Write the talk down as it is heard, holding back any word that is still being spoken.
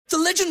The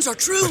legends are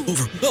true.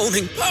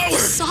 Overwhelming power!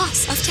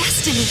 Sauce of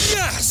destiny.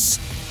 Yes!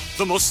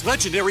 The most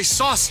legendary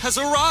sauce has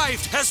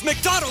arrived as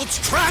McDonald's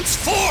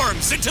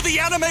transforms into the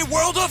anime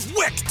world of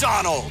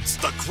WickDonald's.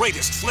 The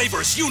greatest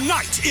flavors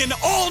unite in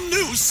all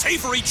new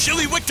savory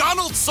chili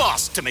McDonald's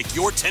sauce to make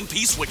your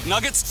 10-piece Wick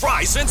Nuggets,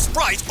 fries, and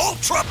Sprite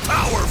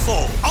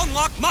ultra-powerful.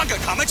 Unlock manga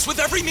comics with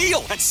every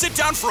meal and sit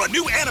down for a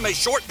new anime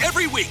short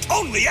every week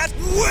only at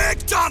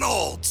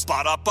WickDonald's.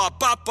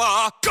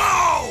 Ba-da-ba-ba-ba,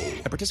 go!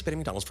 At participating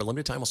McDonald's for a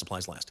limited time while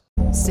supplies last.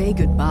 Say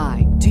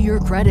goodbye to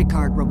your credit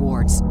card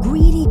rewards.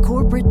 Greedy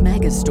corporate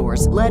mega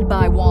stores, led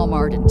by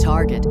Walmart and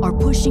Target, are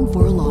pushing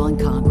for a law in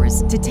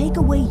Congress to take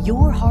away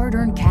your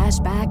hard-earned cash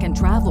back and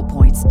travel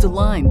points to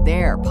line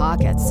their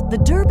pockets. The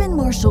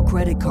Durbin-Marshall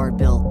credit card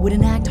bill would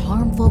enact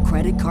harmful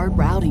credit card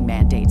routing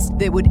mandates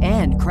that would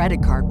end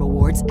credit card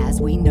rewards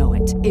as we know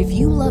it. If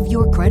you love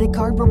your credit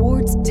card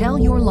rewards, tell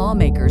your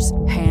lawmakers,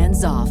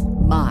 hands off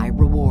my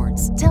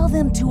rewards. Tell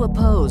them to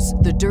oppose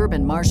the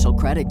Durbin-Marshall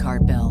credit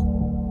card bill.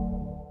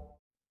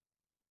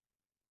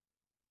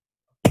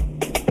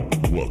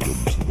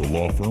 Welcome to the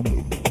law firm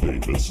of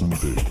Davis and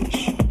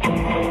Davis.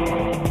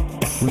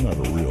 We're not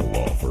a real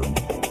law firm.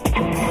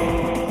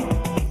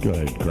 Go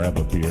ahead, grab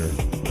a beer,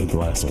 a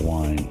glass of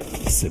wine,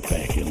 sit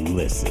back and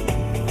listen.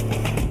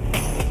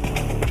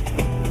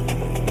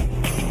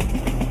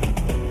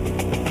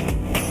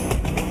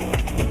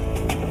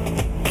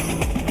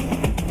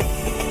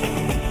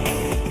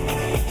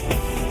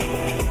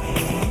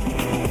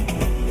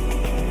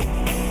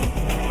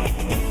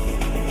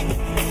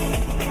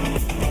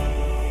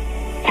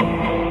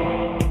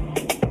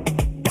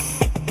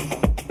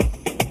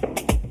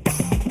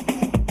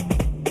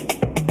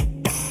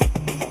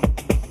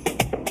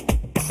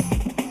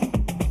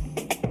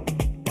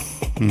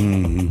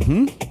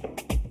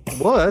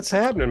 Well, that's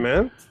happening,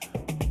 man.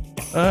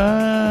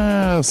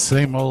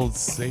 Same old,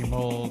 same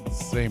old,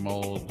 same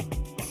old.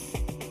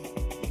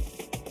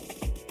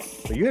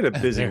 Well, you had a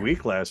busy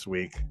week last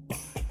week.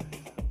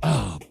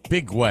 Oh,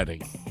 big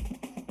wedding.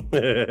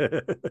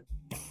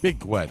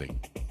 Big wedding.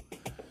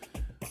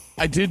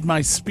 I did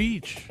my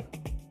speech.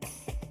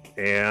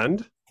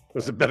 And?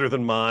 Was it better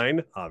than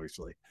mine?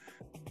 Obviously.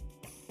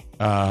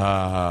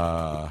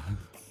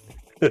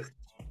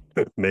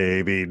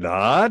 Maybe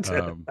not.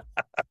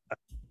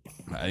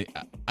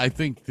 I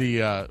think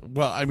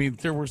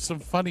there were some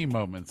funny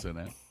moments in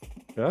it.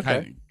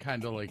 Okay.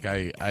 Kind of like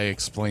I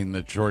explained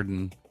that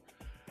Jordan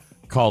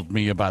called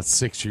me about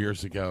 6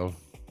 years ago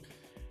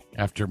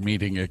after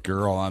meeting a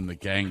girl on the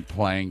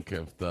gangplank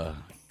of the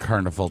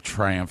Carnival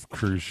Triumph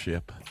cruise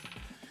ship.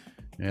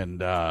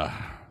 And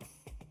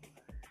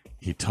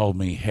he told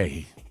me,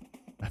 hey,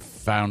 I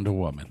found a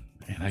woman.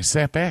 And I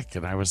sat back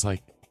and I was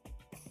like,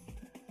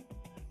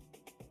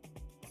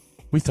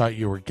 we thought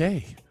you were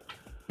gay.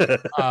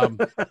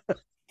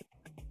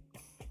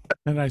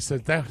 And I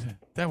said,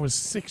 that was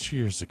 6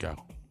 years ago.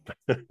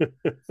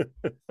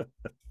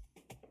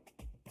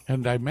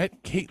 And I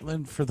met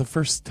Caitlin for the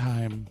first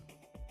time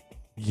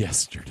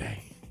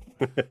yesterday.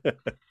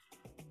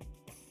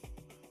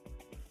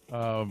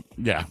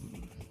 Yeah.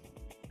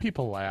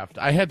 People laughed.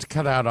 I had to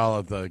cut out all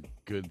of the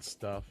good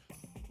stuff.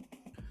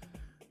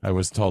 I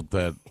was told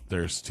that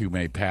there's too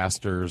many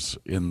pastors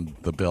in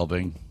the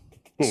building,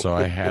 so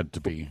I had to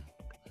be...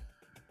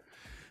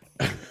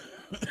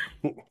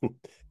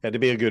 Had to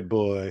be a good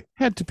boy.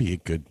 Had to be a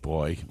good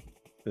boy.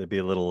 It'd be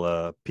a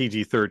little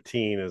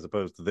PG-13 as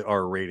opposed to the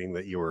R rating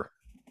that you were.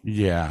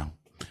 Yeah.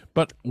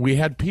 But we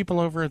had people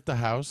over at the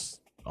house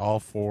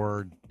all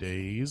 4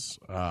 days.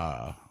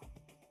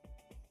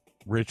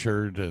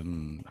 Richard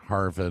and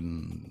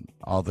Harvin,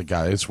 all the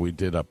guys. We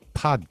did a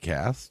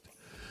podcast.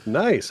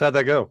 Nice. How'd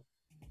that go?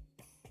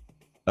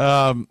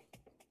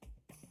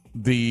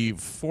 The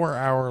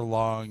 4-hour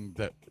long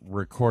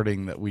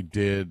recording that we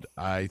did,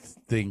 I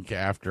think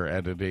after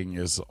editing,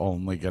 is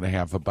only going to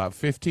have about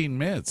 15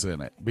 minutes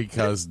in it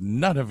because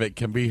none of it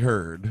can be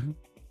heard.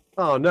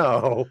 Oh,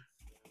 no.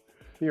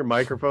 Your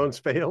microphones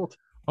failed?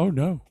 Oh,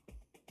 no.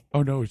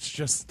 Oh, no. It's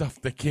just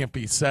stuff that can't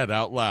be said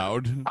out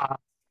loud.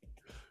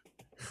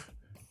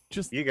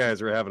 Just you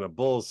guys were having a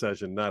bull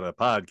session, not a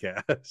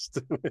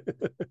podcast.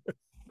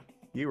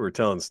 You were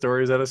telling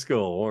stories out of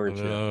school, weren't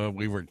you?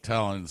 We were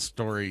telling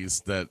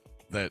stories that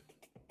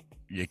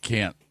you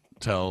can't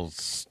tell.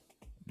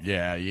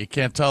 Yeah, you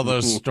can't tell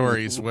those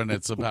stories when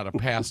it's about a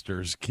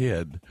pastor's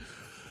kid.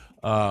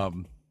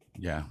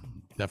 Yeah,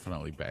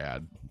 definitely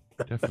bad.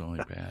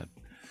 Definitely bad.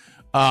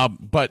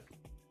 But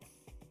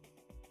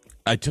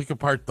I took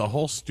apart the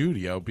whole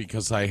studio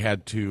because I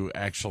had to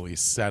actually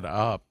set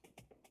up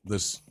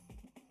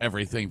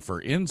everything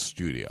for in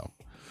studio.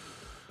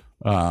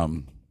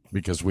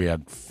 Because we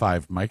had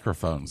 5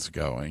 microphones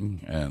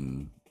going,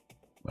 and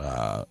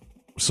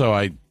so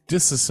I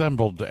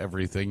disassembled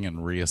everything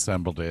and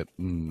reassembled it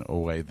in a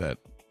way that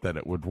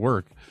it would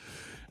work.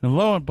 And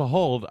lo and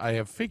behold, I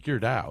have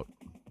figured out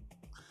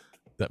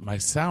that my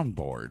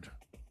soundboard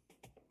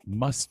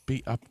must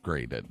be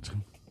upgraded.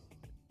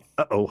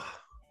 Uh-oh.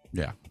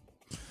 Yeah.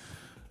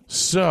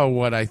 So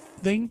what I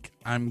think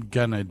I'm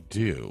gonna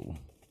do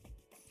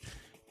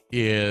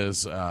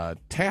is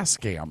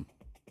Tascam.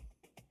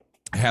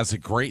 Has a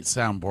great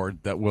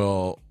soundboard that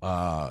will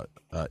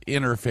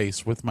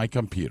interface with my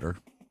computer,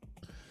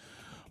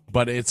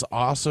 but it's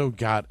also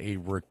got a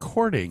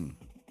recording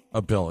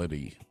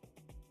ability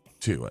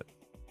to it.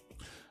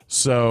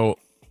 So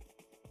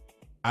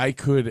I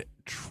could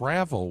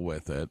travel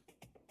with it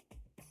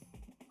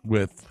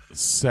with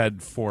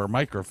said 4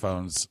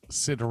 microphones,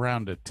 sit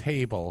around a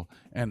table,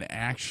 and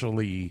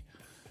actually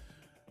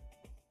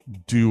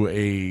do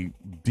a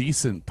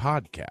decent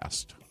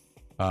podcast.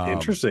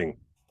 Interesting.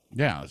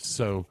 Yeah,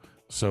 so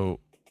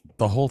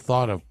the whole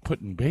thought of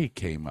Put in Bay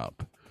came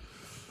up.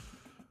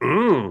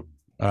 I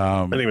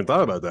didn't even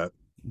thought about that.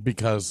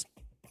 Because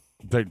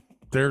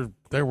there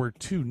were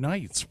 2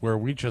 nights where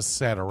we just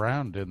sat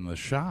around in the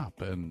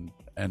shop and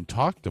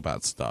talked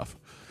about stuff.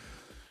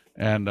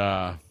 And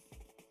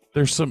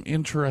there's some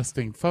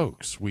interesting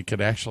folks. We could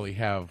actually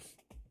have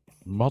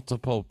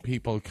multiple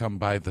people come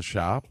by the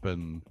shop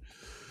and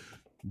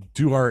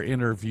do our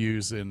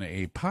interviews in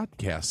a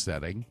podcast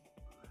setting,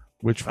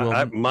 which will...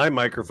 my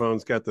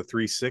microphone's got the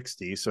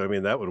 360, so I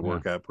mean that would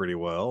work out pretty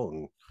well.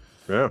 And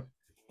yeah,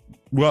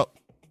 well,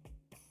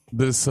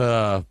 this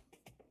the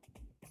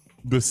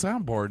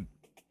soundboard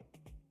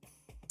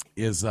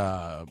is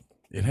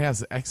it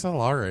has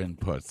XLR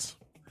inputs,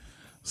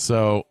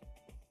 so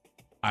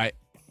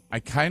I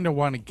kind of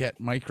want to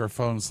get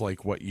microphones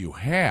like what you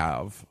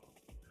have,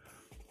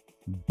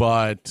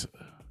 but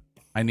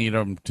I need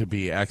them to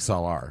be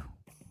XLR.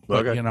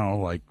 But okay. you know,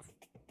 like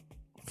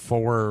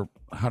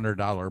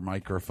 $400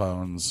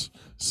 microphones,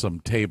 some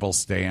table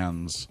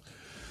stands,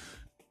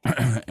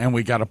 and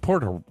we got a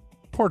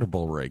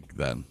portable rig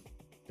then.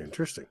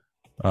 Interesting.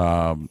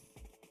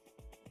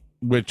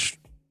 Which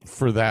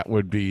for that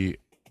would be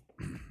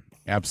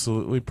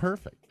absolutely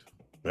perfect.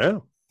 Yeah.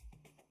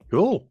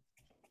 Cool.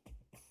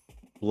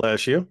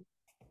 Bless you.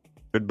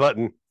 Good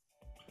button.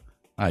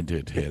 I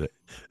did hit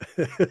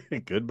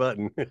it. Good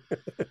button.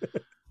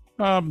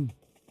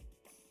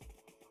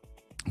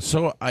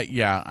 So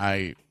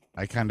I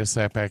kind of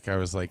sat back. I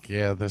was like,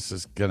 yeah, this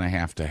is gonna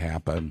have to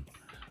happen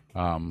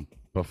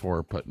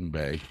before Put in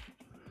Bay.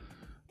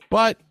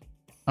 But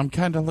I'm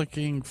kind of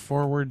looking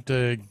forward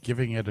to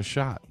giving it a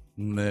shot.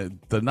 And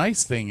the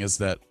nice thing is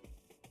that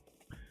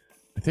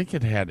I think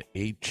it had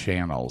 8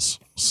 channels,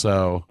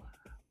 so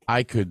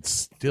I could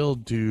still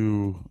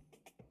do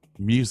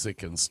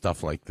music and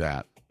stuff like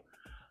that.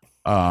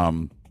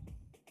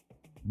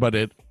 But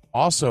it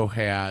also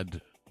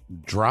had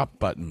drop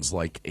buttons,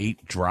 like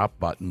 8 drop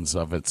buttons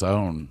of its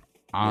own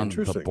on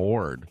the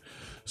board.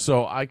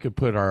 So I could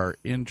put our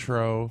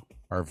intro,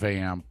 our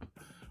vamp,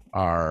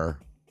 our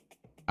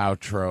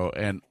outro,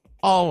 and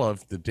all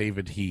of the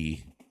David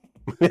He.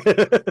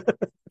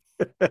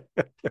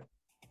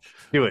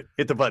 Do it.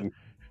 Hit the button.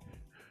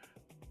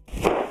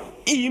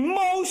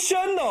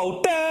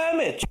 Emotional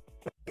damage.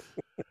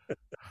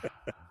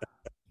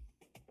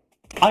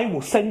 I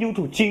will send you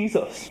to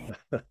Jesus.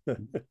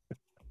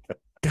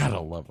 Gotta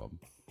love him.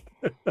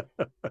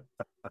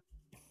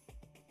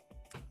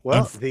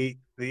 Well,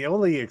 the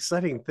only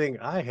exciting thing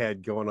I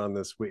had going on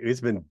this week, it's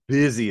been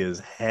busy as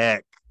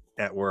heck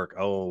at work.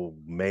 Oh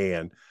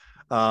man.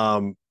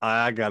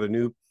 I got a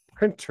new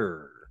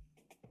printer.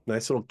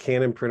 Nice little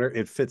Canon printer.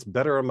 It fits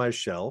better on my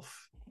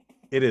shelf.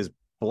 It is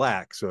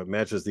black, so it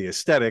matches the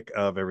aesthetic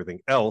of everything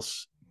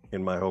else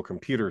in my whole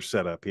computer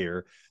setup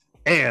here.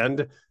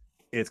 And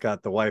it's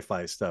got the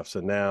Wi-Fi stuff. So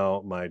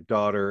now my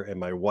daughter and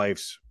my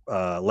wife's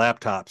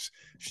laptops,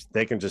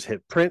 they can just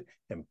hit print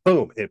and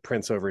boom, it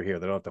prints over here.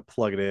 They don't have to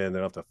plug it in. They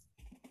don't have to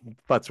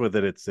futz with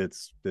it.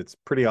 It's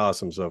pretty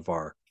awesome so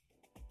far.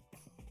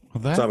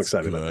 Well, that's so I'm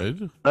excited good. about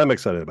that. I'm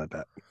excited about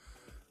that.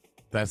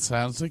 That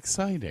sounds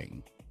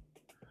exciting.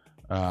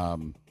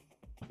 When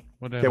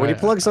you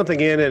plug something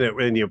in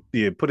and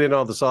you put in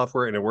all the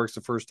software and it works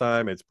the first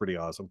time, it's pretty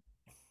awesome.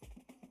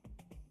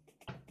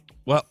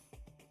 Well,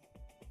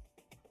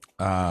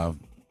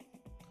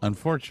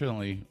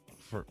 unfortunately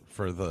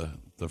for the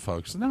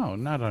folks, no,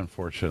 not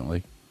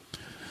unfortunately.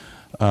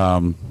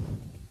 I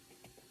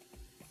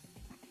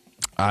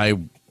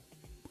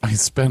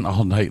spent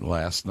all night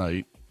last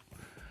night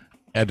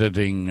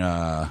editing.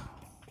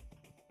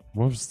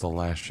 What was the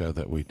last show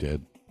that we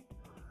did?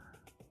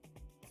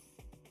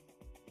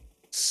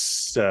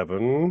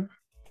 7.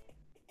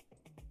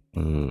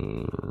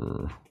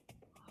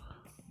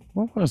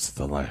 What was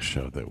the last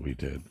show that we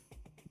did?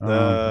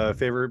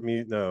 Favorite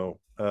mute? No.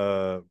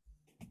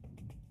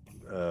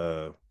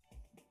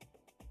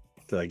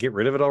 Did I get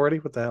rid of it already?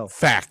 What the hell?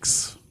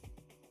 Facts.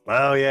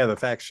 Oh yeah, the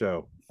facts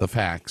show. The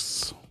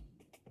facts.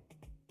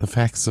 The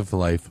facts of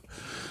life.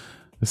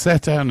 I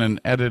sat down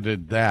and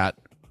edited that.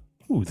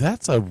 Ooh,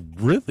 that's a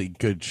really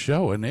good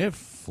show, and it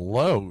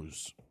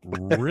flows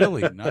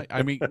really nice.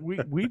 I mean,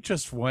 we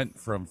just went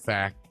from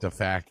fact to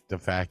fact to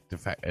fact to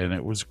fact, and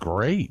it was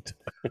great.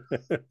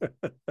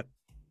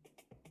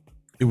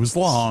 It was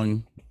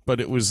long, but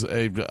it was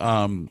a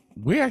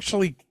we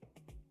actually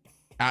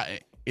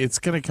it's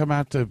going to come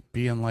out to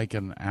being like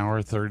an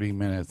hour 30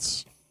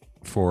 minutes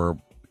for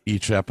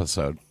each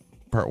episode,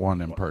 part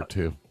 1 and part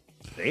 2.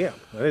 Damn.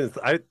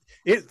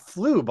 It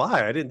flew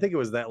by. I didn't think it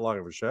was that long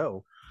of a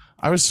show.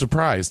 I was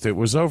surprised. It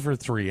was over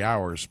 3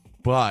 hours,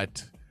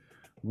 but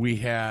we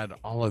had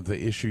all of the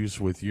issues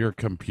with your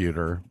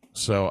computer,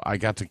 so I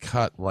got to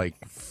cut like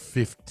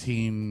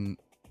 15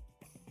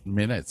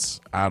 minutes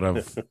out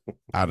of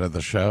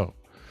the show.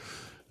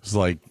 It's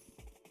like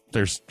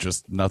there's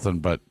just nothing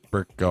but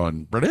Brick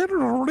going,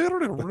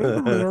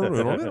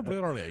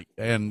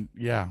 and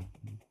yeah,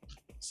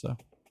 so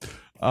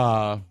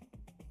it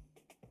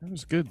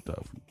was good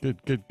though.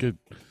 Good.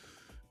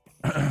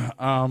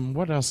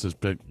 What else has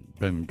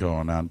been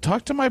going on?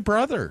 Talk to my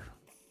brother.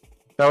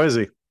 How is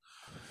he?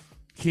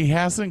 He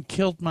hasn't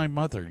killed my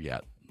mother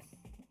yet.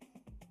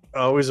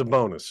 Always a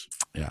bonus.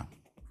 Yeah.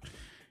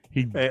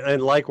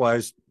 And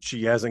likewise,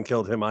 she hasn't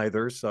killed him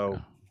either.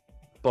 So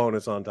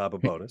bonus on top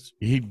of bonus.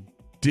 He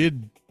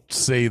did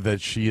say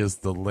that she is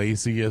the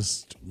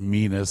laziest,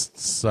 meanest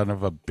son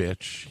of a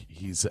bitch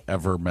he's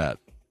ever met.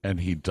 And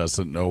he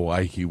doesn't know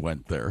why he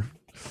went there.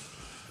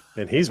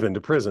 And he's been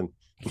to prison.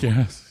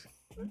 Yes.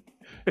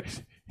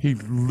 He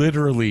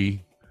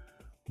literally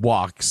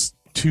walks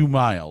 2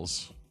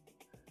 miles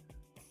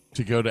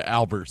to go to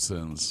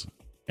Albertsons,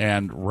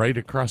 and right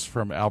across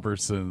from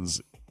Albertsons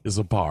is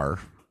a bar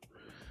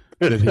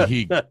that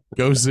he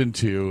goes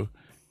into,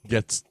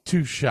 gets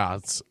 2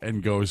 shots,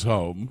 and goes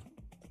home.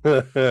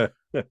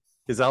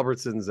 Is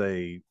Albertsons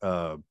a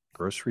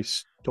grocery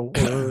store?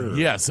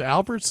 Yes,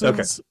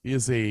 Albertsons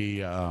is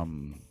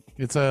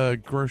it's a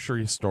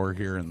grocery store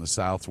here in the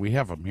South. We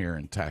have them here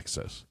in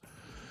Texas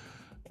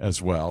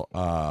as well.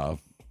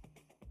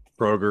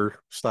 Kroger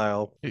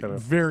style, kind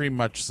of. Very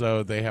much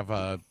so. They have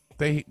a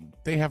they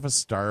have a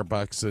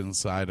Starbucks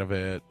inside of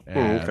it,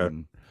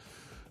 and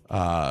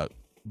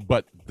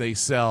but they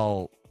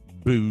sell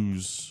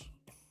booze,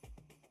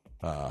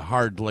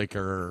 hard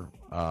liquor,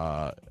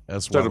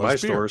 as So well do as my beer.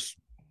 stores.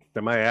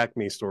 And my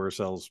Acme store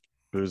sells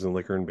booze and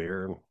liquor and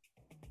beer.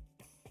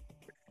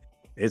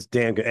 It's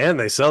damn good, and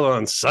they sell it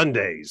on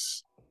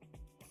Sundays.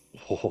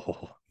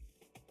 Oh.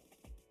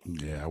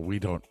 Yeah, we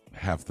don't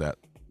have that.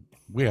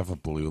 We have a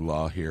blue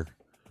law here.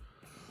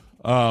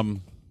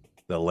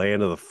 The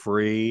land of the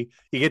free.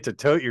 You get to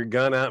tote your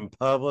gun out in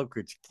public,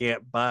 but you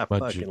can't buy but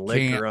fucking you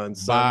liquor can't on buy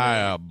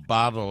Sunday. a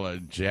bottle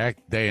of Jack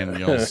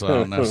Daniels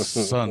on a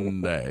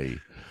Sunday.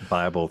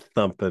 Bible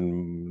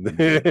thumping.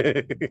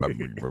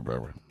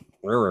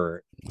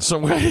 So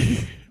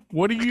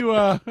what do you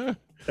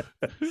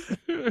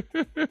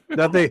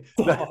Nothing.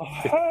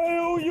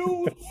 Hell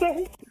you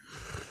say?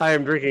 I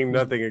am drinking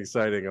nothing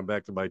exciting. I'm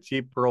back to my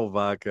cheap Pearl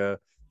vodka.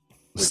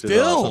 Which is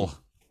still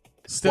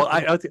awesome.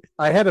 Well,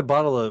 I had a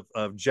bottle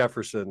of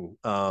Jefferson.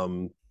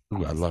 Ooh,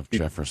 I love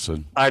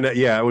Jefferson. I know,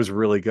 yeah, it was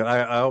really good.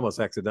 I almost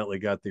accidentally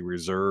got the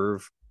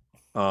reserve.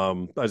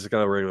 I just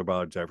got a regular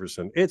bottle of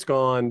Jefferson. It's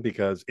gone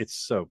because it's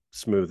so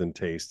smooth and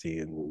tasty,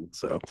 and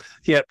so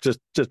yeah, just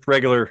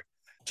regular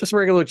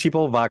cheap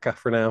old vodka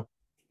for now.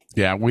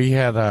 Yeah, we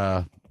had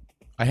I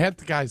had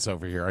the guys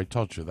over here. I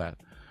told you that.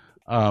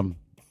 How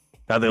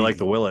they like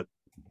the Willet?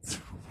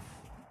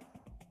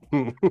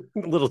 A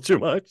little too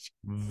much.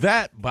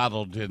 That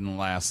bottle didn't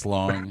last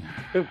long.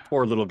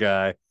 Poor little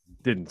guy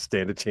didn't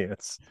stand a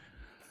chance.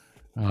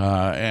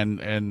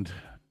 And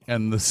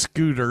the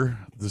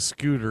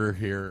scooter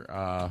here,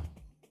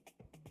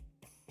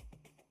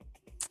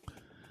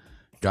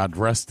 God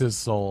rest his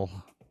soul,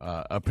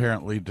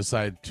 apparently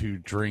decided to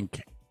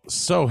drink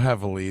so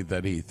heavily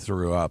that he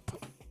threw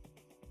up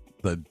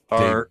the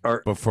day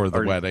before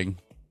the wedding.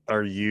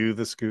 Are you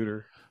the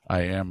Scooter?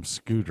 I am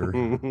Scooter.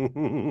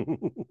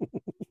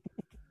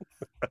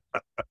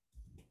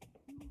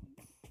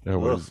 A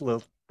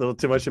little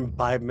too much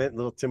imbibement, a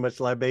little too much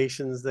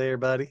libations there,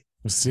 buddy.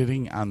 Was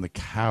sitting on the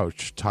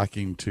couch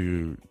talking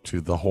to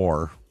the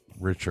whore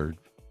Richard,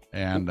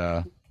 and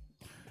I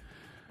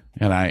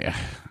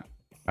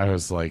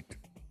was like,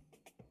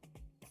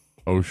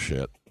 oh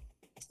shit.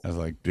 I was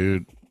like,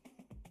 dude,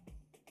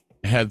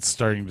 head's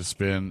starting to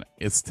spin.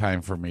 It's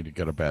time for me to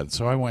go to bed.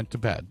 So I went to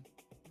bed.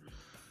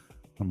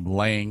 I'm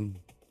laying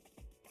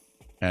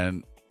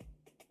and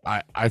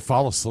I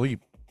fall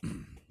asleep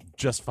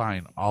just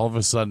fine. All of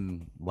a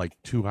sudden, like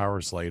 2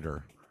 hours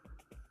later,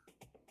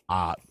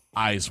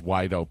 eyes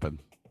wide open.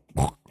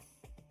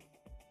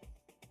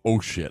 Oh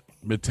shit.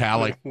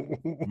 Metallic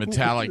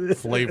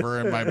flavor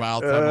in my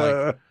mouth. I'm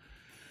like,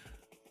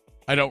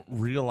 I don't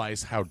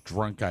realize how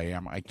drunk I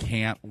am. I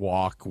can't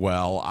walk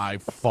well. I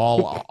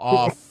fall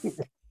off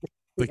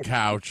the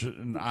couch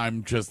and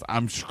I'm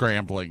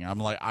scrambling. I'm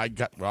like, I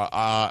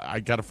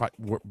gotta find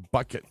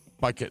bucket.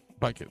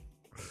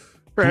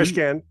 Trash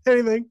can,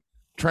 anything.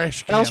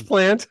 Trash can. House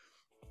plant.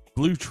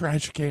 Blue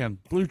trash can.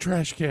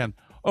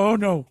 Oh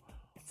no.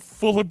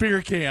 Full of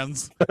beer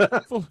cans.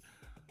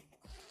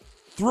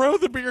 Throw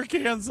the beer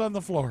cans on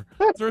the floor.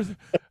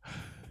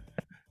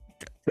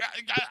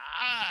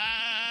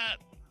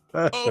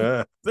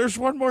 Oh, there's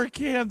one more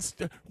can.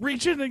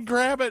 Reach in and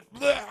grab it.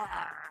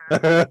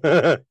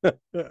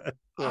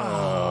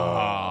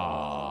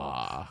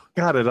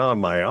 Got it on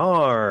my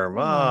arm.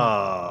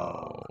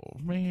 Oh,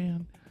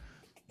 man.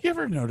 You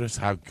ever notice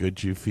how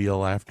good you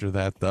feel after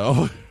that,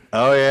 though?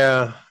 Oh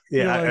yeah,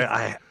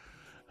 yeah.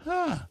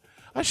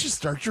 I should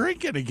start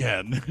drinking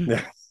again.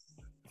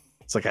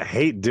 It's like I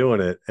hate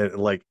doing it, and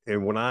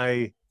when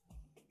I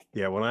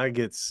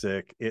get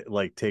sick, it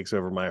like takes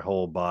over my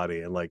whole body,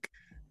 and like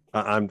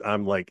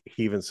I'm like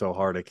heaving so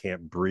hard I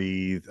can't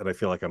breathe, and I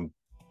feel like I'm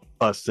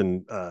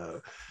busting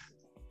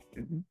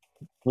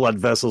blood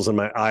vessels in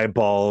my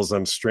eyeballs.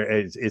 I'm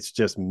straight. It's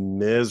just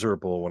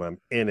miserable when I'm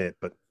in it,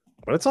 but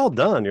when it's all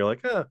done, you're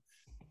like,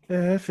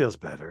 it feels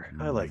better.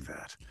 I like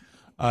that.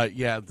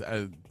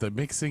 The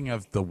mixing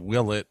of the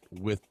Willet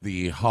with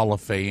the Hall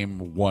of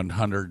Fame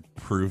 100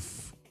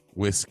 proof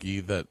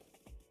whiskey that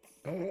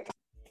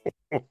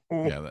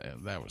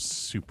that was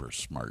super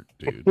smart,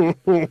 dude.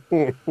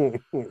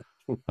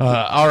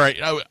 All right,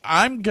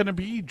 I'm gonna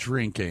be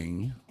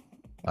drinking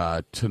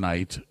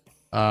tonight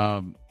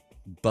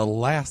the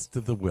last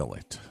of the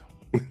Willet.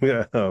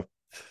 Yeah.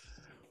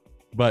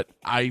 But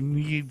I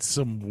need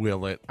some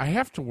Willet. I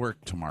have to work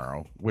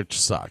tomorrow, which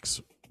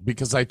sucks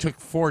because I took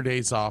 4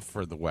 days off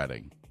for the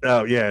wedding.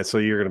 Oh, yeah. So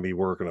you're going to be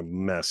working a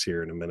mess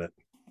here in a minute.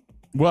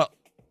 Well,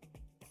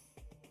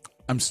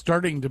 I'm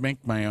starting to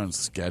make my own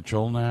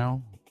schedule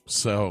now.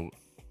 So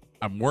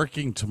I'm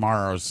working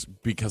tomorrow's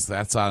because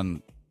that's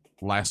on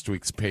last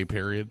week's pay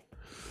period.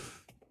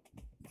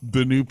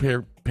 The new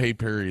pay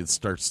period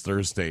starts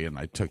Thursday, and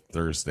I took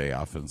Thursday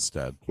off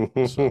instead.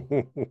 So.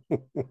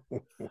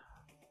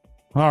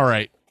 All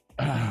right.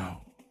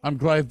 I'm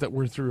glad that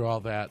we're through all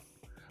that.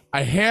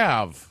 I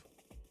have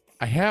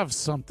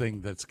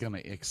something that's going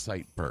to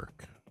excite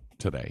Burke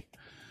today.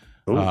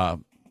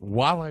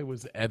 While I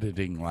was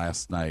editing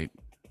last night,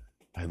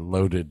 I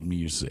loaded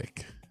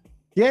music.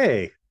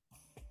 Yay.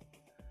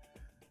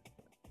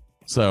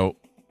 So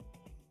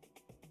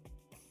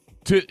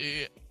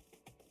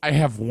I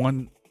have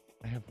one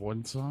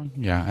song.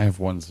 Yeah, I have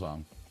one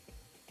song.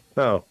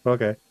 Oh,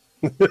 okay.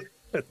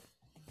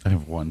 I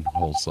have one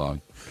whole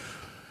song.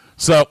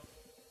 So,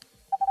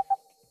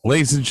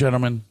 ladies and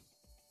gentlemen,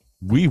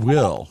 we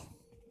will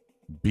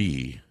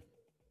be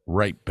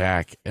right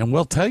back, and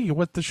we'll tell you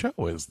what the show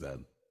is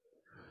then.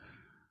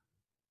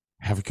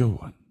 Have a good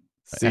one.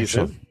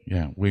 Actually,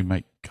 yeah, we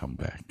might come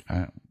back.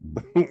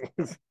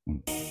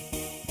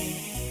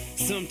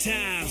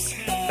 Sometimes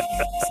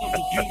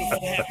something beautiful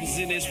happens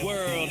in this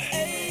world.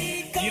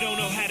 You don't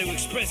know how to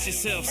express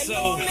yourself,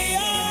 so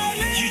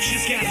you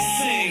just gotta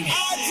sing.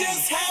 I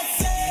just have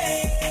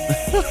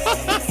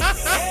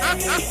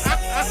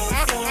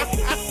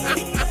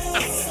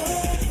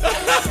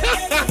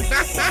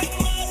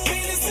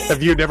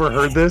Have you never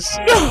heard this?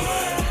 Oh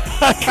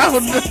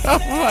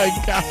my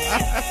God.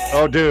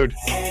 Oh, dude.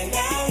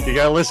 You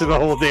gotta listen to the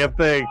whole damn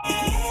thing.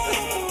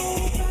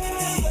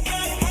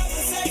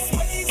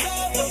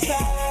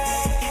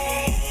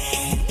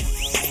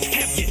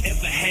 Have you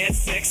ever had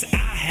sex? I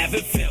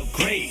haven't felt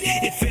great.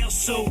 It felt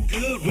so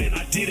good when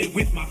I did it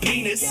with my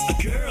penis. A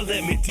girl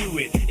let me do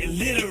it. It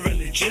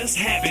literally just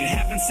happened.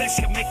 Having sex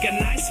can make a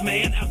nice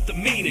man out the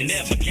meanest.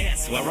 Never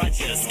guess where I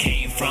just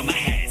came from. I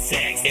had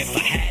sex. If I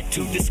had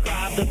to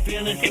describe the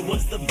feeling, it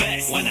was the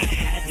best. When I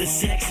had the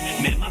sex,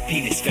 man, my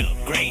penis felt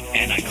great.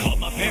 And I called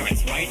my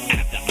parents right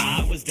after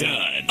I was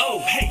done. Oh,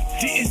 hey,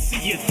 didn't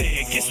see you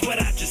there. Guess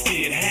what I just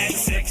did? Had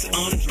sex,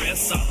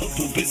 undressed, saw her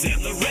boobies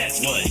and the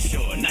rest. Was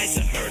sure nice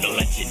of her to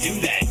let you do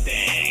that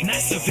thing.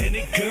 Nice of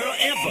any girl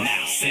ever.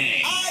 Now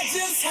sing. I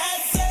just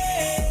had sex.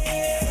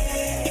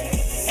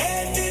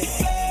 And it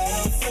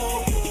felt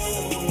so good.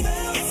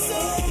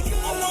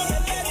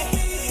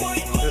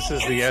 This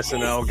is the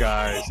SNL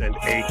guys and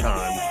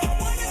Akon.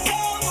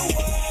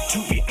 To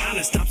be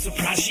honest, I'm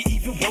surprised she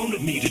even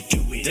wanted me to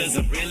do it.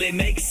 Doesn't really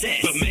make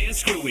sense, but man,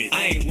 screw it.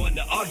 I ain't one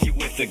to argue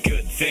with a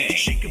good thing.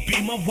 She could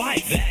be my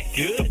wife, that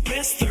good. The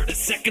best 30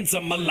 seconds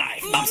of my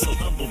life. I'm so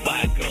humbled by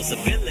a girl's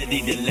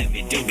ability to let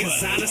me do it.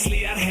 Cause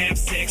honestly, I'd have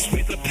sex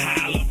with a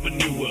pile of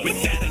manure.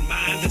 With that in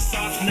mind, the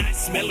soft,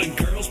 nice smelling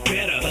girl's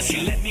better. But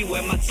she let me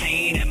wear my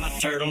chain and my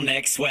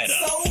turtleneck sweater.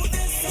 So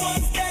this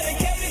one's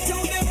dedicated to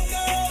them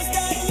girls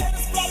that let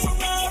us flop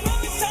around on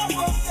the top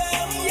of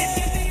them.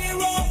 Yeah, they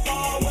rock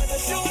ball with a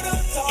shooter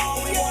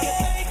tall. We wanna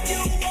thank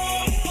you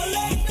all for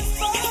letting us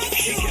fuck.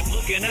 She kept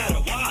looking at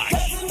her watch.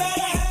 Doesn't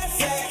matter how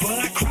sex. But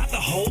I cried the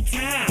whole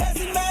time.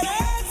 Doesn't matter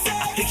how sex.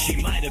 I think she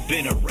might have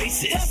been a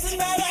racist. Doesn't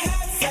matter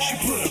how sex. She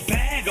put a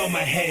bag on my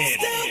head.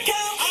 Still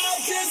count. I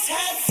just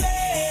had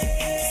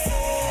sex.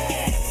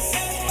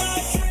 And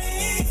my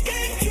dreams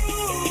came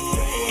true.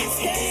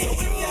 So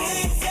if you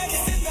had sex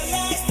in the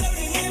last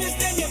 30 minutes,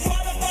 then you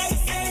qualify to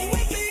sing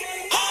with me.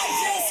 I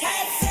just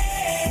had sex.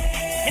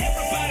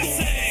 Everybody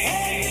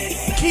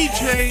sing. Key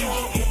change.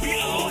 We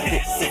all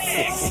had sex. I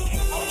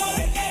wanna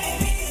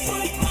let me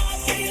put my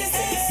penis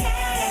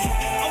inside.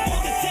 I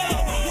wanna tell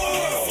the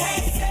world. I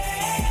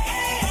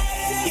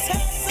just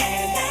had sex.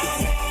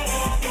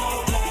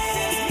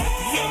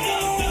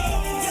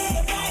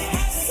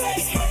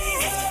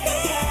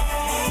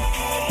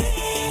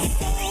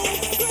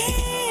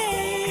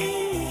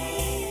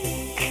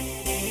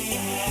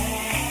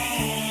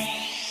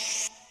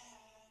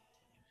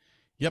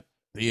 Yep,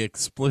 the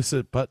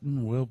explicit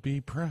button will be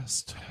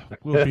pressed.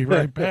 We'll be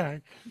right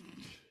back.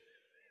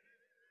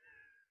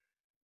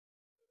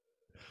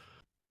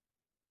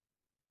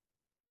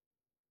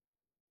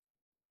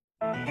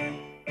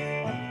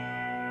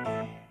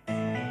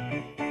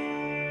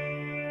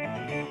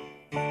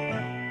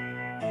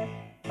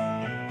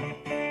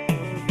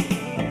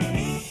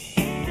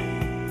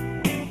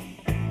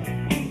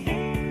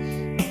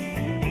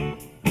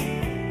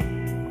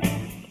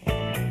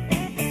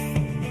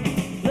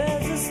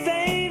 There's a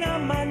stain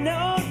on my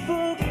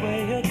notebook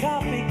where your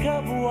coffee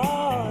cup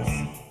was.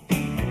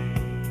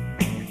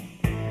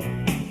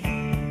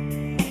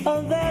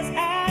 Oh, there's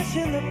ash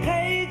in the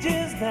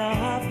pages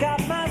now. I've got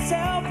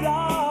myself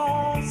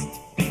lost.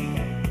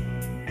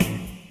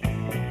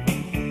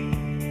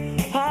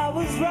 I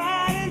was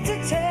writing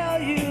to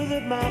tell you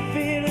that my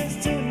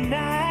feelings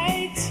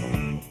tonight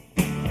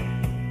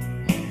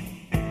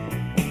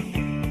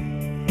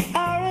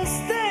are a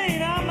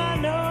stain on my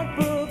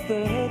notebook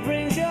that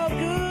brings your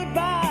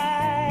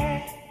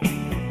goodbye.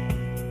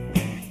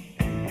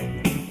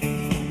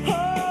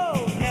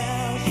 Oh,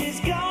 now she's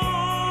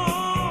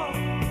gone,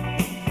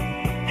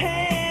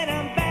 and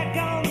I'm back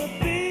on the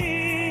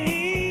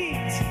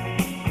beat.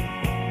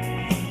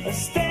 A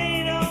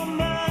stain on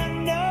my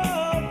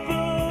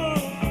notebook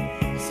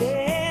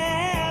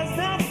says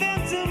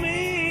nothing to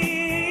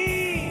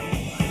me.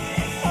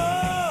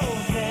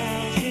 Oh,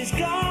 now she's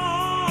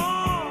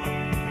gone,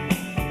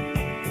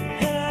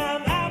 and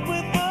I'm out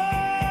with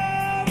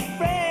a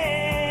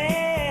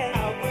friend.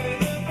 Out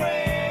with a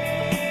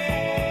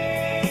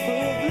friend.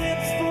 With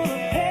lips full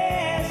of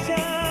passion.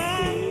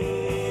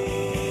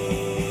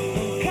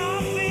 And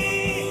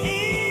coffee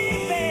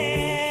in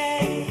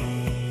bed.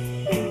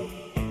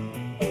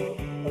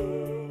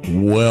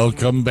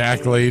 Welcome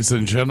back, ladies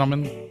and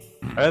gentlemen.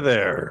 Hi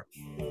there.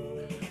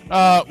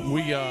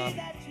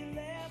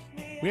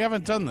 We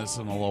haven't done this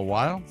in a little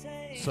while,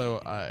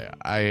 so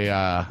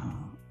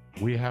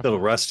we have Little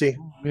rusty.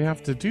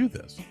 to do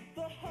this.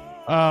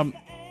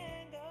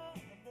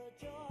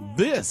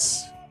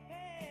 This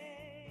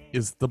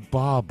is the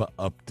Bob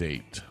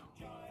update.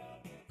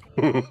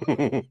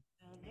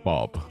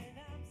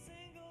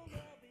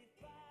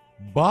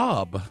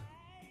 Bob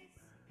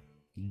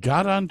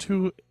got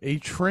onto a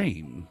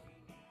train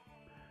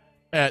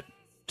at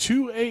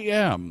 2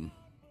 a.m.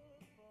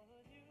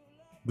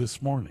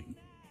 this morning.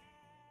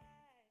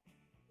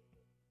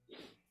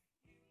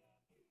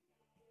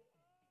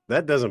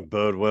 That doesn't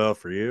bode well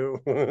for you.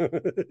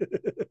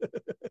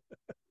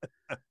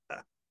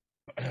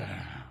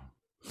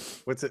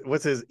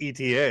 What's his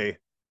ETA?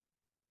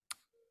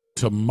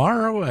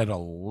 Tomorrow at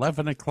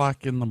 11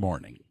 o'clock in the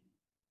morning.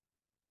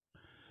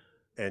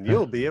 And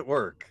you'll be at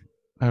work.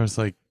 I was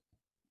like,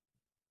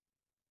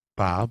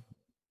 Bob,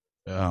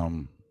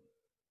 I'm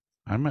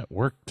at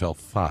work till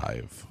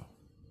 5.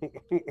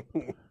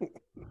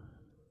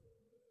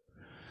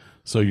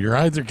 So you're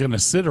either going to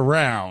sit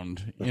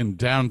around in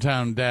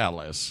downtown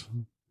Dallas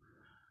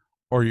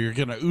or you're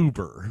going to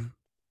Uber.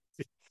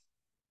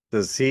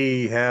 Does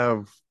he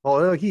have... Oh,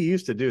 no, he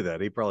used to do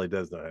that. He probably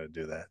does know how to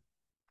do that.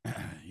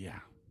 Yeah.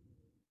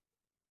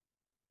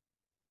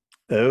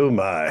 Oh,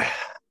 my.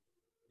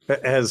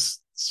 Has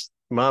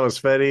Mama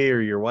Sveti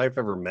or your wife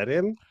ever met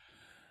him?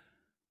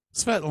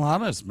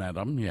 Svetlana's met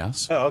him,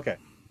 yes. Oh, okay.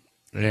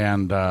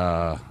 And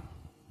Mama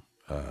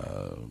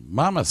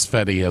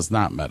Sveti has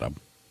not met him.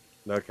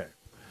 Okay.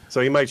 So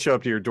he might show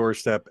up to your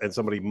doorstep and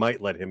somebody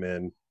might let him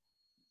in.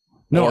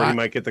 No, or he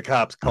might get the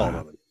cops calling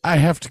on him. I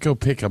have to go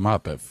pick him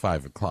up at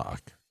 5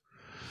 o'clock.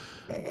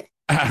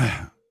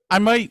 I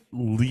might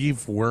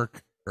leave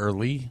work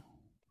early,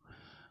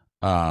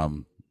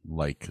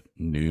 like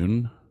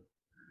noon.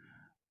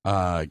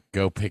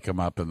 Go pick him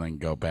up and then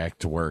go back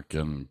to work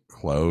and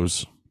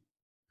close.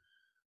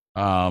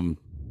 Have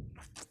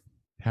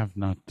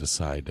not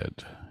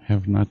decided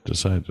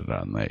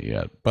on that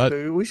yet. But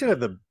So we should have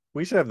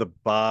the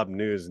Bob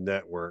News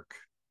Network.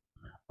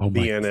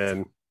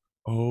 BNN.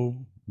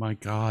 Oh my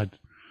God.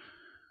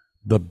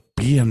 The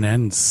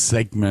BNN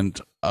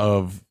segment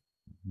of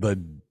the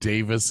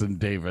Davis and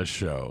Davis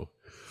show.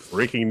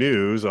 Breaking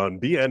news on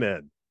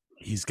BNN.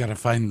 He's got to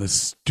find the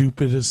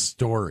stupidest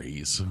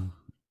stories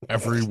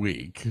every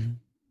week.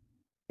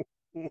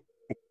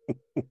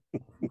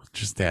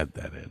 Just add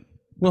that in.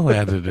 We'll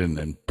add it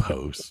in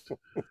post.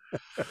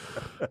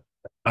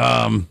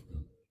 Now,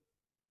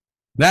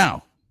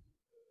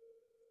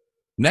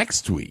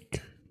 next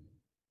week,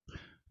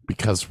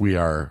 because we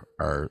are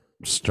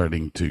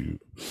starting to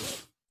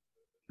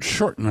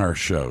shorten our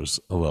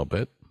shows a little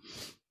bit,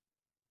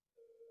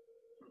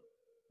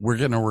 we're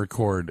going to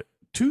record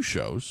 2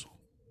 shows.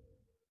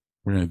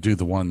 We're going to do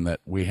the one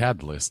that we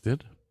had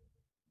listed.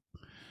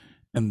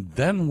 And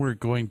then we're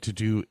going to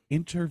do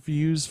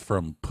interviews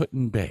from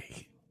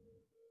Put-in-Bay.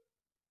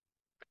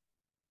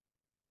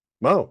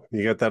 Oh,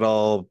 you got that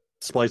all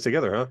spliced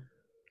together, huh?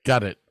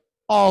 Got it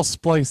all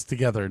spliced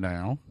together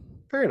now.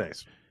 Very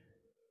nice.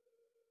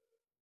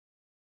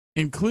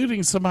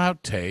 Including some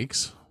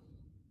outtakes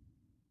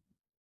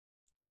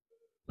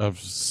of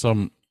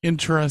some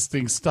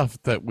interesting stuff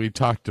that we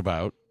talked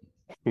about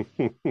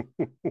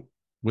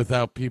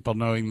without people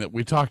knowing that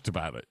we talked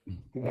about it.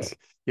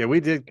 Yeah, we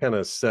did kind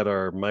of set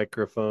our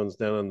microphones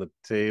down on the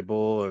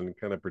table and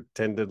kind of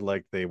pretended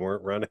like they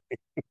weren't running.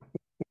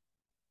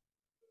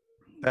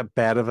 That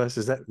bad of us?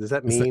 Does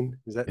that mean?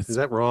 Is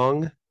that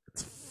wrong?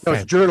 No,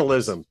 it's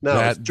journalism. No,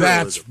 it's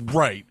journalism. That's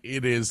right.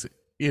 It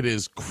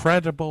is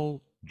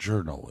credible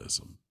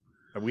journalism.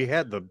 We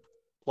had the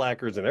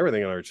placards and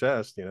everything on our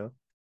chest, you know.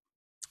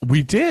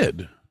 We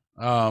did.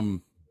 Burke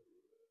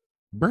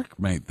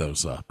made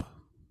those up.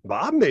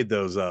 Bob made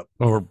those up.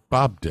 Or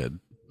Bob did.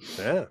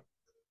 Yeah.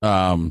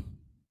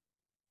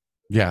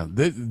 Yeah,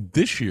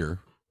 this year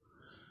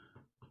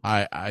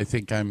I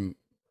think I'm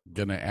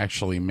gonna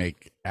actually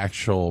make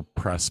actual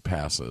press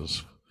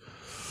passes.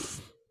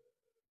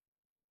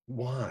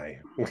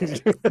 Why?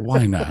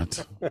 Why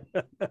not?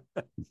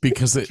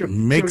 Because it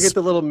makes. Should we get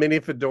the little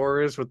mini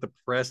fedoras with the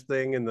press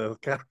thing and the.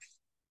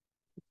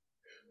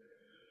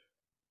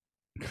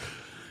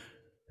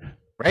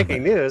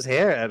 Breaking news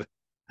here.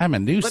 I'm a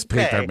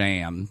newspaper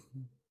man.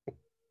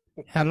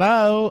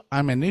 Hello,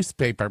 I'm a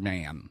newspaper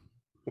man.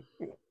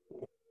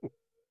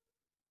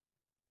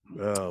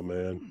 Oh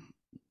man.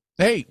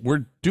 Hey,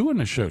 we're doing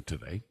a show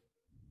today.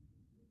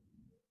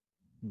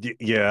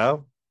 Yeah.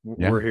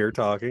 We're here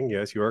talking.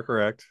 Yes, you are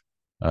correct.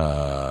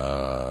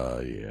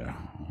 Yeah.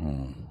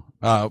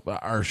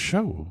 Our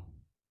show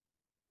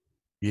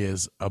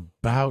is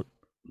about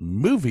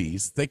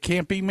movies that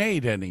can't be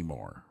made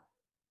anymore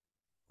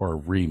or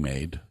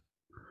remade.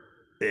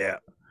 Yeah.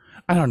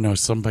 I don't know.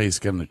 Somebody's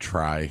going to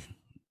try.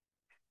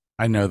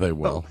 I know they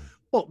will.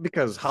 Well,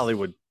 because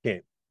Hollywood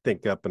can't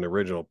think up an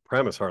original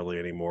premise hardly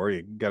anymore.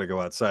 You got to go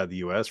outside the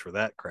U.S. for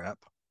that crap.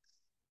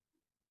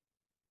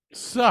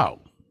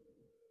 So,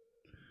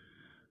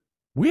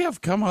 we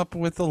have come up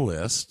with a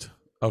list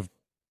of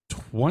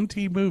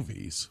 20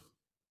 movies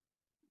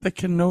that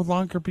can no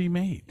longer be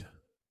made.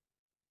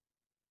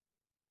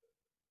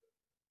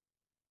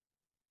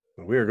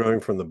 We are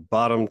going from the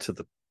bottom to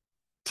the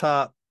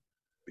top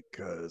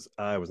because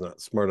I was not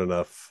smart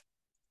enough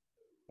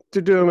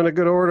to do them in a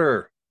good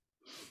order.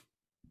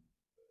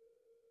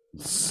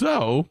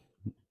 So,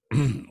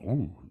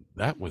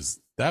 that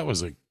was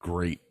a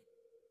great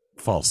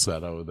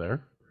falsetto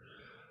there.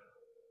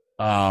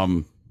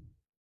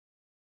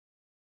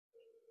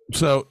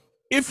 So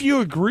if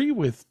you agree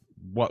with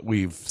what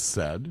we've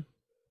said,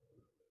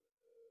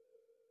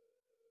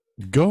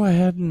 go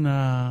ahead and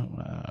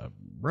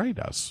write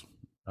us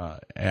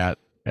at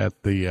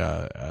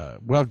the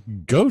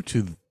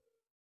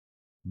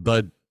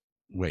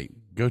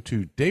go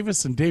to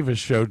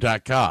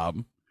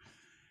davisanddavisshow.com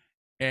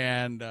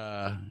and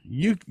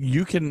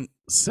you can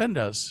send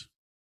us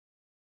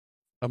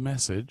a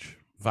message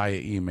via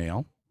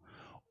email,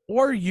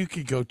 or you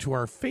could go to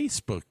our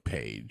Facebook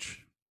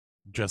page.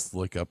 Just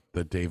look up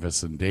the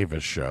Davis and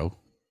Davis Show.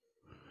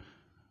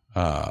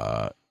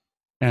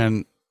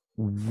 And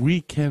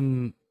we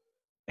can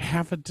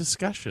have a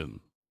discussion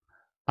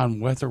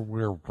on whether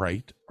we're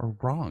right or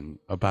wrong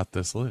about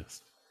this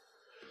list.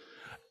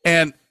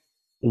 And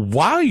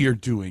while you're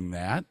doing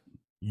that,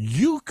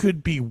 you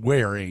could be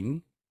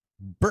wearing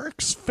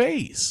Burke's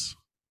face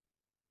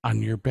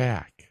on your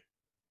back.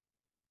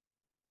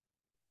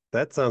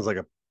 That sounds like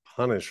a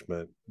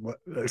punishment. What?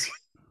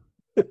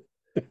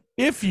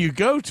 If you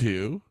go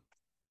to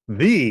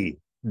the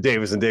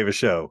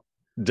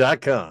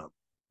davisanddavishow.com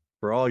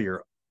for all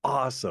your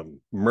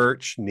awesome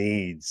merch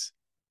needs,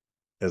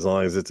 as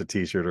long as it's a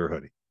t-shirt or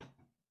hoodie.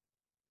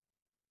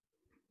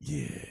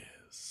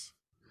 Yes.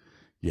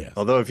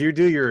 Although if you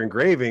do your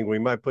engraving, we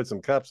might put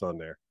some cups on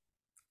there.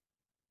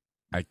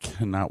 I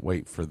cannot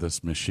wait for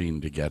this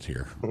machine to get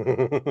here.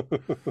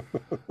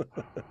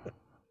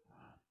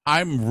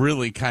 I'm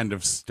really kind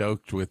of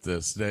stoked with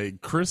this.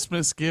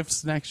 Christmas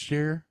gifts next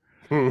year.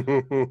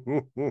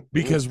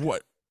 Because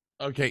what?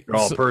 Okay. They're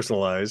all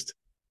personalized.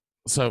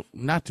 So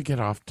not to get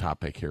off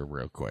topic here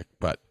real quick,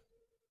 but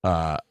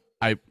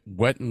I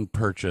went and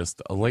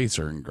purchased a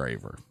laser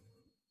engraver.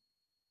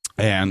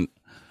 And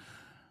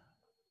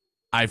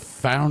I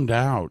found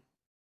out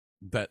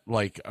that,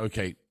 like,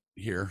 okay,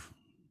 here.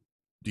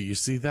 Do you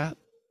see that?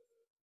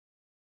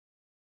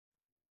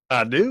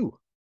 I do.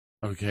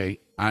 Okay.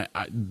 I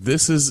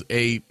this is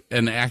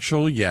an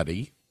actual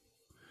Yeti.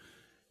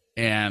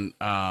 And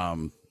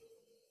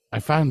I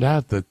found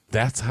out that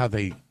that's how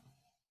they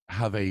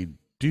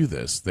do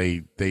this.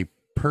 They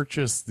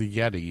purchase the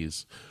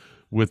Yetis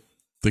with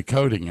the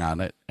coating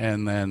on it,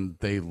 and then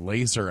they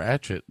laser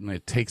etch it, and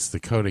it takes the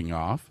coating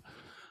off.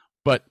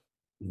 But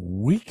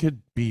we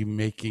could be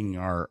making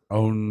our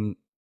own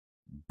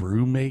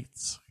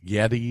brewmates,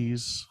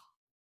 Yetis,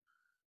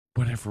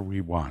 whatever we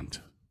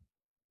want.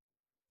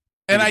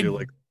 And I do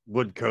like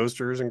wood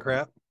coasters and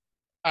crap.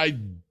 I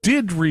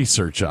did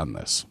research on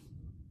this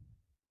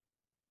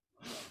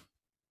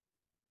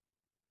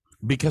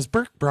because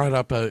Burke brought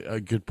up a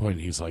good point.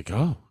 He's like,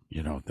 oh,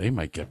 they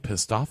might get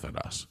pissed off at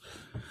us.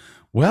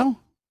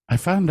 Well, I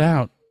found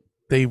out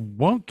they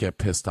won't get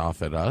pissed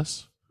off at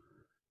us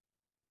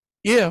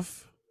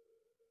if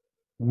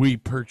we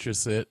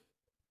purchase it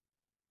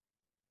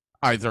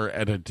either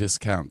at a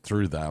discount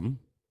through them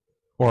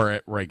or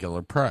at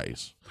regular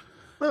price.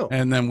 Oh,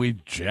 And then we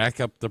jack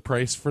up the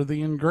price for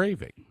the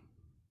engraving.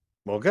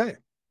 okay.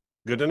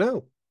 Good to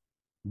know.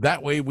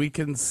 That way we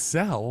can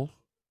sell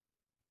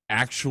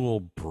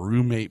actual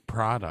Brewmate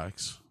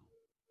products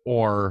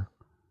or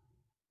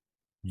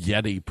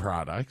Yeti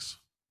products.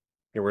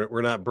 Yeah,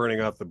 we're not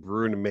burning off the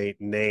Brewmate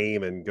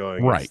name and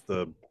going, Right. It's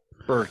the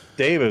Burke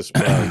Davis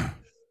mug.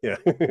 Yeah.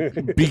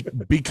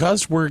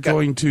 Because we're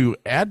going to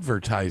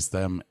advertise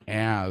them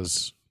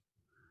as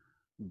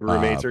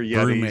Brewmates or Yetis.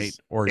 Brewmate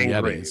or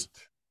engraved. Yetis.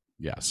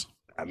 Yes.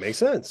 That makes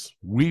sense.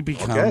 We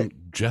become Okay.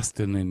 just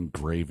an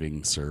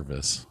engraving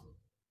service.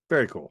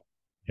 Very cool.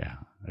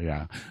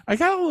 Yeah. I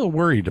got a little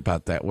worried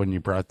about that when you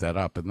brought that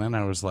up. And then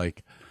I was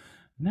like,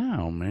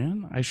 no,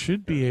 man, I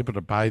should be able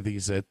to buy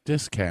these at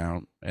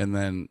discount and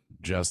then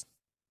just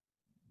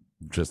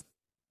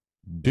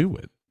do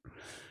it.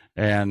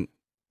 And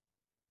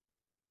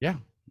yeah,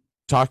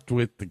 talked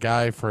with the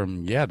guy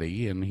from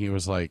Yeti and he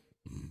was like,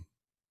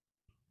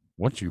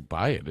 once you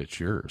buy it, it's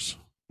yours.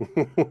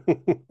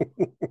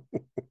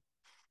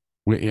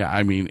 Yeah,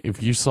 I mean,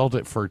 if you sold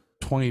it for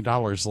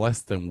 $20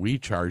 less than we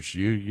charged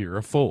you, you're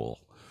a fool.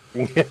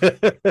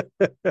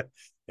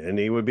 And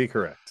he would be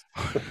correct.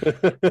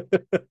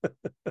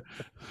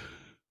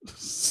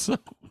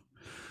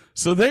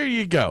 So there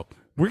you go.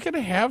 We're going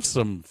to have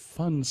some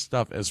fun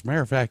stuff. As a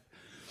matter of fact,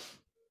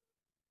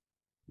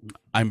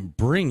 I'm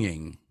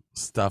bringing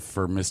stuff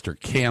for Mr.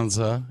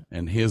 Kanza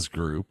and his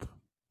group.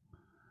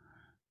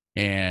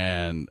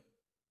 And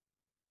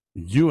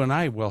you and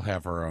I will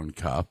have our own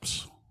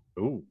cups.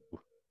 Ooh.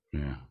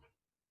 Yeah.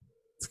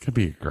 It's going to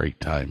be a great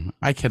time.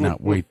 I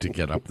cannot wait to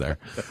get up there.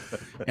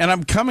 And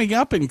I'm coming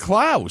up in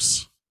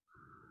Klaus.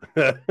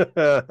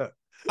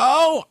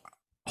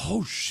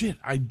 Oh, shit.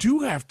 I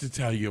do have to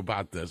tell you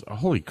about this.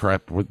 Holy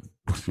crap.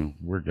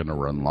 We're going to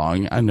run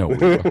long. I know we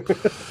will.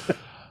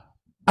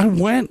 I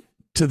went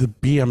to the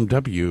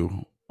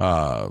BMW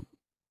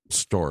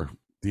store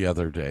the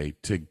other day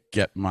to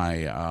get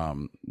my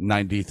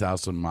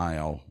 90,000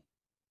 mile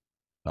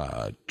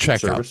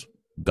checkup Service?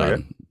 done.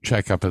 Okay.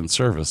 Checkup and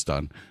service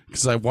done.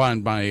 Because I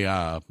wanted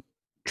my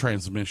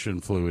transmission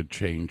fluid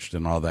changed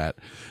and all that.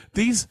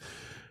 These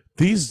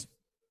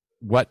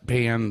wet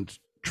band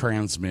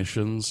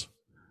transmissions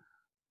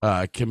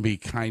can be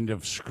kind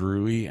of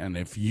screwy, and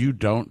if you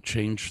don't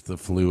change the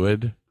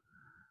fluid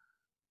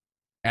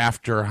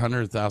after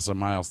 100,000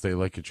 miles, they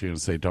look at you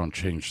and say, "Don't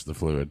change the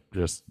fluid.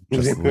 Just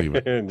leave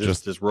it.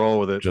 just roll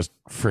with it. Just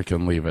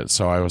freaking leave it."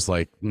 So I was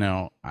like,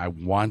 "No, I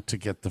want to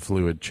get the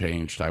fluid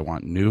changed. I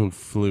want new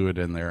fluid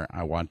in there.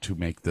 I want to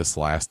make this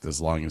last as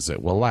long as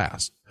it will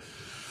last."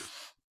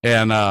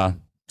 And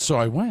so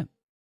I went,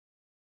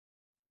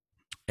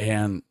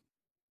 and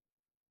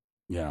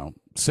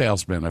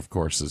salesman, of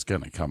course, is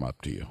going to come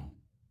up to you.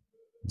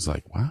 He's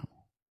like, "Wow,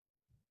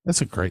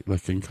 that's a great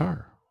looking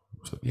car."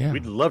 So, yeah,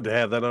 We'd love to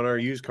have that on our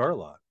used car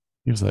lot.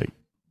 he was like,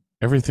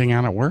 "Everything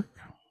on it work?"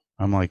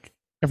 I'm like,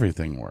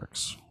 "Everything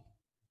works.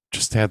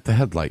 Just had the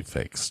headlight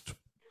fixed.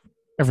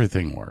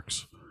 Everything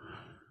works."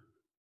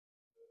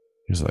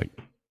 He's like,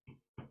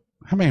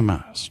 "How many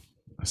miles?"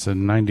 I said,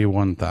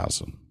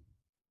 91,000.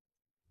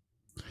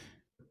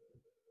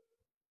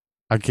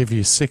 I'll give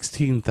you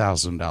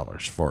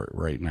 $16,000 for it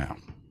right now.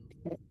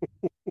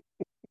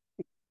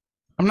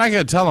 I'm not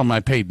going to tell him I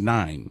paid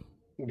 $9,000.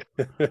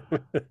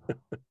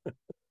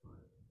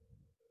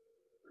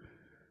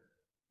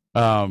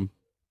 And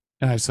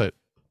I said,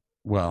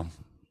 well,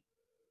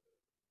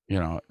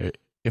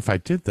 if I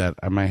did that,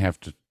 I might have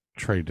to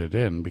trade it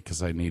in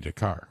because I need a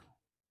car.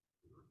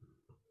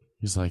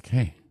 He's like,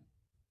 "Hey,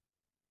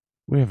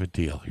 we have a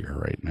deal here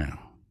right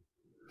now.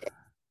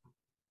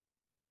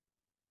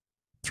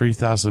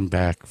 3,000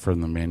 back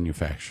from the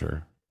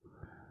manufacturer,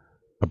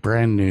 a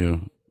brand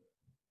new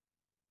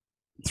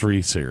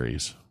 3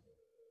 Series,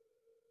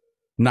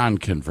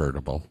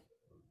 non-convertible,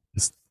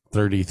 is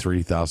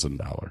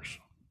 $33,000.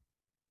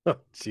 Oh,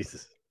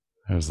 Jesus.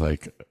 I was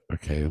like,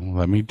 okay,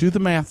 let me do the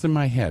math in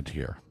my head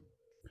here.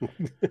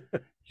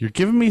 You're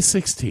giving me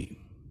 16.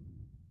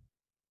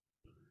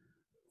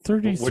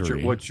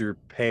 33. What's your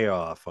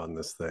payoff on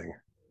this thing?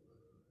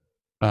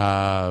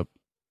 I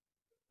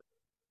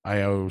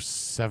owe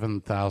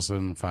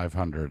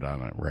 $7,500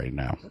 on it right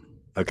now.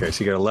 Okay,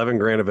 so you got 11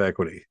 grand of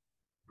equity.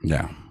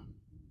 Yeah.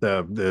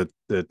 The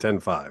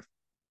 10.5.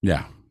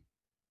 Yeah.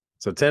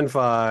 So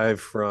 10.5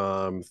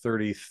 from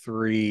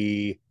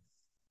 33.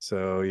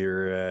 So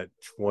you're at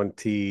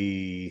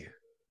 22.5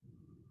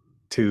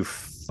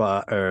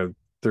 or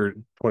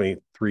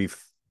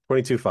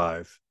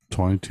 22.5.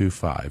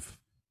 22.5.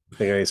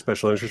 Think any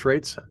special interest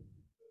rates?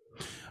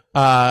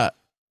 I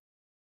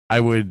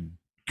would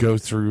go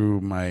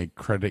through my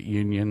credit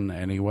union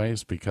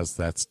anyways because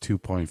that's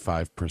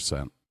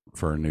 2.5%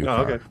 for a new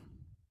car. Okay.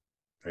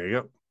 There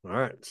you go. All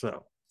right.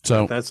 So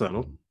that's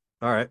settled.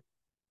 All right.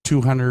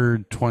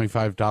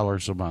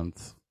 $225 a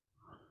month.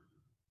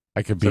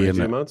 I could be in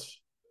 72 months?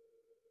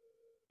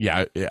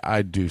 Yeah,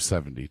 I'd do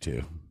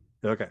 72.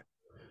 Okay.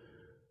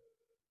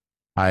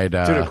 I'd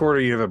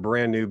 2.25. You have a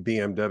brand new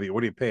BMW.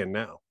 What are you paying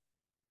now?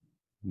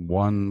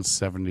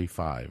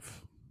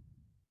 175.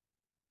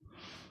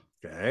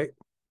 Okay.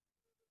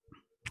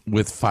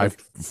 With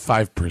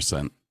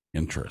 5%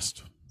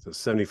 interest. So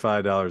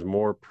 $75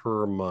 more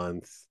per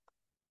month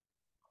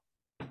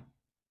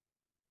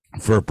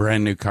for a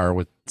brand new car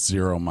with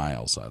 0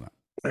 miles on it.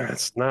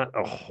 That's not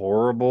a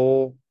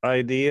horrible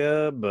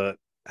idea, but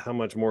how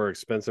much more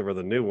expensive are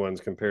the new ones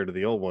compared to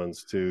the old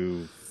ones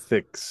to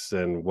fix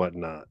and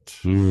whatnot?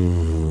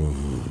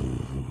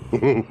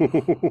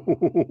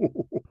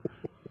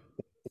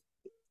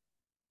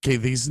 Okay,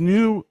 these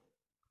new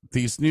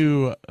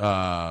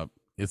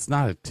it's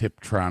not a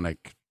Tiptronic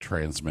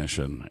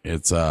transmission.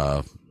 Is it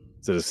a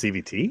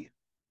CVT?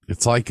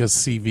 It's like a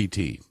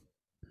CVT.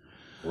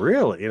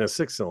 Really? In a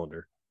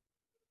 6-cylinder?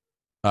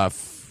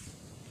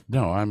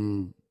 No,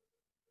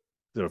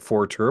 Is it a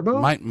 4 turbo?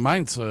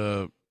 Mine's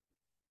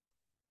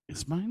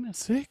is mine a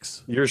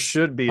 6? Yours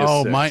should be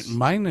a 6.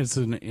 Mine is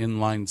an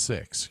inline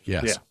 6.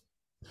 Yes.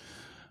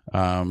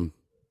 Yeah.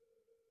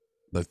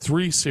 The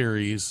 3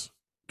 Series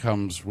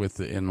comes with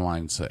the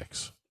inline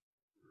 6.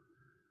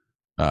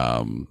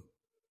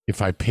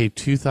 If I pay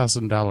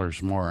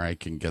 $2,000 more, I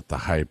can get the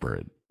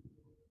hybrid.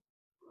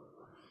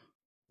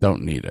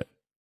 Don't need it.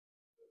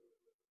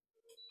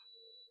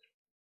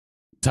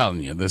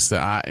 Telling you this,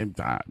 I'm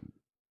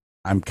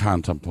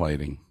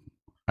contemplating.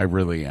 I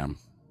really am.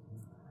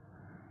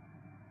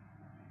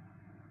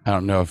 I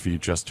don't know if you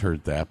just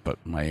heard that,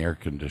 but my air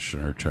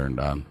conditioner turned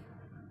on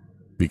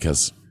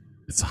because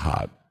it's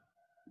hot.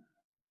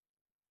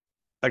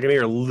 I can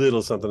hear a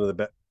little something in the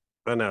back,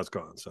 but now it's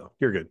gone, so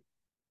you're good.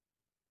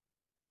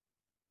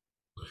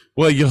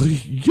 Well,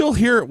 you'll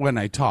hear it when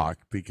I talk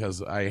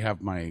because I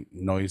have my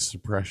noise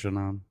suppression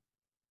on.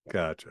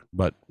 Gotcha.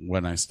 But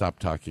when I stop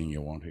talking,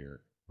 you won't hear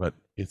it. But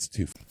it's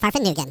too far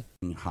from Nugent.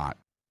 Hot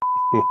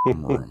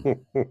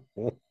room.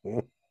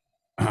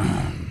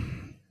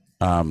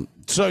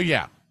 So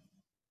yeah,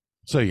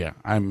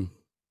 I'm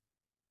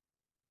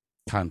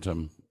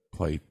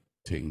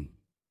contemplating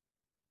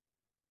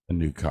a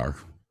new car,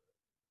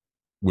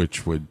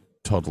 which would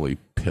totally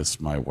piss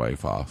my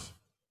wife off.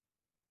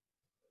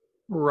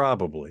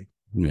 Probably.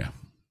 Yeah.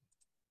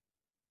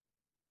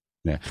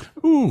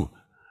 Ooh,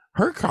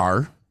 her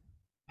car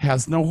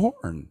has no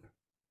horn.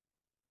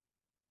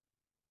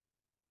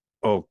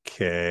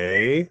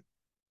 Okay.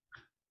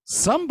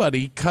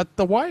 Somebody cut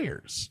the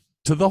wires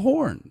to the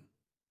horn.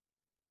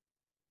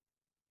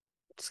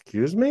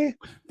 Excuse me?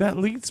 That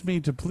leads me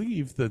to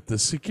believe that the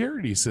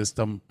security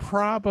system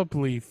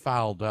probably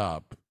fouled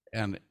up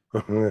and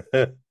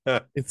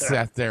it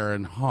sat there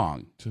and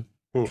honked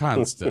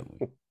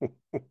constantly.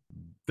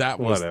 That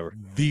was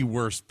the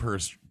worst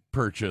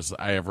purchase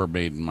I ever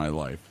made in my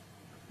life.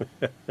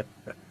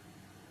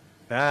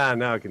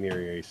 Now I can hear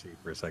your AC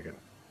for a second.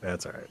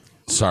 That's all right.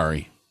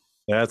 Sorry.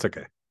 That's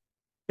okay.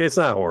 It's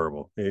not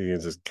horrible. You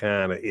can just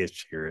kind of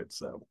hear it.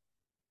 So,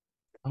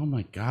 oh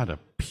my God, a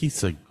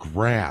piece of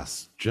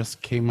grass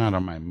just came out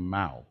of my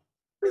mouth.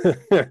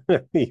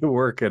 You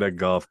work at a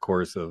golf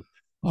course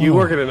you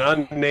work at an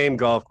unnamed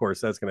golf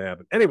course. That's going to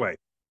happen. Anyway,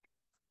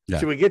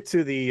 should we get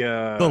to the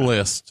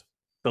list?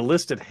 The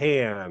list at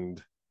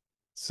hand.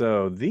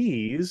 So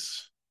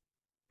these,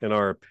 in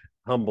our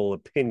humble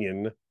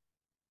opinion,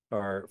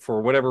 are,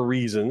 for whatever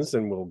reasons,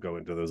 and we'll go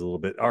into those a little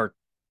bit, are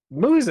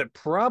movies that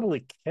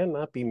probably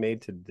cannot be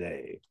made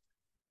today.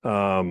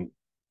 And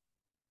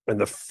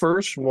the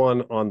first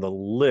one on the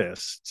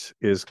list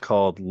is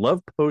called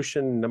Love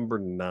Potion Number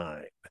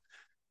 9.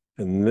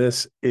 And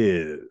this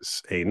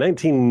is a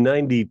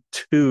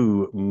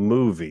 1992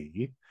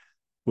 movie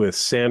with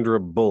Sandra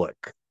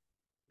Bullock.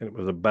 And it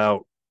was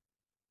about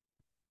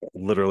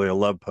literally a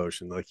love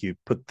potion. Like you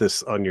put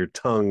this on your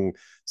tongue.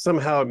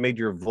 Somehow it made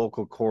your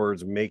vocal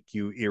cords make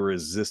you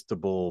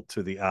irresistible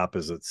to the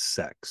opposite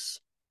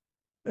sex.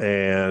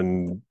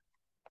 And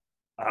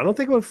I don't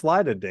think it would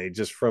fly today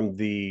just from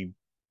the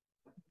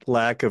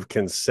lack of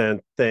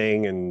consent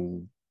thing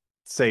and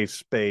safe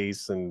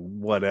space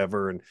and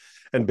whatever.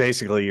 And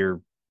basically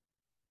you're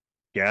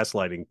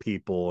gaslighting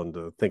people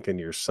into thinking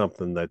you're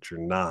something that you're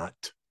not.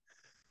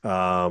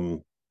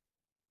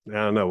 I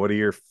don't know. What are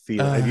your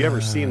feelings? Have you ever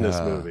seen this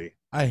movie?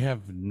 I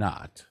have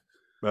not.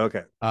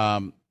 Okay.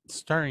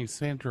 Starring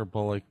Sandra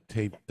Bullock,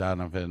 Tate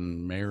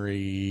Donovan,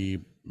 Mary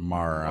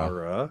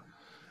Mara,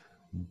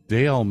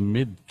 Dale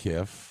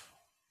Midkiff,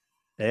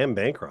 and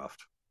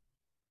Bancroft.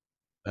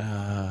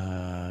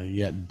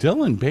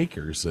 Dylan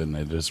Baker's in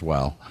it as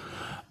well.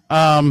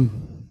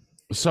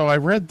 So I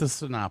read the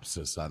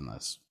synopsis on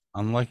this.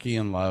 Unlucky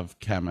in love,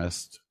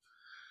 chemist.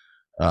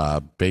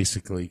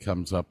 Basically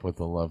comes up with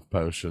a love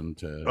potion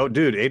to... Oh,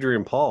 dude,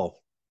 Adrian Paul,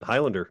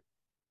 Highlander.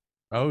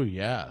 Oh,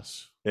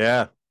 yes.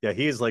 Yeah.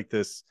 He's like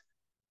this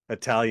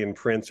Italian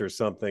prince or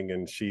something,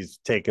 and she's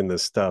taking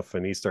this stuff,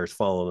 and he starts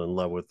falling in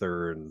love with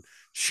her and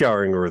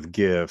showering her with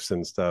gifts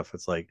and stuff.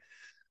 It's like,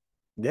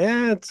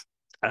 I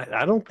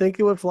don't think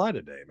it would fly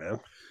today, man.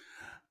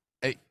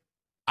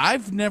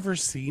 I've never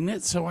seen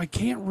it, so I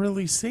can't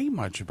really say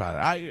much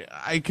about it.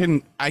 I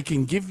can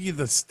give you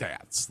the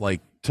stats.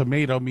 Like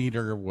tomato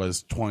meter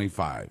was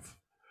 25.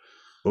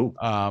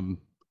 Oh,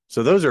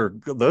 so those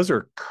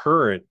are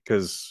current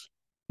because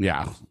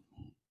yeah,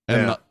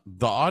 and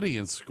the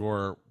audience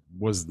score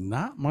was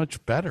not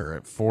much better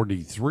at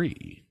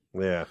 43.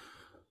 Yeah.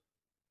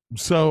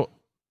 So,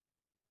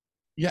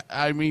 yeah,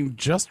 I mean,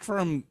 just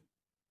from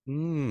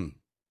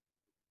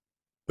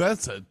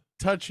that's a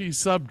touchy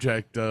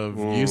subject of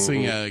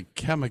using a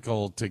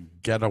chemical to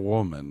get a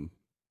woman.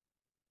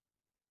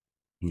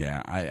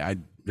 Yeah, I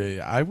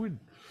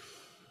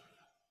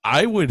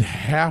would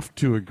have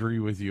to agree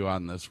with you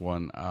on this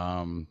one.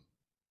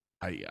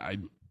 I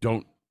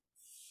don't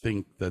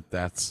think that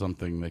that's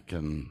something that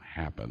can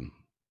happen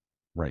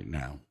right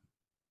now.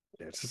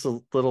 Yeah, it's just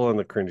a little on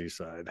the cringy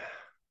side.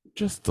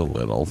 Just a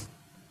little.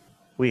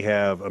 We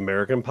have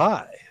American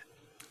Pie.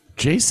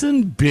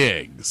 Jason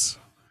Biggs.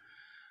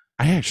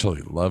 I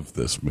actually love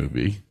this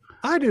movie.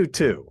 I do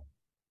too.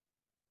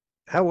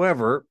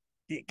 However,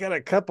 you got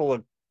a couple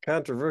of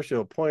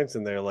controversial points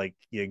in there. Like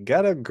you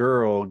got a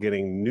girl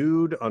getting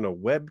nude on a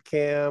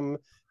webcam,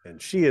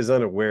 and she is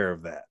unaware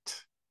of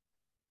that.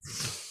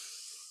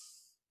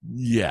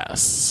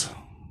 Yes.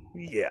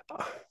 Yeah.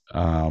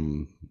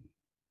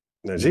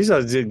 Now she's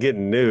not just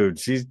getting nude.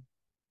 She's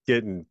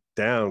getting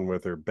down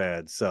with her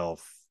bad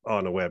self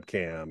on a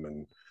webcam,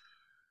 and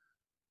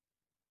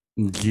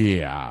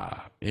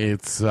yeah,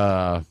 it's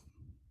a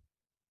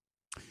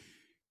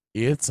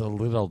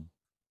little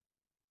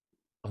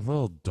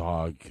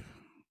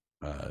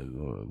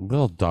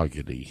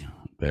doggedy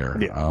there.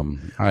 Yeah.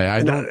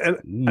 I don't,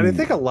 and I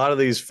think a lot of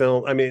these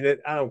films. I mean,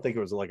 I don't think it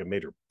was like a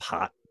major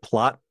plot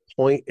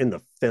point in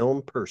the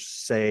film per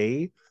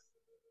se.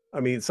 I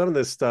mean, some of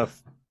this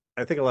stuff,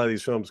 I think a lot of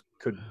these films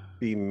could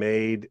be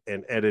made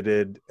and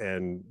edited,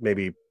 and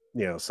maybe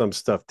some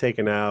stuff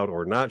taken out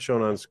or not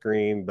shown on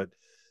screen, but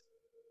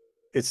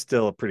it's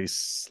still a pretty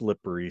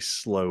slippery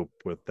slope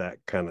with that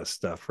kind of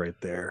stuff right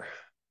there.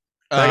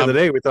 Back in the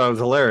day, we thought it was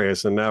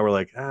hilarious, and now we're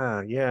like,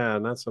 yeah,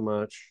 not so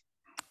much.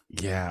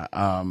 Yeah.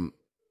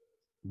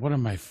 One of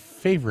my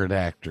favorite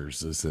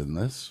actors is in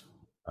this.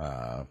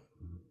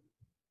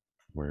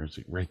 Where is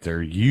he? Right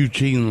there,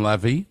 Eugene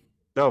Levy.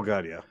 Oh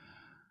God, yeah.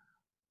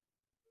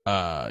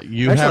 I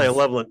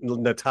love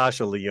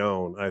Natasha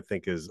Lyonne. I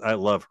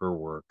love her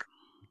work.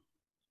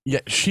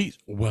 Yeah, she's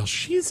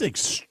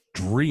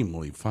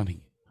extremely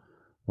funny.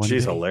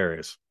 She's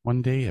hilarious.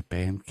 One day at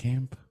band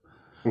camp.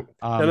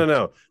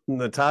 No.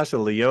 Natasha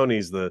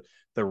Lyonne's the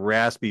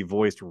raspy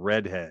voiced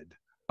redhead.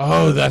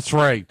 Oh, that's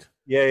right.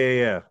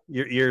 Yeah.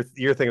 You're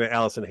thinking of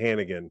Allison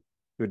Hannigan,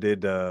 who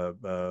did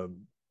How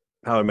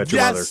I Met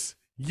Your Mother.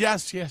 Yes.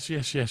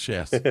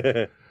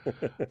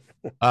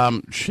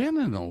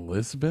 Shannon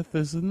Elizabeth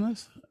is in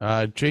this.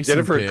 Jason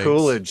Jennifer Biggs.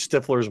 Coolidge,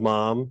 Stifler's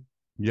mom.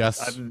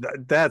 Yes,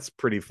 that's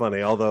pretty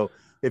funny. Although,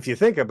 if you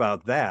think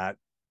about that,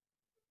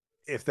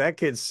 if that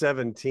kid's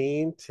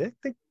 17,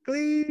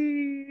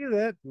 technically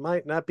that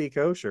might not be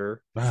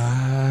kosher. There.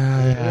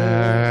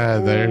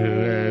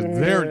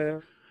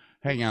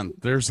 Hang on.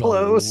 There's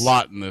Close. a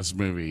lot in this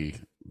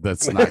movie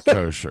that's not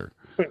kosher.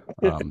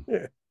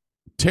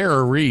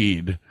 Tara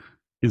Reid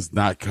is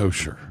not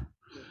kosher.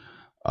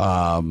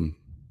 While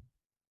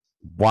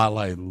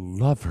I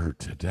love her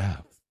to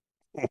death,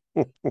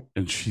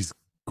 and she's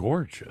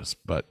gorgeous,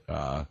 but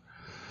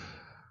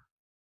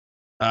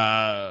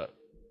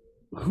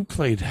who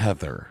played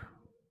Heather?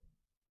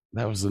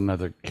 That was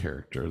another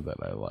character that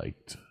I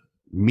liked.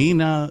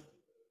 Mina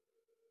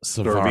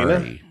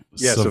Savari.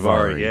 Yeah,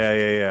 Savari.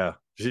 Yeah.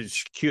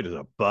 She's cute as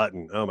a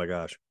button. Oh my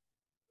gosh.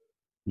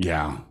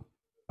 Yeah.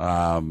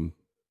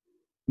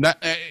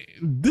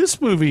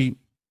 This movie,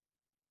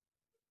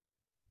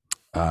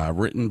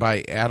 written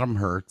by Adam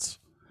Hertz,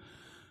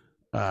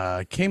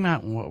 came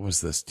out in, what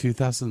was this,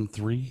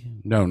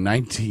 2003? No,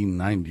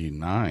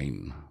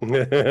 1999.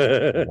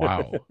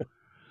 Wow.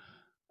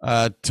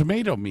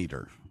 Tomato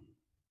meter,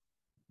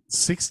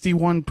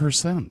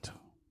 61%.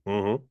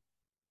 Mm-hmm.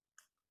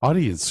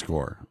 Audience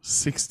score,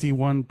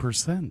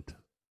 61%.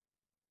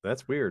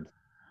 That's weird.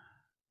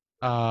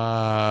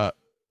 You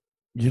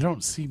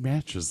don't see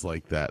matches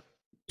like that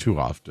too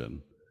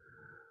often.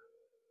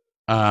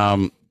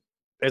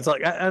 It's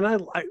like,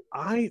 and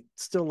I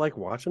still like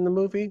watching the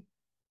movie.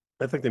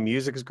 I think the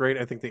music is great.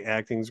 I think the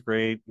acting's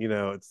great.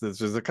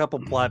 There's a couple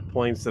plot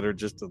points that are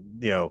just,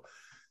 I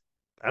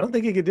don't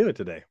think you could do it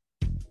today.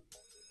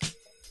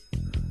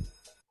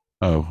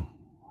 Oh,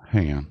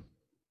 hang on.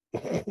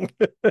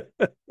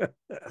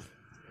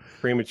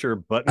 Premature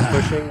button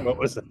pushing. What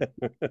was that?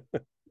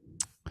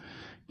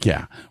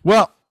 Yeah.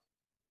 Well,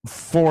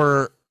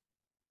 for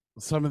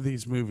some of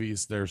these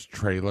movies, there's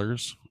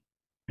trailers,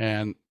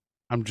 and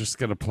I'm just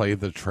going to play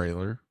the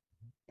trailer.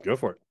 Go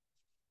for it.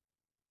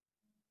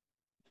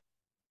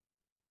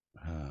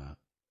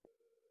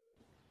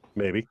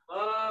 Maybe.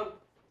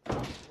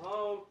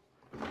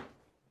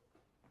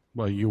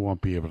 Well, you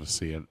won't be able to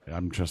see it.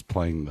 I'm just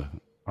playing the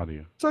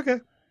audio. It's okay.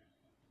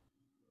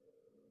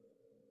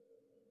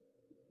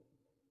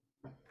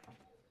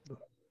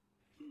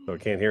 so I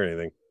can't hear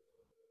anything.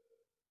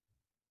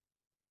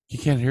 You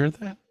can't hear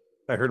that?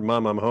 I heard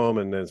Mom, I'm home,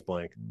 and then it's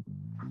blank.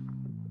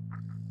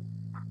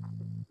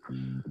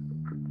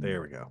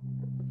 There we go.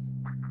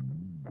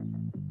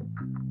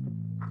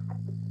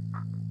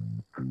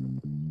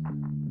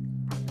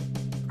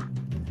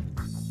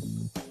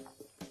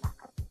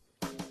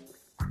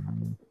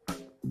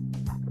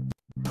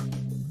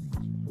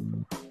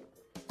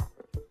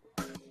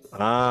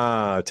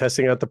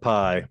 Testing out the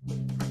pie.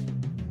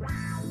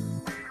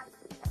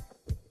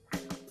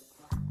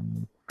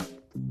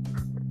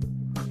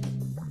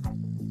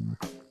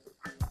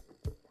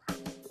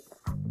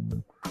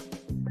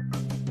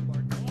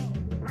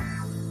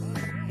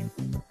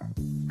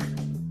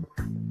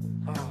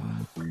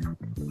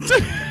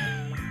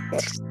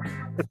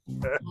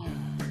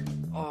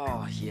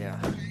 Oh, yeah.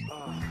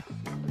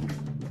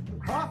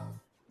 Huh?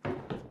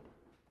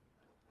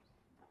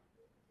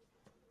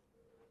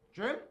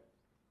 Jim?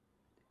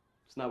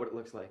 It's not what it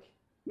looks like.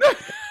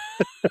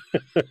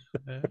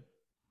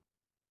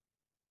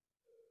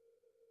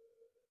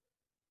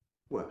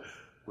 Well,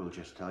 we'll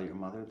just tell your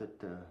mother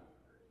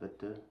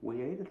that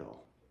we ate it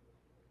all.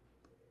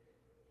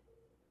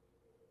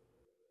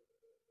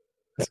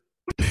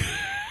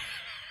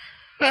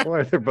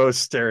 Why they're both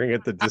staring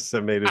at the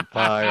disseminated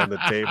pie on the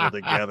table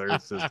together?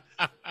 It's just,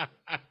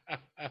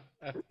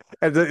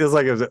 it's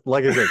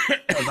like I said,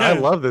 I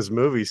love this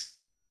movie.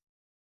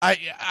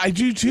 I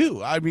do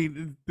too. I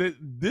mean,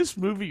 this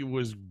movie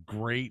was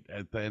great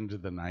at the end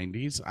of the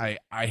 90s.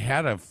 I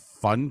had a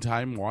fun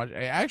time watching.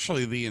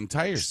 Actually, the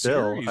entire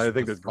series. I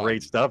think there's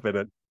great stuff in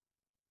it.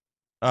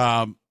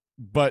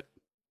 But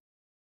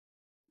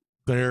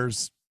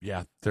there's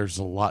a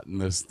lot in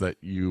this that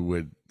you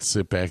would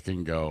sit back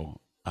and go,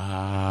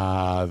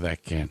 that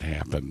can't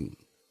happen.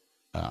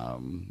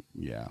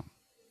 Yeah.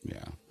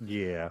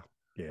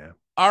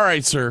 All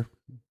right, sir.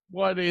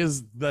 What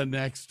is the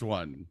next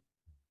one?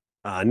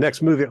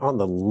 Next movie on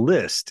the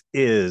list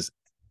is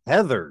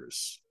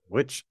Heathers,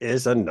 which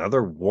is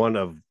another one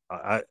of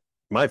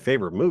my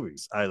favorite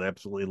movies. I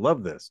absolutely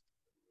love this.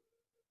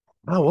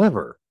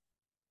 However,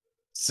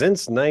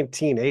 since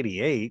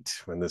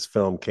 1988, when this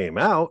film came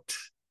out,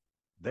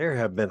 there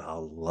have been a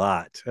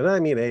lot, and I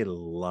mean a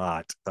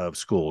lot, of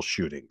school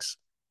shootings.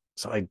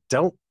 So I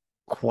don't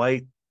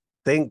quite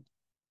think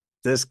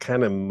this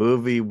kind of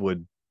movie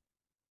would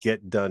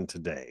get done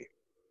today.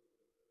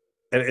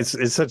 And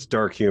it's such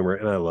dark humor,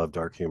 and I love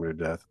dark humor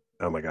to death.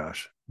 Oh my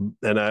gosh!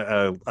 And I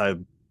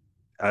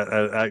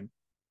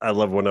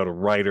love Winona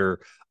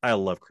Ryder. I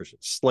love Christian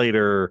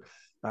Slater.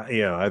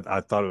 I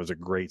thought it was a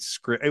great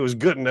script. It was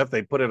good enough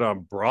they put it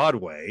on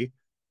Broadway.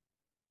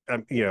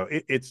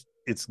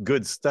 It's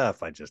good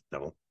stuff. I just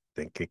don't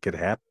think it could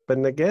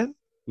happen again.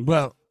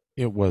 Well,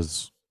 it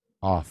was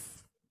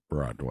off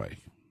Broadway.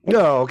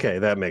 No, okay,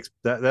 that makes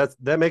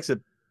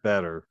it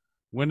better.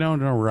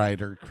 Winona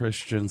Ryder,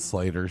 Christian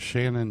Slater,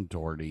 Shannon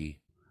Doherty,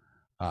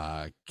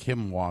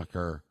 Kim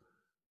Walker,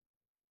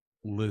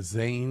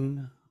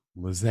 Lizanne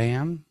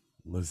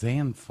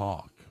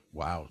Falk.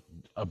 Wow,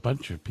 a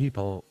bunch of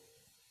people.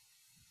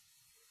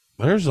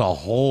 There's a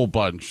whole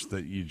bunch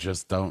that you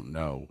just don't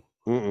know.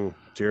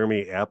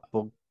 Jeremy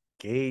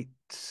Applegate,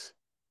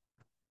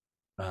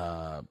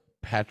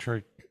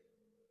 Patrick,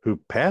 who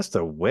passed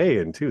away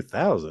in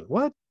 2000.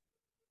 What?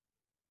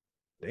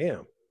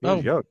 Damn, he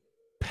was young.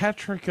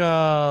 Patrick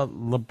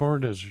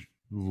Labordajo.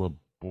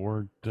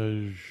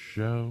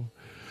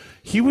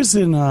 He was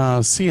in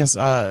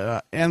NCIS.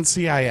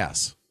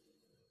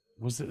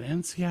 Was it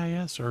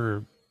NCIS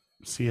or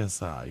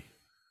CSI?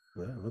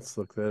 Let's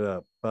look that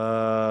up.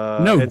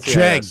 No,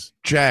 NCIS.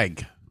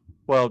 Jag.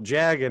 Well,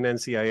 Jag and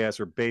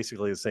NCIS are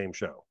basically the same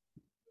show.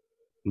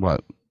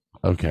 What?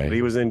 Okay. But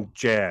he was in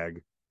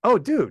Jag. Oh,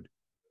 dude.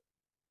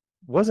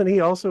 Wasn't he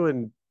also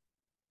in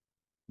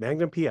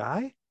Magnum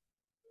PI?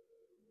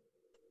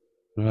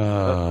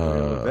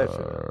 Let's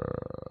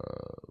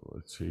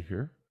see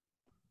here.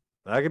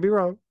 I could be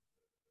wrong.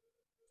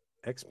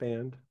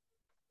 Expand.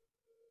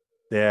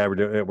 Yeah,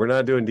 we're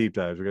not doing deep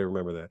dives. We got to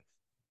remember that.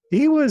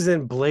 He was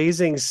in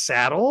Blazing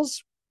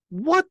Saddles.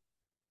 What?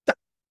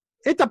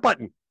 Hit the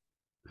button.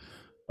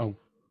 Oh.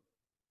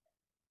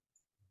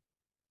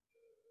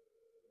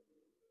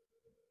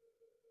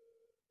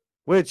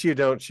 Which you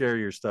don't share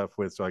your stuff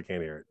with, so I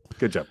can't hear it.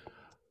 Good job.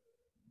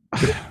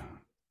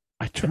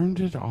 I turned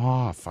it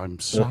off. I'm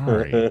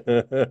sorry.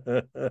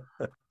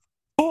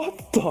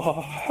 What the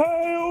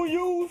hell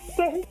you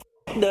say?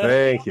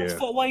 Thank you.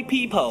 For white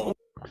people.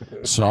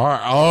 Sorry.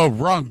 Oh,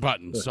 wrong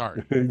button.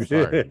 Sorry,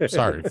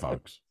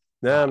 folks.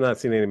 No, I'm not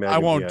seeing any. I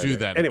won't do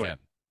that again.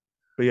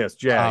 But yes,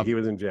 Jag. He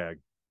was in Jag.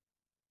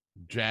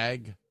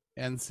 Jag,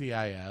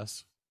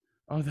 NCIS.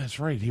 Oh, that's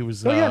right. He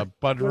was Bud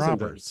Listen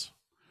Roberts.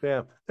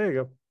 Yeah, there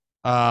you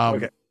go.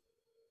 Okay.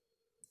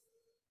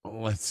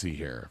 Let's see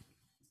here.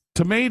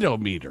 Tomato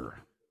meter.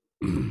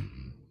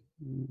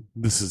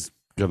 This is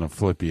gonna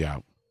flip you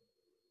out.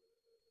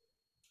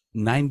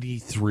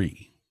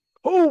 93.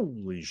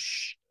 Holy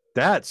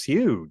that's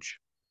huge.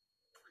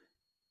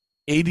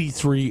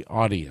 83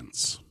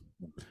 audience.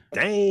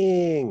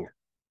 Dang.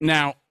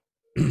 Now,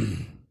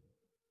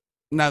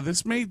 Now,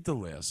 this made the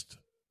list,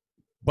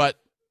 but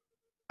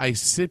I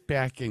sit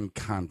back and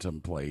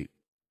contemplate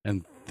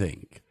and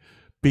think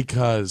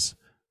because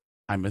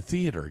I'm a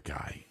theater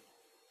guy.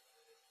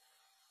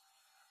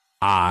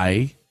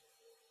 I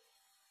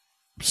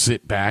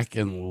sit back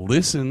and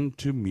listen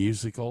to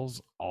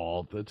musicals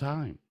all the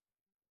time.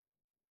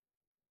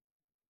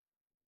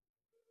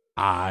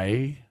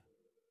 I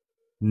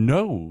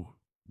know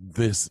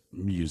this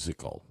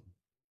musical.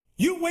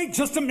 You wait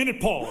just a minute,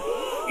 Paul.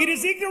 It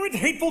is ignorant,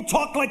 hateful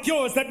talk like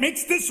yours that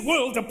makes this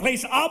world a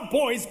place our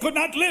boys could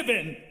not live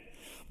in.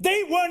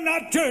 They were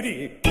not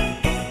dirty.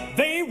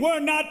 They were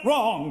not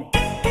wrong.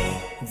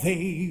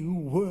 They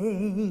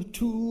were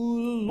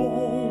two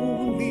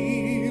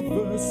lonely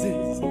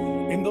verses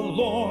in the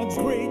Lord's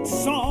great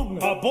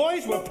song. Our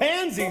boys were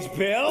pansies,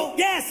 Bill.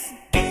 Yes!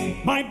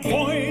 My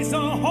boys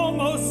are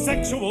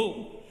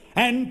homosexual,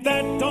 and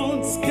that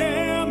don't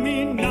scare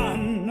me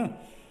none.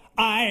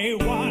 I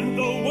want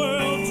the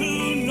world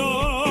to know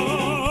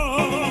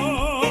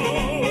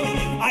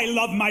I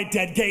love my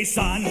dead gay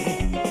son.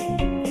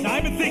 Now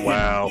I've been thinking,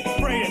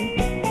 praying,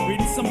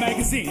 reading some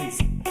magazines,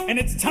 and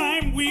it's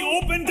time we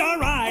opened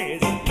our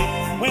eyes.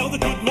 Well, the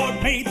good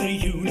Lord made the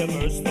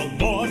universe, the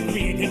Lord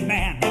created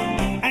man,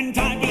 and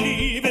I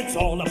believe it's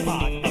all a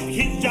part of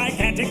his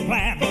gigantic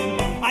plan.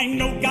 I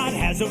know God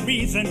has a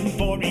reason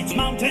for each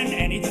mountain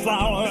and each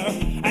flower,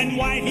 and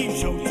why he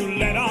chose to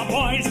let our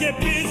boys get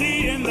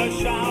busy in the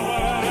shower.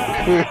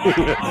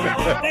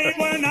 They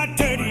were not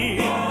dirty,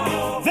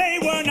 they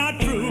were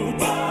not rude,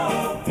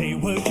 they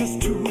were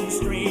just two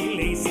stray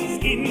laces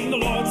in the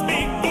Lord's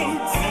big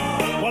boots.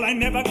 Well, I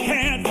never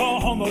cared for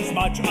homos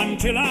much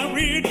until I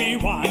reared me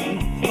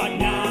one, but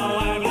now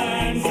I've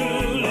learned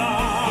to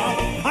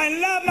love. I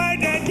love my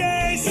dead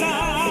gay son.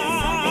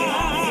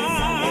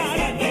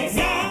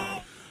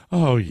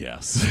 Oh,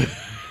 yes.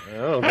 I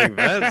don't think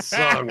that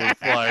song would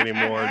fly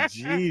anymore.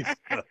 Jesus.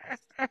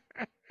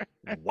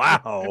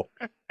 Wow.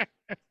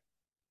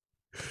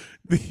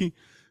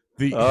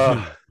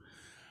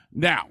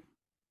 Now,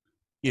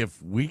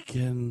 if we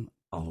can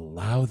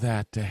allow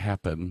that to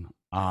happen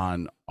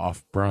on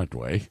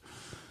Off-Broadway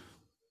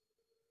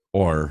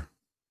or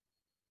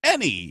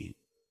any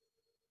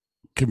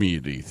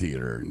community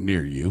theater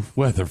near you,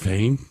 weather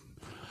vane,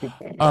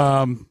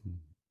 I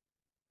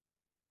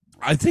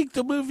think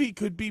the movie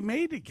could be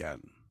made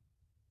again.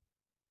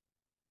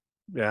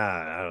 Yeah,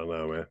 I don't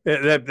know, man.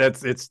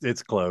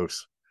 It's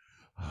close.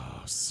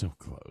 Oh, so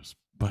close,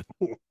 but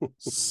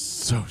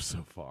so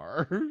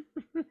far.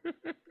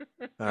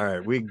 All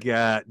right, we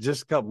got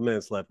just a couple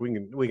minutes left. We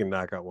can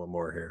knock out one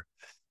more here.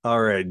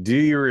 All right, do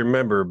you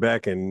remember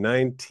back in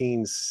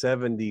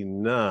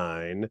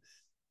 1979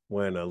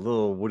 when a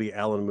little Woody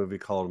Allen movie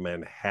called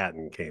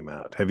Manhattan came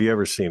out? Have you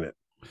ever seen it?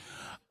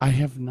 I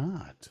have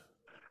not.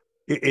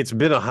 It's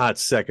been a hot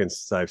second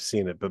since I've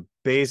seen it, but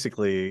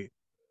basically,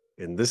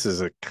 and this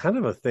is a kind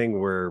of a thing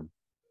where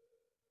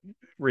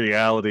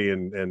reality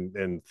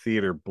and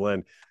theater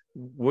blend.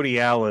 Woody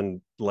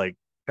Allen like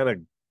kind of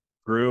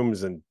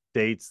grooms and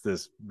dates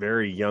this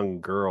very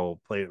young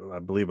girl played, I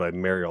believe, by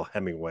Mariel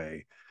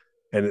Hemingway,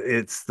 and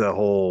it's the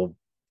whole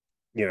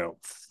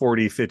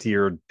 40-50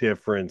 year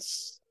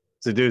difference,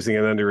 seducing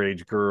an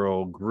underage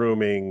girl,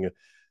 grooming.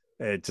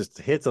 It just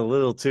hits a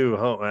little too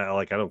home.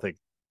 Like I don't think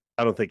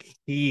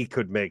he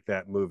could make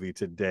that movie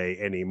today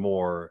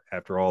anymore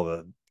after all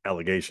the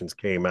allegations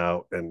came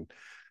out, and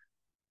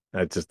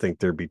I just think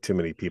there'd be too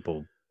many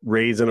people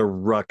raising a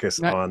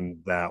ruckus on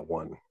that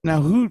one.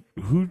 Now, who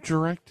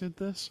directed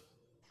this?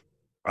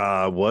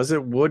 Was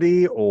it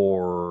Woody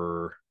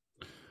or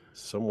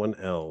someone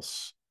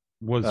else?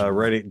 Was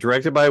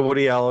directed by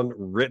Woody Allen,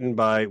 written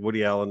by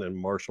Woody Allen and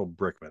Marshall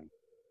Brickman.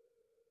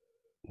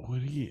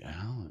 Woody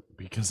Allen,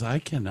 because I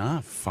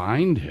cannot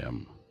find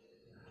him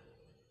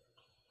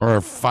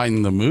or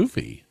find the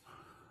movie.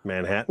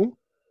 Manhattan?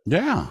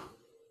 Yeah.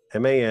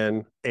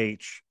 Manhattan,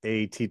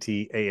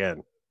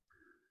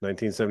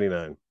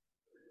 1979.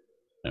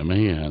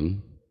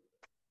 Manhattan.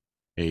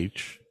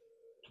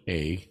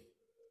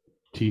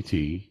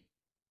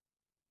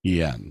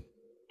 AN.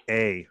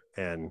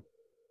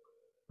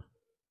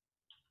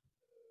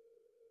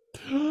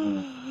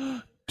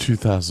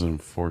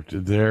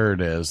 2014. There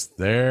it is.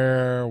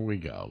 There we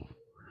go.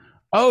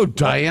 Oh,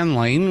 Diane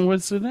Lane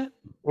was in it?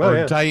 Well, or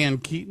yeah. Diane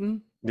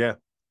Keaton? Yeah.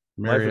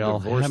 Mariel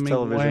Hemingway.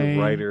 Television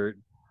writer.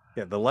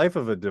 Yeah, the life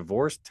of a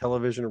divorced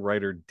television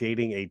writer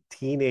dating a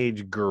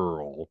teenage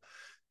girl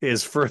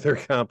is further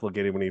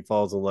complicated when he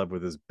falls in love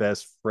with his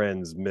best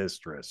friend's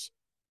mistress.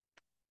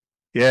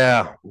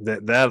 Yeah,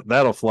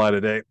 that'll fly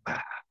today.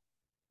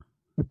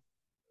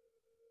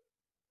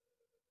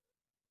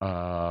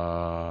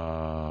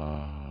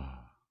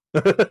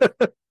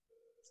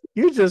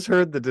 You just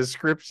heard the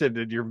description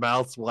and your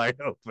mouth's wide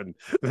open.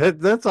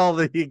 That's all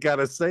that you got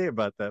to say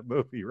about that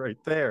movie right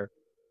there.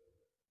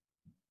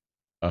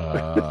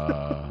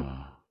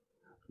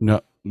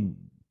 No.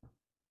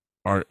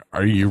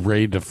 Are you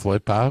ready to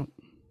flip out?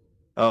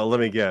 Oh, let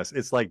me guess.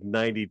 It's like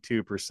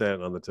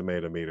 92% on the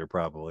tomato meter,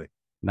 probably.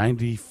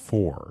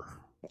 94.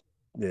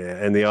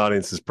 Yeah, and the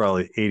audience is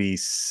probably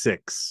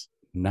 86.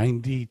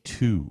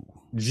 92.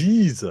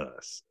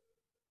 Jesus.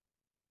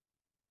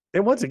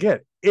 And once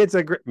again, it's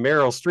a great,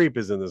 Meryl Streep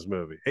is in this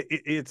movie.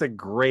 It's a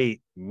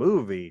great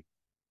movie.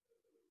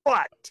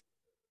 But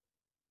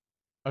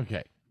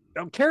okay.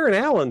 Karen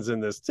Allen's in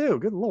this too.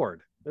 Good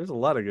Lord. There's a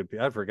lot of good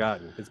people. I've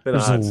forgotten. It's been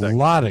There's a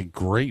lot of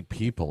great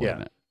people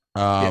in it.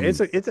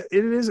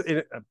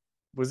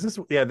 Was this?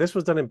 Yeah, this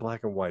was done in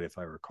black and white, if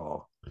I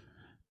recall.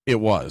 It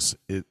was.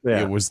 It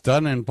was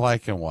done in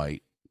black and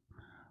white.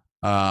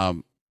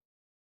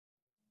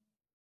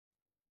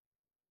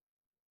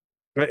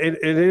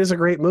 It is a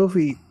great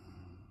movie.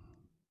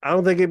 I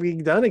don't think it'd be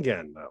done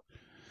again, though.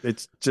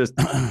 It's just,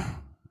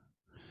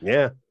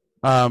 yeah.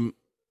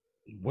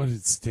 What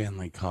did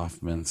Stanley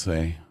Kaufman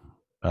say?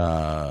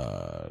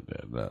 So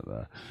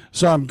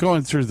I'm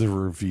going through the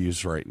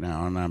reviews right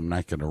now, and I'm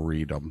not going to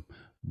read them,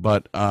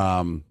 but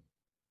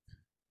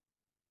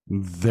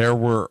there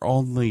were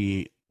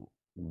only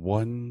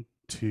 1,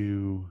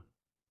 2,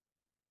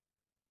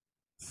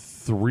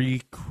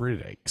 3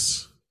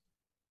 critics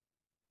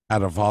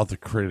out of all the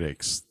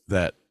critics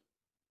that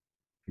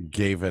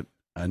gave it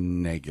a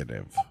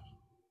negative.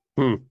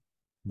 The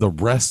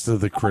rest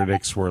of the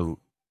critics were,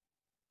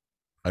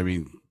 I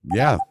mean,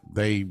 yeah,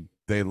 they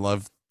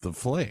loved the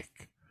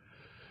flick.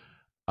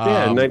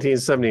 Yeah, in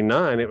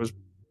 1979, it was,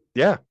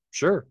 yeah,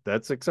 sure,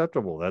 that's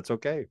acceptable. That's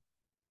okay.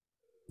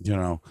 You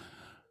know,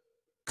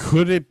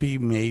 could it be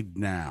made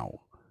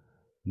now?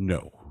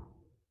 No.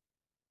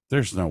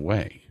 There's no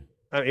way.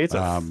 I mean, it's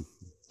a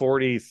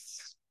 4,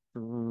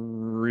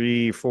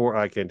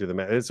 I can't do the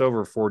math. It's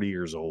over 40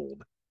 years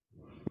old.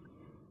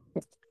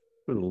 A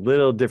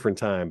little different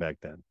time back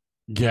then.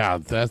 Yeah,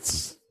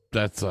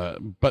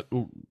 but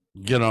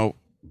you know,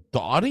 the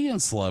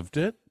audience loved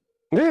it.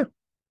 Yeah.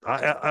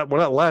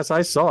 When last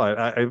I saw it,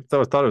 I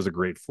thought it was a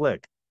great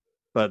flick.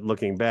 But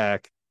looking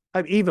back,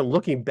 I'm even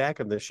looking back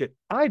on this shit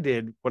I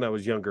did when I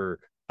was younger,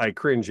 I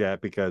cringe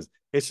at because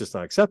it's just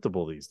not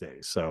acceptable these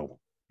days. So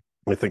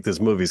I think this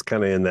movie's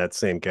kind of in that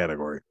same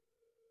category.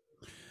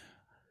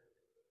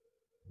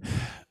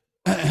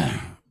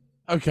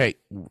 Okay.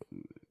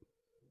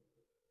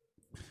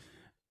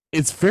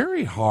 It's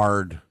very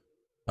hard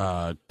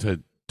to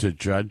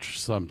judge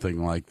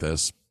something like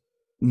this,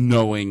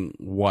 knowing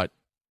what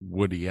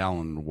Woody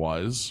Allen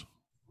was.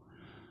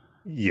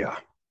 Yeah.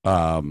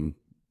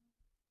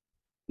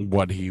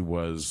 What he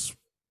was,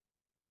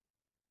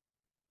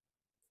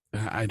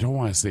 I don't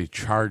want to say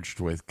charged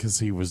with, because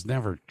he was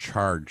never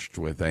charged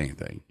with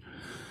anything.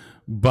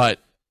 But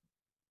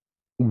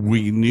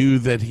we knew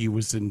that he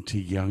was into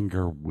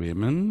younger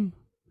women.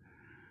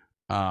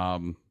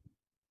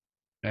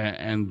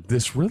 And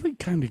this really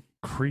kind of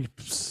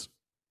creeps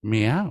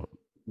me out.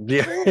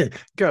 Yeah,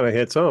 kind of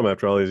hits home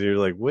after all these years.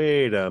 Like,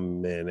 wait a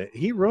minute.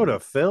 He wrote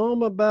a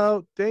film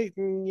about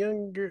dating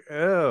younger.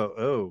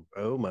 Oh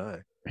my.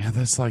 Yeah,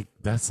 that's like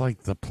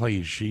the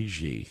play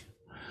Gigi.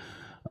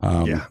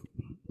 Yeah.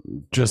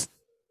 Just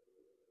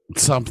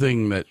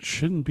something that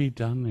shouldn't be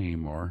done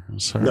anymore. I'm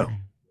sorry.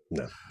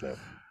 No.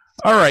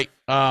 All right.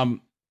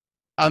 On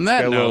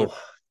that note,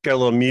 got a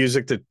little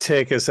music to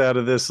take us out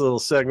of this little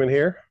segment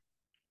here.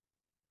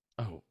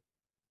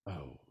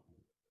 Oh,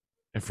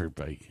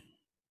 everybody,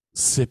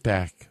 sit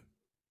back.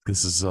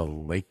 This is a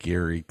Lake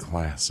Erie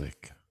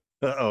classic.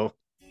 Uh-oh.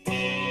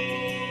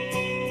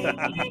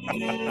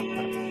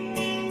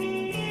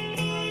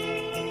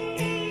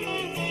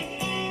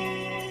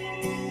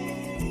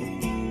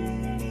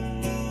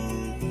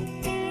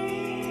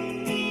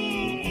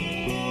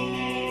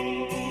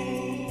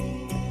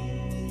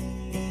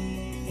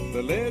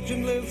 The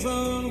legend lives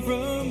on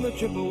from the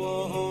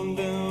Chippewa on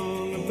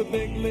down at the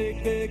big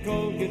lake they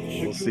call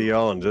Gitche. We'll see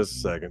y'all in just a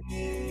second.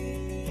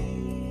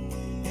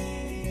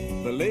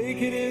 The lake,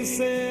 it is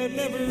said,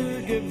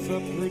 never gives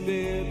up her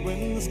dead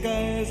when the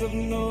skies of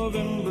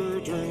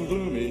November turn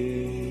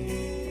gloomy.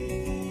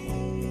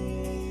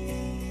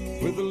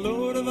 With a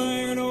load of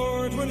iron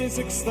ore,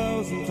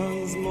 26,000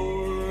 tons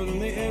more than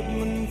the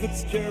Edmund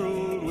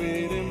Fitzgerald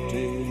weighed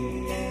empty.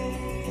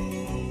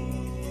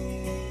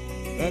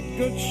 That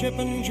good ship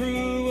and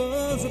true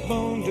was a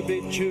bone to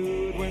be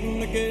chewed when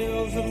the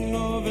gales of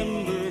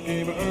November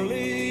came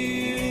early.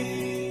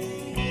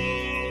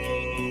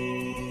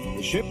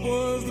 The ship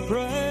was the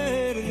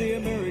pride of the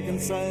American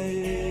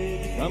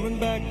side, coming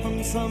back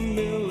from some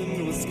mill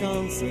in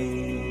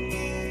Wisconsin.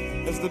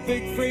 As the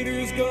big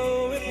freighters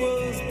go, it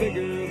was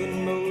bigger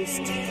than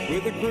most,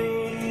 with a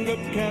crew and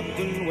good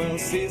captain well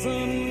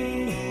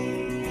seasoned,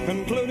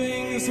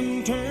 concluding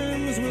some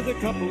terms with a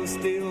couple of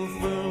steel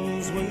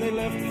firms when they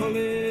left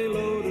fully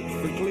loaded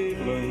for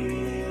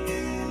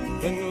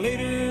Cleveland. Then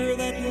later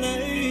that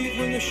night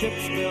when the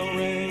ship's bell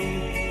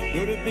rang,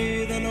 could it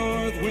be the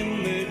north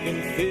wind they'd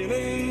been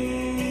feeling?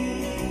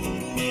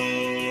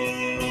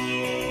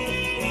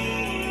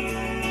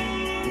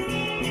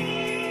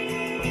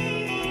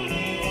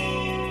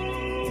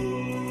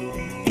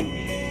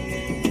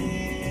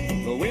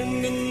 The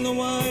wind in the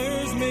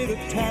wires made a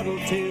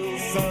tattletale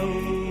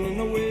sound, and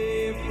the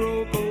wave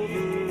broke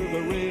over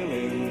the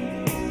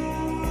railing.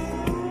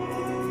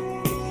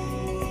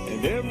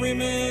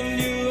 every man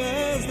knew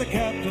as the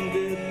captain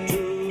did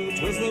too,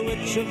 'twas the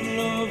witch of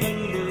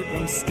November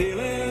come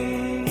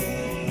stealing.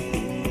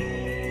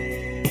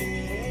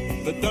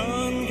 The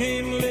dawn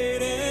came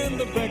late and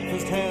the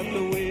breakfast had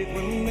to wait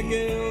when the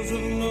gales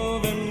of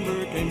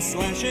November came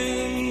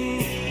slashing.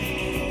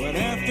 When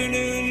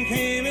afternoon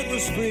came it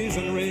was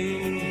freezing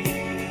rain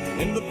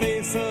in the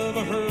face of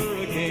a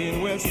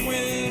hurricane west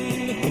wind.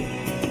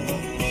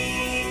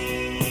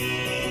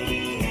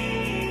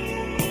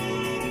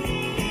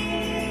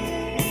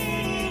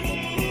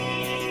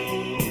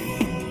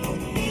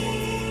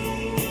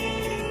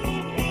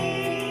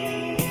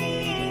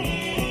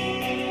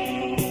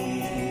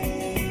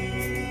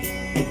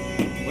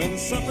 When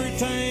supper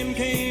time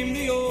came,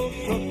 the old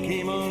cook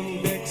came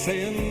on deck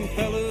saying,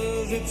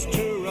 fellas, it's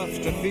too rough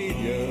to feed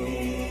you.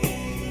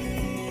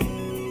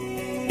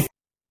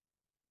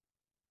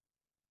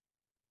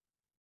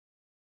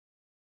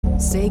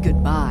 Say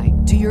goodbye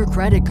to your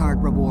credit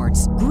card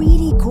rewards.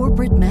 Greedy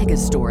corporate mega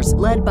stores,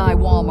 led by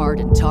Walmart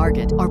and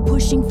Target, are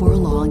pushing for a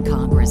law in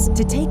Congress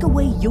to take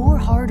away your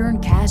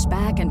hard-earned cash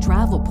back and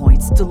travel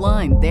points to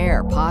line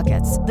their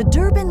pockets. The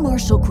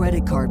Durbin-Marshall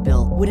credit card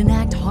bill would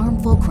enact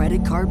harmful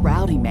credit card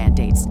routing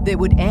mandates that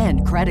would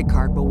end credit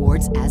card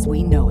rewards as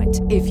we know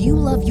it. If you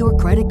love your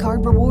credit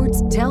card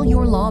rewards, tell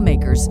your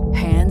lawmakers,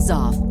 hands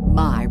off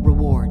my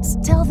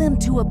rewards. Tell them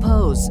to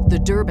oppose the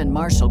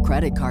Durbin-Marshall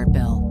credit card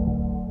bill.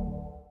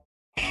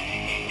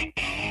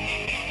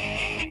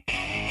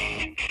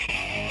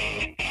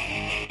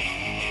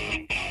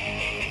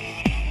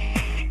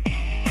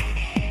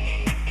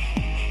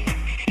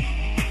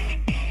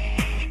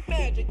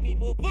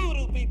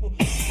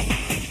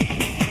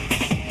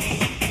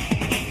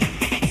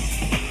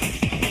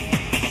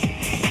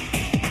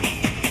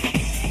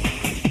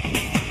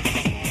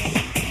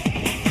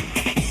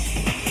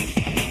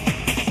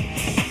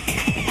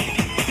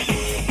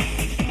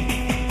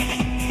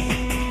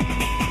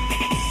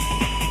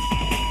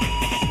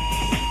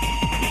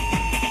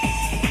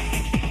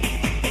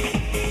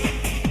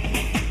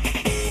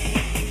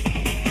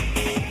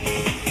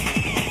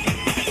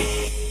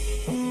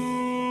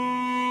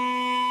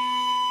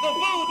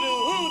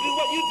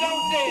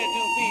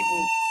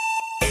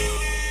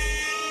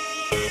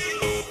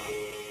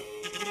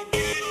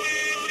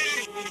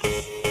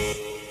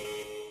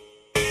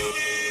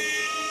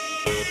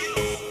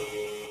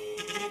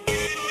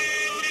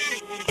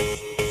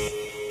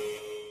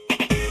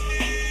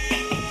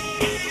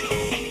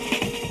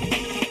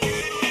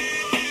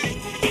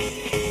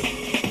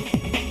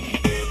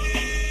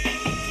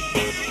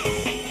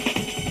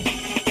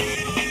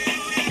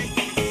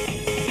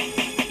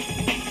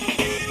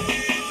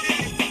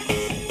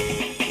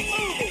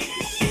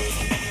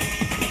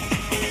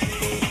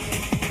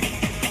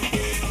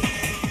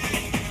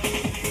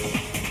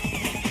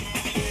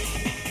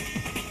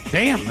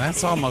 Damn,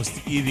 that's almost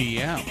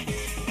EDM.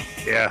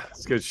 Yeah,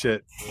 it's good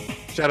shit.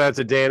 Shout out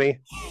to Danny.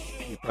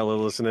 He's probably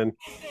listening.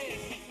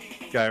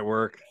 Guy at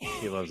work.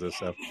 He loves this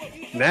stuff.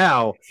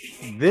 Now,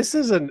 this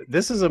is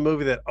a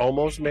movie that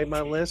almost made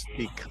my list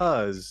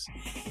because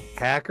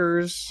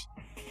hackers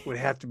would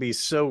have to be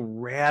so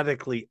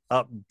radically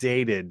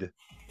updated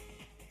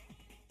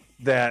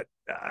that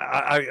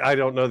I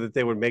don't know that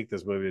they would make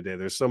this movie today.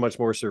 There's so much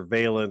more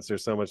surveillance.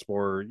 There's so much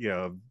more,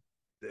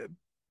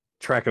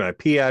 tracking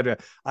IP address.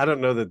 I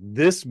don't know that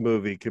this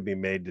movie could be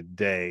made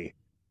today.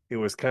 It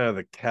was kind of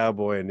the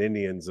cowboy and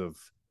Indians of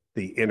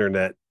the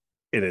internet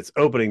in its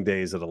opening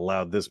days that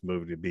allowed this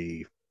movie to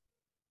be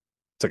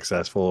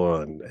successful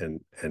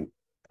and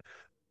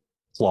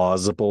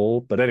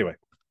plausible. But anyway,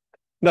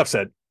 enough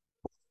said.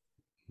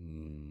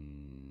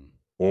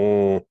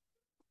 But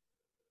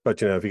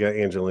if you got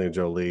Angelina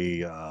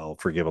Jolie, I'll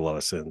forgive a lot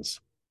of sins.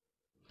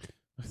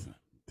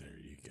 There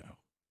you go.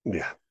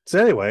 Yeah. So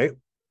anyway.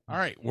 All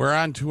right, we're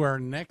on to our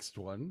next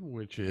one,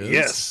 which is...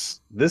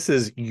 Yes, this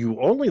is You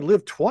Only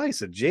Live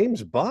Twice, a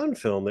James Bond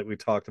film that we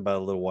talked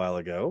about a little while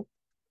ago.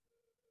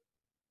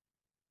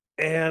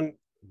 And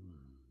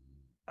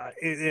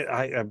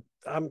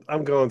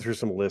I'm going through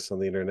some lists on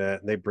the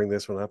internet, and they bring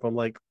this one up. I'm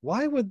like,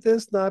 why would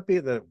this not be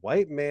the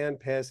white man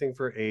passing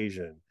for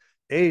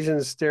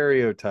Asian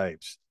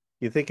stereotypes?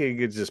 You think you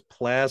could just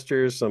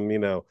plaster some,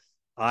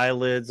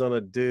 eyelids on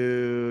a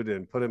dude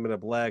and put him in a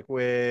black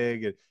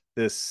wig, and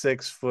this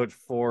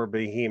 6'4"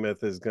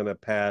 behemoth is going to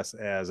pass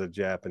as a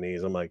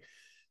Japanese. I'm like,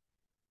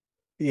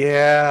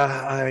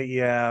 I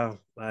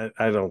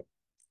don't,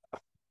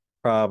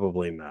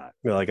 probably not.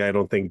 I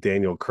don't think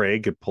Daniel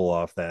Craig could pull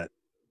off that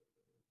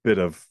bit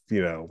of,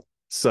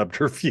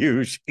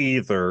 subterfuge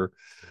either.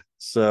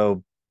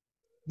 So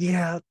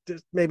yeah,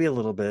 just maybe a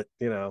little bit,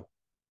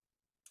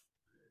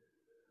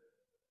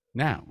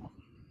 Now,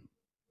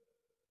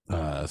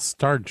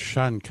 starred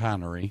Sean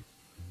Connery.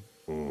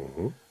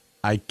 Mm-hmm.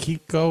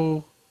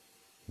 Aikiko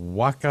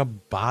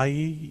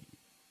Wakabayashi.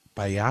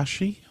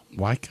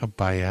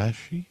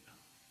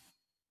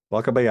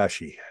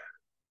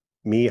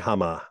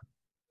 Mihama,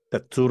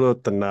 Tatsuro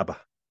Tanaba,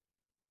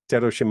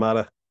 Teru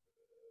Shimada,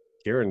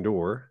 Karen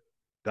Dorr,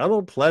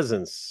 Donald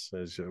Pleasance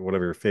is one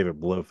of your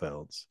favorite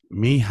Blofelds.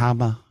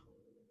 Mihama.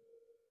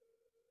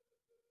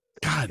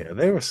 God,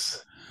 yeah,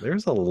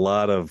 there's a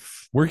lot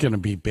of. We're going to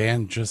be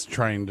banned just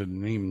trying to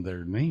name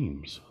their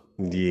names.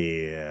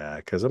 Yeah,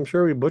 because I'm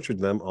sure we butchered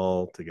them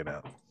all to get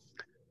out.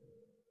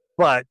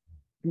 But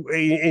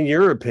in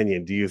your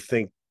opinion, do you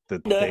think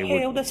that they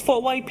would? That's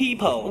for white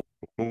people.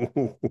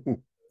 Like,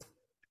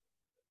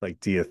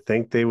 do you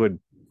think they would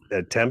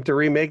attempt to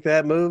remake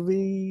that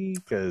movie?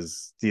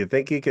 Because do you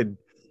think he could?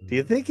 Do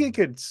you think he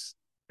could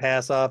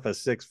pass off a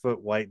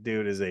 6-foot white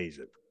dude as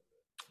Asian?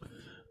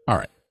 All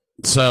right,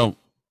 so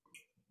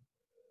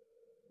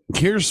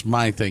here's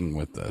my thing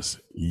with this.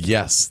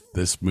 Yes,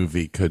 this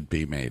movie could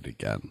be made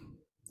again.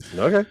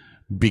 Okay,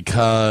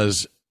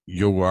 because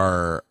you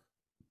are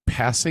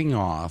passing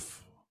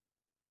off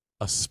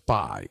a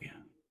spy,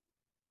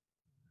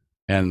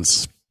 and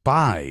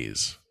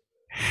spies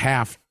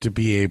have to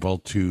be able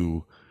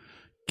to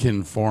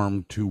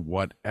conform to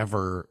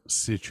whatever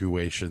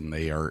situation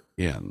they are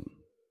in.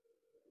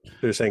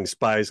 they're saying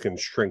spies can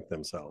shrink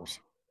themselves.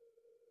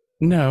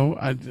 No,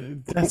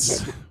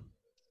 that's.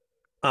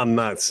 I'm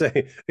not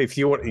saying. If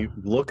you want, you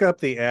look up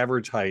the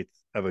average height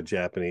of a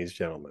Japanese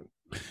gentleman.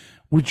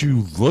 Would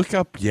you look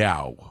up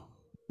Yao?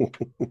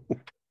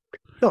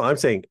 No, I'm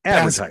saying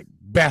average height.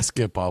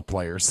 Basketball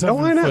player,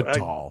 7 foot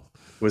tall.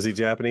 Was he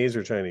Japanese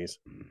or Chinese?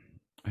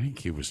 I think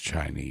he was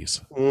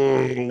Chinese.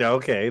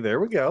 Okay, there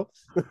we go.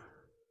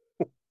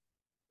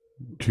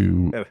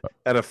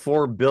 At a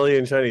 4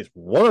 billion Chinese,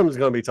 one of them's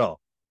going to be tall.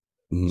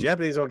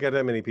 Japanese don't get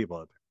that many people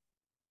out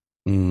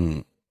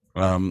there.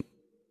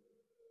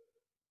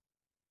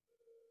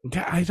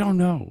 I don't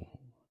know.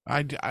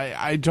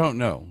 I don't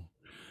know.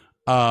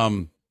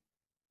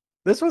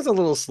 This one's a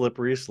little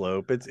slippery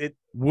slope.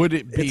 Would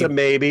it be? It's a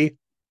maybe.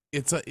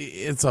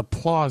 It's a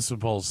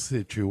plausible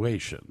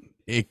situation.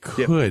 It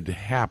could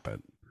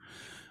happen.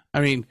 I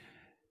mean,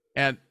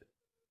 and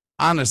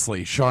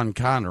honestly, Sean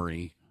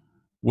Connery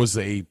was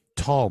a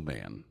tall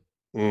man.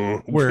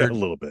 A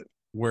little bit.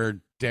 Where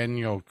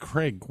Daniel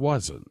Craig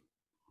wasn't.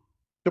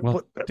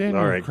 Well,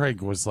 Daniel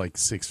Craig was like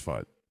 6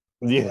 foot.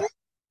 Yeah.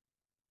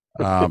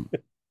 I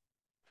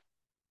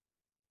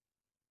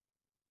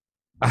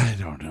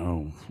don't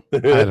know.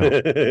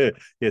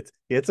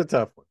 It's a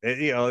tough one.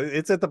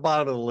 It's at the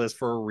bottom of the list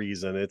for a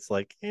reason. It's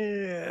like,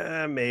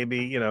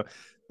 maybe,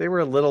 they were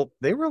a little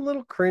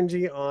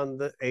cringy on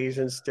the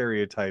Asian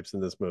stereotypes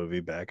in this movie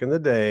back in the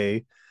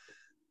day.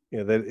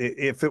 That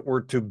if it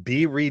were to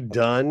be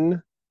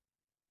redone,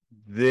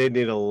 they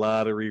need a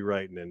lot of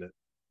rewriting in it.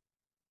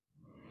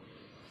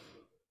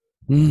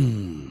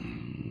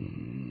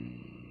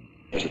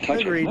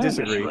 Agree,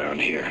 disagree around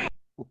here.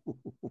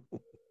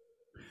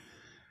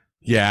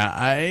 Yeah,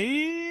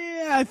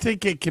 I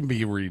think it can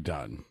be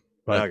redone,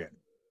 but okay,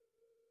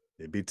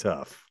 it'd be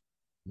tough.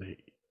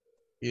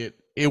 It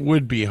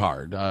would be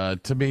hard.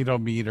 Tomato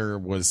meter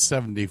was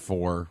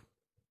 74.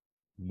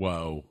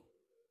 Whoa!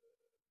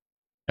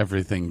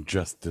 Everything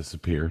just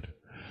disappeared.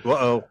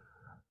 Uh-oh.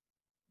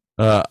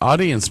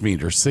 Audience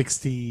meter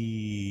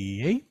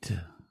 68.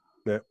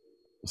 Yeah.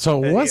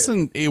 So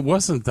it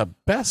wasn't the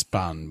best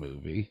Bond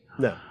movie.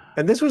 No,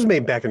 and this was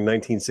made back in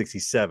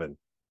 1967.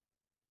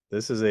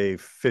 This is a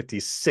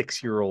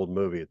 56-year-old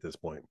movie at this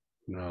point.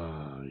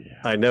 Oh, yeah.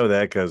 I know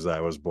that because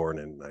I was born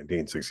in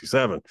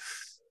 1967.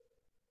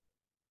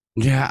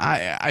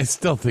 Yeah, I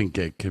still think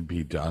it could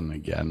be done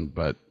again,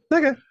 but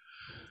okay.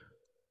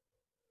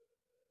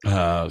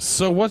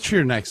 So what's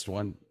your next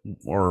one,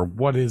 or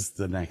what is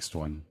the next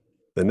one?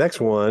 The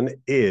next one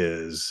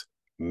is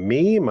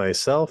Me,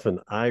 Myself, and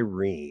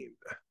Irene.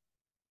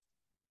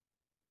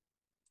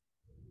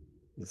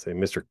 It's a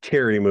Mr.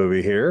 Carey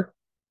movie here.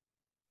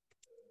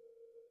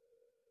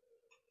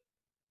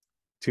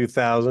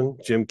 2000,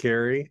 Jim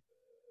Carrey,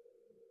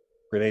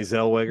 Renee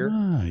Zellweger.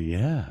 Ah,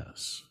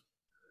 yes.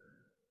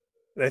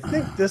 I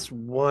think this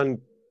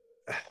one,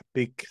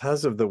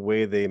 because of the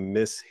way they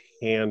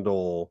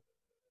mishandle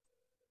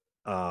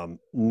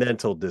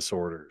mental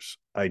disorders,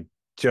 I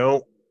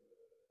don't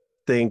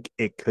think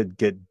it could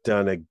get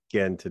done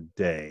again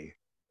today.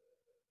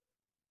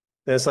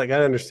 And it's like,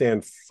 I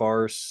understand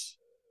farce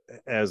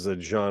as a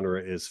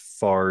genre is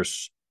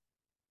farce,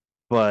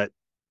 but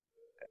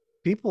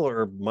people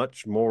are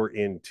much more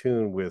in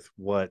tune with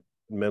what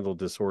mental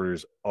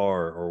disorders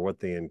are or what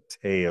they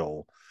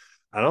entail.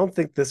 I don't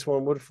think this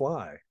one would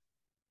fly.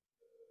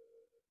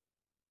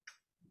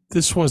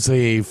 This was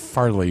a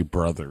Farley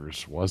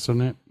Brothers,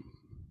 wasn't it?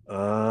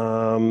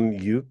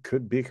 You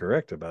could be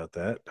correct about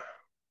that.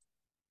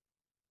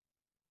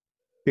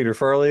 Peter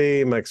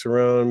Farley, Mike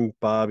Cerrone,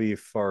 Bobby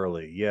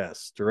Farley.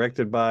 Yes,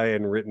 directed by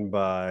and written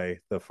by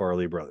the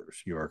Farley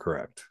brothers. You are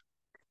correct.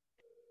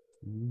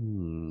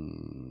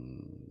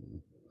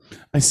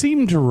 I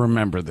seem to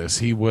remember this.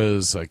 He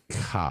was a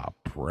cop,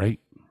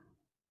 right?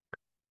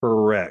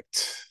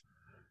 Correct.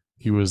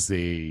 He was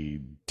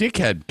a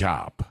dickhead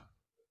cop.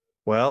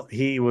 Well,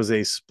 he was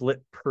a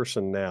split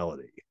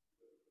personality.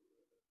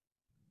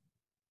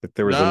 But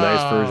there was a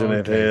nice version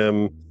of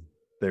him.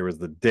 There was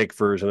the dick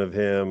version of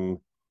him.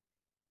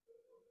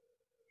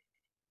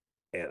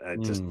 And I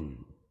just...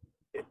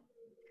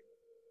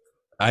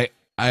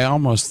 I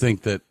almost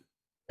think that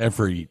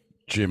every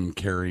Jim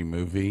Carrey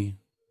movie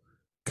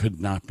could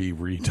not be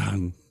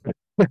redone.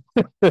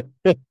 That's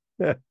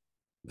a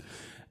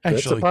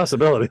Actually,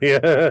 possibility.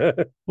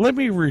 let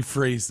me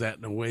rephrase that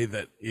in a way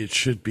that it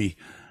should be.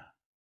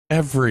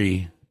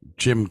 Every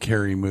Jim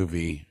Carrey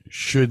movie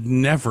should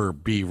never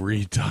be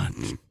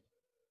redone.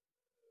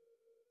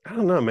 I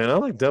don't know, man. I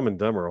like Dumb and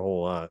Dumber a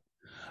whole lot.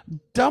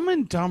 Dumb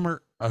and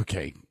Dumber,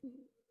 okay.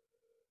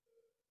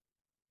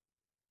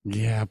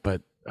 Yeah,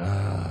 but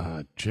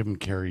Jim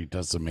Carrey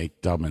doesn't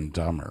make Dumb and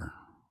Dumber.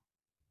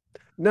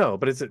 No,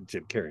 but it's a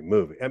Jim Carrey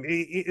movie. I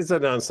mean, it's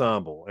an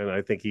ensemble, and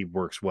I think he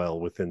works well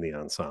within the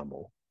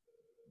ensemble.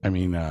 I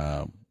mean,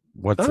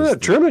 what's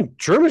Truman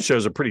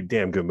Show's a pretty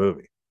damn good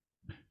movie.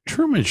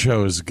 Truman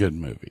Show is a good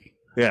movie.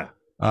 Yeah.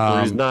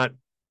 Where he's not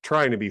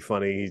trying to be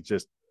funny, he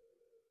just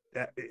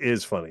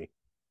is funny.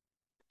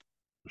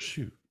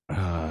 Shoot.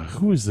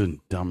 Who is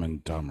in Dumb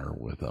and Dumber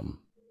with him?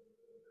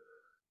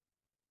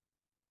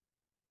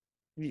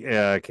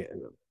 Yeah, I can't.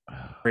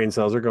 Brain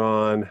cells are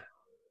gone.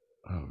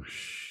 Oh,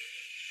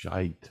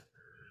 shite.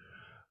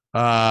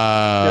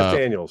 Jeff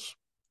Daniels.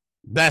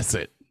 That's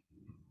it.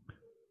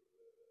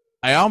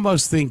 I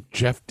almost think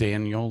Jeff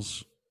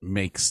Daniels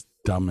makes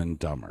Dumb and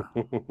Dumber.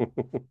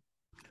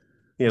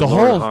 Yeah, the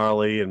whole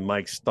Harley and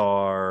Mike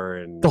Starr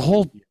and the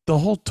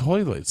whole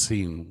toilet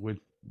scene with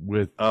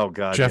oh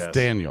god, Jeff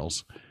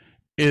Daniels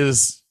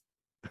is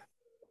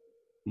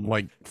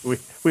like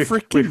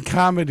freaking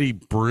comedy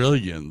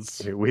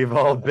brilliance. We've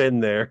all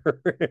been there.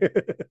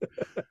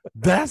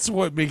 That's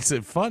what makes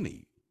it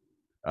funny.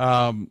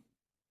 And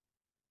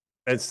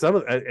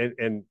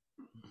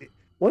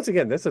once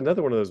again, that's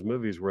another one of those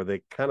movies where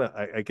they kind of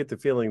I get the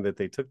feeling that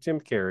they took Jim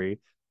Carrey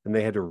and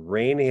they had to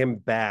rein him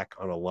back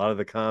on a lot of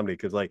the comedy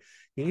because like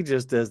he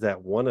just does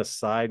that one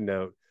aside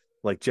note,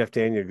 like Jeff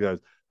Daniels goes,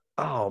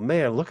 "Oh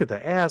man, look at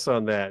the ass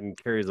on that," and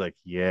Carrey's like,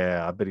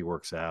 "Yeah, I bet he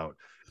works out."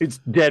 It's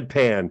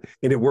deadpan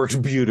and it works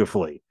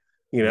beautifully,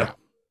 you know.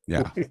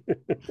 Yeah.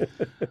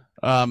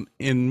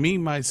 In Me,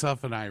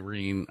 Myself, and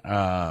Irene,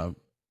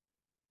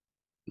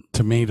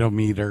 tomato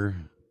meter,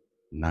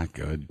 not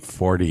good.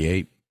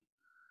 48.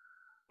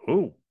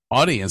 Ooh.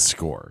 Audience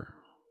score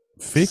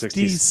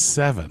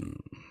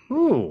 57.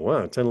 Ooh,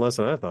 wow, 10 less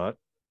than I thought.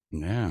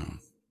 Yeah.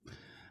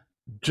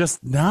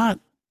 Just not.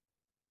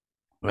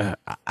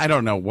 I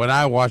don't know. When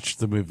I watched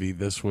the movie,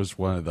 this was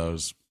one of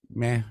those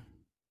meh.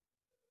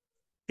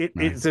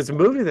 It's a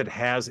movie that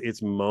has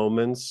its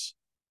moments.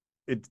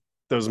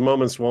 Those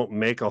moments won't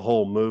make a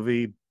whole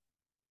movie,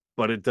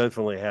 but it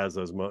definitely has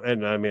those moments.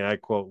 And I mean, I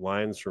quote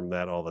lines from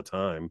that all the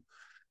time.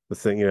 The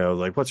thing, you know,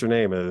 like, what's her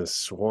name?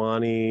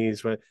 Swanee,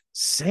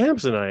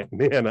 Samsonite.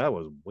 Man, I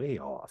was way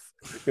off.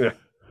 You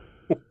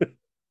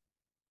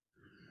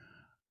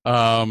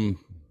know?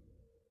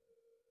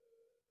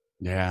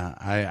 Yeah,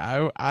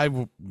 I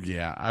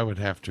would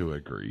have to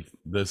agree.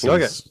 This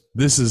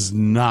is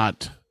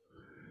not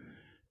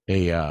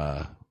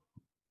a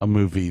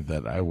movie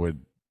that I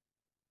would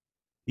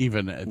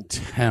even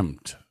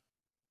attempt.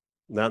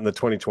 Not in the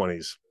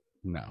 2020s.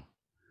 No.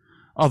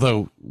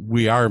 Although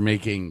we are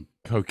making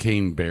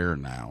Cocaine Bear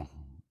now.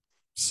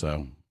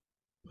 So.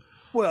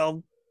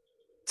 Well,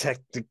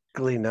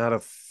 technically not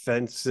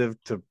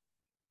offensive to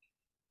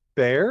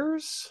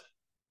bears.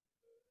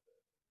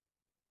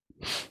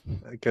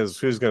 Because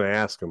who's going to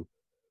ask them?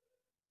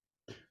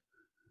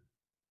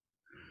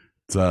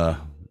 It's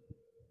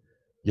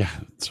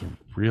it's a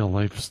real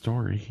life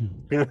story.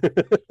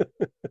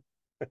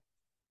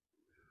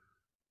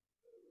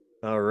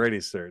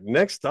 Alrighty, sir.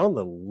 Next on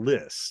the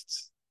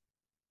list.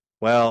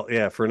 Well,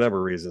 yeah, for a number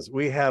of reasons.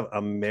 We have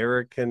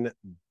American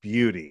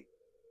Beauty.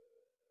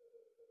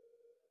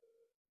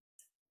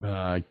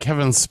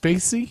 Kevin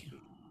Spacey.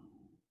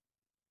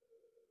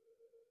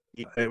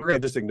 We're going to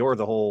just ignore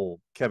the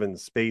whole Kevin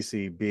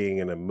Spacey being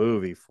in a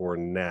movie for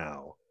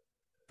now.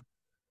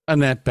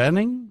 Annette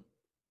Bening.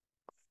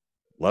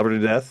 Love her to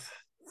death.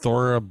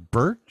 Thora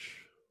Birch.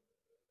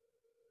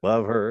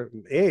 Love her.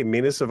 Hey,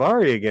 Mina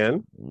Savari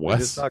again. We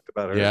just talked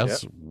about her.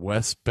 Yes, yep.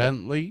 Wes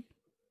Bentley.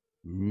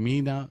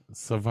 Mina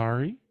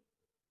Savari.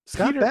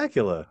 Scott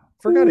Bakula.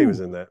 Forgot he was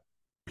in that.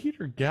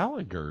 Peter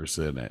Gallagher's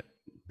in it.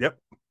 Yep.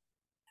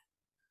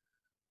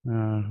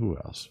 Who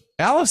else?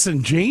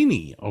 Allison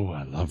Janney. Oh,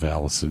 I love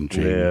Allison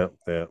Janney.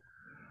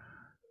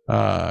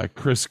 Yeah.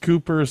 Chris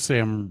Cooper,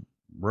 Sam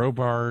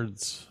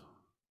Robards,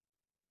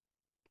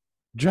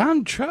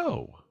 John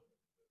Cho.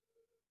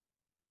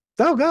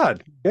 Oh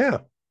God, yeah.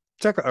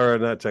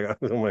 Not check out.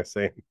 What am I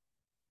saying?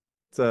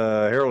 It's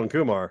Harold and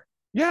Kumar.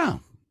 Yeah.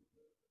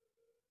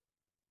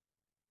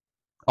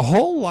 A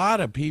whole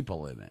lot of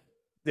people in it.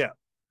 Yeah.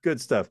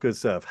 Good stuff. Good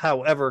stuff.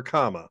 However,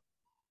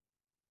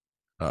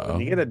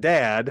 when you get a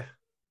dad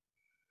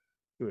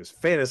who is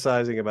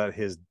fantasizing about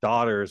his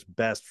daughter's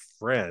best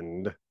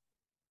friend,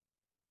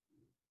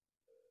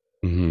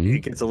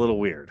 it gets a little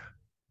weird.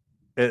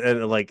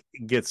 And like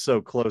gets so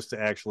close to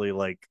actually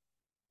like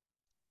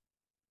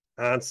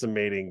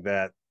consummating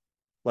that.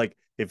 Like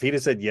if he'd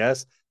have said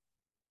yes,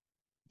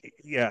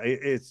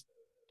 it's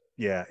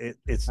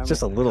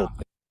just a little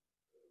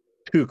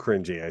too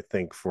cringy, I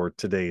think, for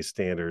today's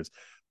standards.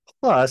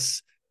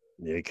 Plus,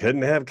 you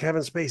couldn't have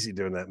Kevin Spacey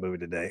doing that movie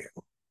today.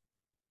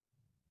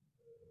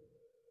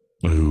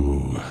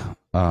 Ooh.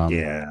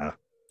 Yeah.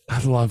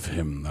 I love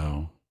him,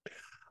 though.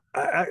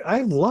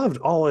 I loved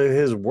all of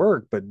his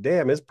work, but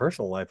damn, his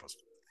personal life was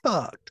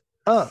fucked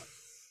up.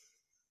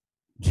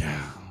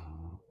 Yeah.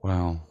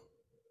 Well,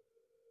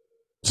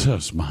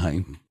 so's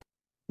mine.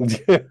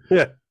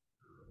 Yeah.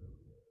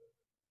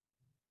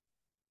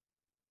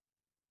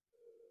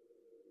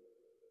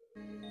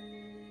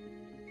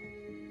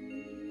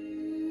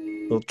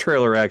 Little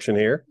trailer action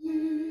here.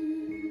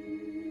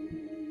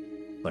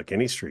 Like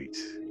any street.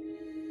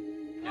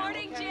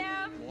 Morning,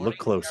 Jim. Look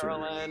closer.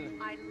 Carolyn.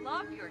 I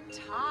love your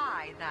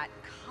tie, that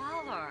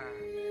color.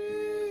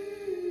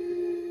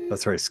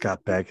 That's right.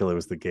 Scott Bakula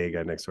was the gay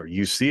guy next door.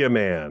 You see a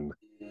man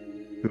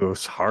who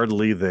was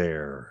hardly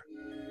there.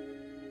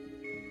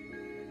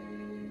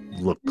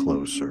 Look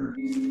closer.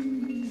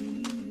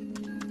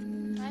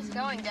 Nice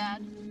going,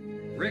 Dad.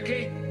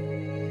 Ricky?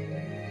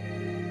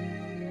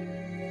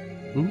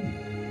 Ooh.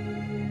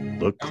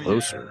 Look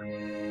closer.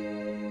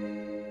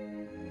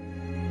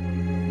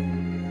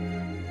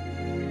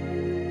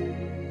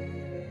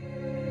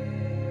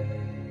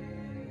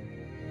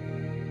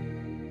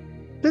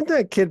 Didn't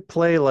that kid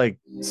play like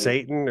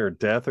Satan or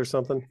Death or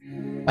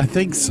something? I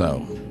think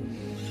so.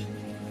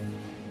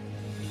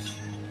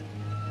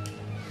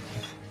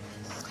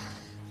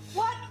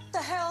 What the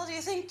hell do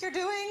you think you're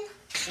doing?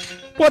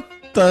 What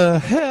the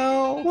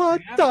hell?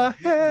 What the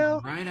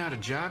hell? Write out a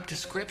job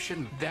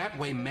description. That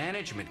way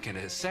management can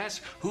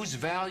assess who's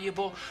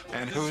valuable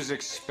and who's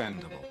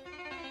expendable.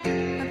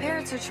 My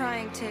parents are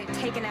trying to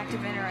take an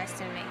active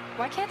interest in me.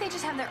 Why can't they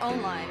just have their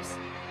own lives?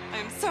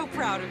 I'm so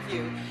proud of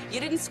you. You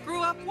didn't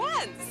screw up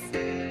once.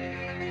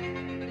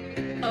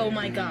 Oh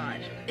my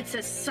god. It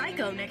says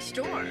psycho next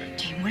door.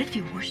 Jane, what if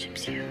he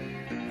worships you?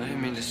 I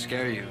didn't mean to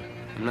scare you.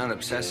 I'm not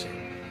obsessing.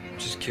 I'm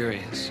just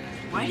curious.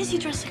 Why does he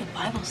dress like a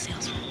Bible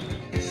salesman?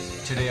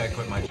 Today I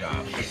quit my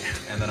job,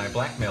 and then I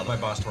blackmailed my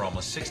boss for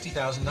almost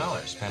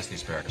 $60,000 past the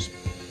asparagus.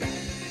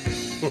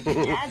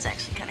 Dad's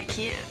actually kind of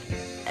cute.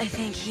 I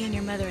think he and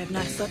your mother have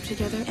not slept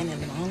together in a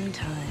long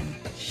time.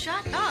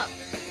 Shut up.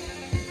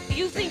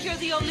 You think you're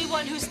the only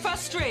one who's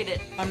frustrated.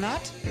 I'm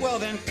not? Well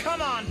then,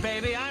 come on,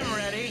 baby, I'm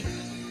ready.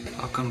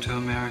 Welcome to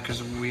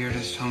America's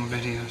weirdest home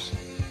videos.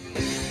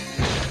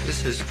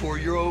 This is for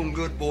your own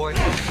good, boy.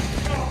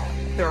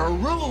 There are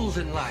rules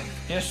in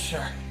life. Yes,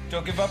 sir.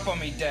 Don't give up on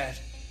me, Dad.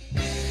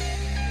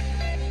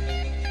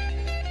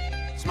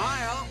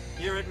 Smile.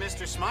 You're at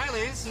Mr.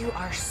 Smiley's. You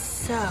are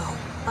so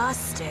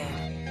busted.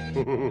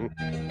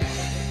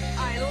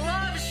 I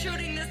love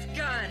shooting this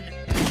gun.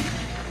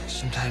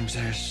 Sometimes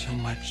there's so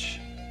much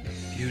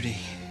beauty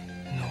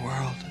in the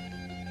world.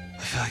 I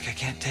feel like I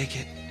can't take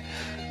it.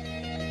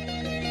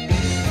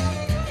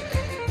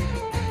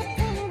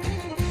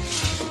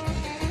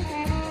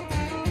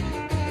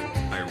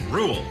 I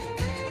rule.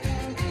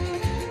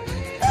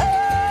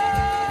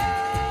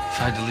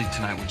 If I delete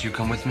tonight, would you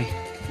come with me?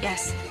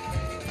 Yes.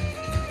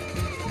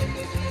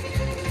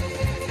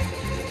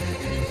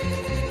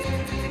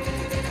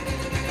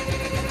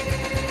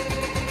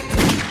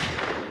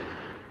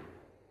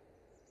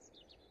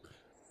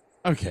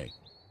 Okay.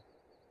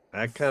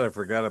 I kind of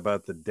forgot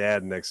about the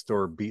dad next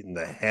door beating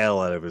the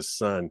hell out of his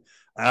son.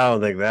 I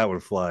don't think that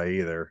would fly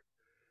either.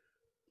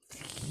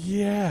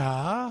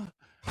 Yeah.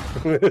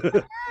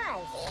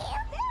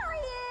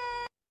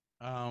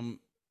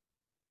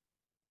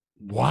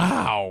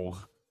 Wow.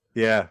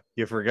 Yeah,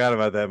 you forgot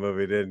about that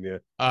movie, didn't you?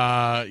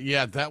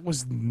 Yeah, that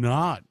was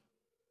not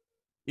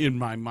in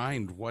my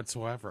mind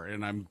whatsoever,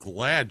 and I'm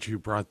glad you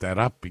brought that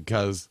up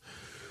because,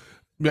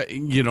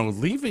 you know,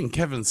 leaving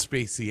Kevin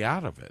Spacey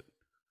out of it.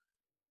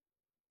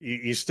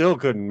 You still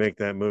couldn't make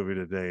that movie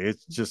today.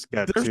 It's just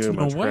got There's too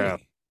no much way.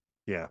 crap.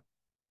 Yeah.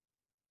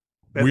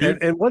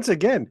 And once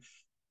again,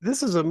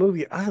 this is a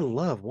movie I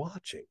love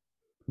watching.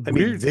 I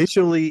mean,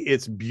 visually,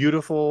 it's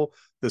beautiful.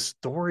 The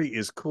story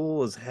is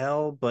cool as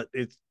hell, but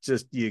it's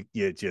just you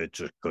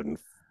just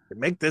couldn't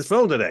make this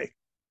film today.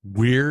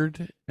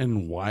 Weird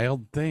and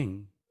wild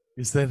thing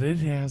is that it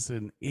has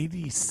an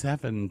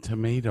 87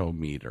 tomato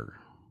meter.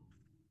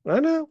 I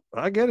know.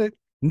 I get it.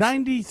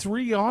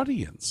 93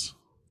 audience.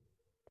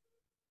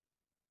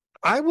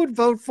 I would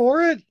vote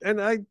for it,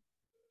 and I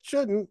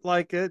shouldn't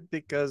like it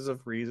because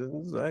of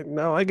reasons.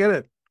 I get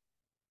it.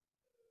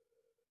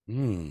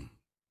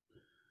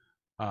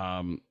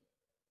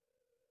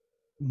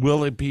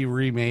 Will it be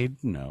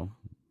remade? No.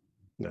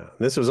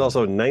 This was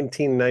also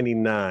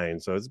 1999,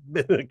 so it's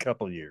been a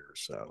couple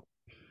years. So,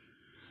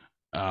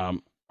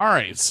 all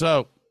right.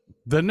 So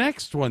the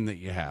next one that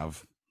you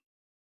have,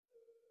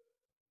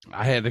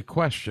 I had a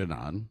question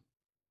on.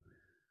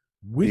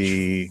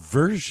 Which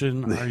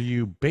version are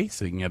you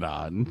basing it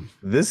on?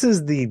 This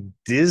is the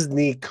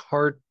Disney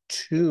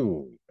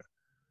cartoon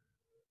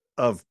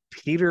of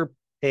Peter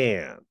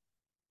Pan.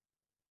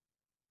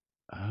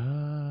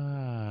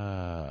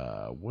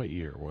 What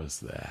year was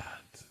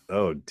that?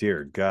 Oh,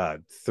 dear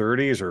God.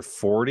 30s or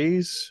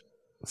 40s?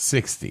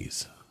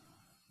 60s.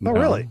 Oh,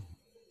 really?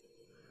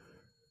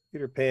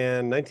 Peter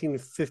Pan,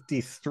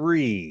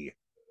 1953.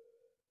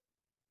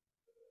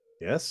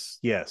 Yes,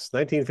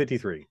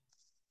 1953.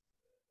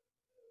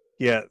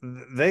 Yeah,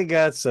 they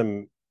got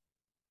some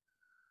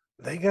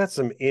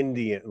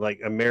Indian, like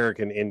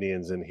American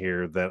Indians in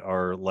here that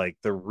are like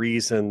the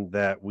reason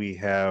that we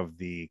have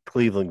the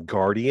Cleveland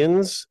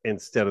Guardians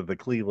instead of the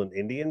Cleveland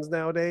Indians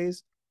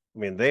nowadays. I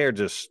mean, they are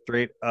just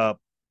straight up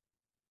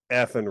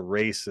effing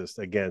racist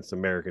against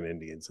American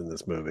Indians in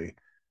this movie.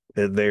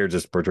 They are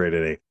just portrayed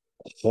in a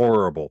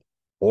horrible,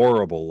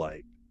 horrible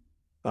light.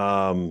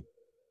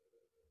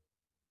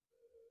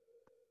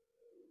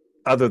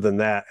 Other than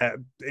that,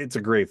 it's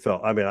a great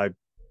film. I mean, I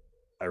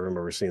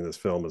remember seeing this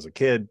film as a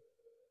kid.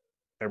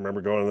 I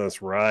remember going on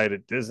this ride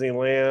at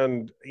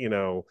Disneyland,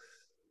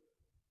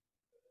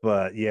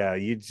 but yeah,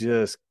 you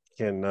just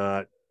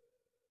cannot.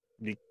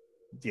 You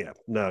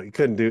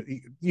couldn't do.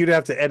 You'd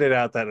have to edit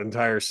out that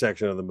entire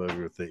section of the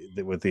movie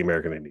with the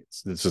American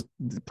Indians. It's just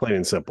plain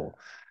and simple.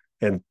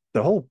 And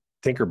the whole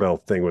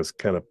Tinkerbell thing was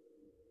kind of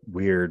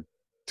weird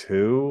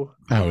too.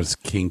 That was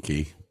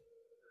kinky.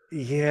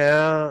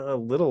 Yeah, a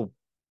little.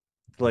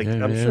 Like,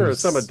 I'm sure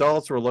some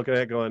adults were looking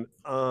at it going,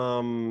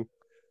 I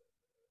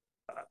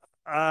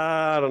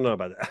don't know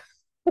about that.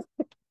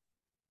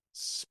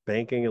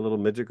 Spanking a little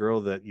midget girl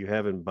that you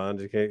have in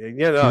bondage.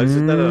 Yeah, no, it's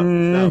just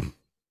no.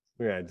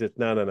 Yeah, just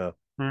no.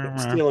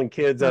 Stealing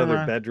kids out of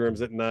their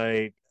bedrooms at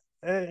night.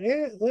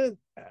 Yeah,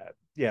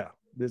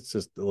 it's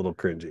just a little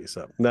cringy.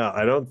 So no,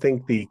 I don't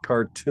think the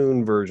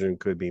cartoon version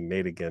could be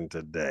made again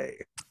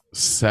today.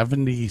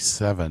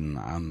 77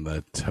 on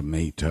the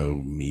tomato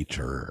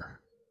meter.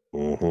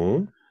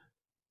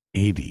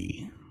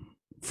 80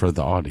 for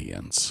the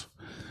audience.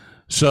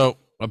 So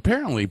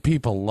apparently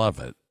people love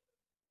it.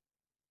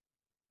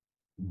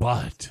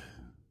 But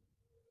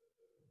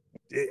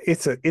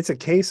it's a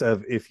case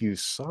of, if you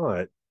saw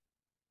it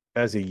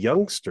as a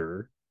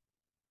youngster,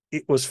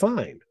 it was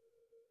fine.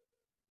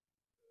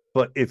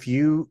 But if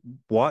you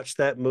watch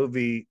that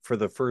movie for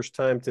the first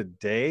time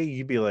today,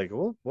 you'd be like,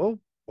 well,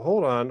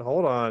 hold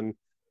on.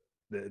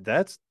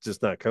 That's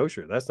just not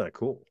kosher. That's not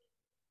cool.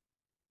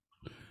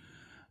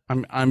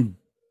 I'm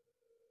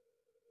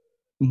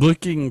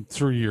looking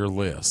through your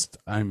list.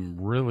 I'm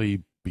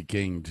really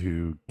beginning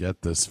to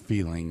get this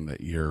feeling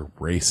that you're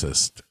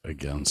racist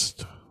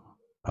against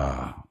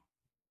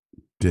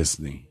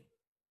Disney.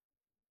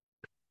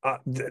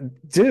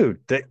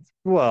 Dude,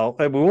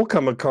 we'll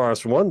come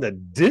across one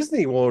that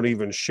Disney won't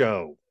even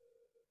show.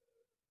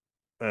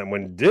 And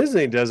when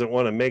Disney doesn't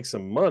want to make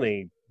some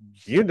money,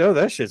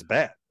 that shit's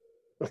bad.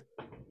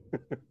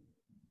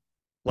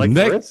 Like,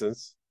 for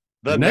instance,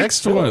 the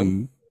next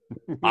one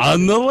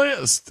on the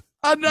list,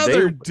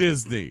 another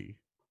Disney.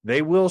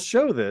 They will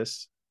show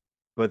this,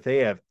 but they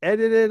have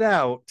edited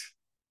out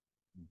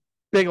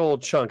big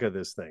old chunk of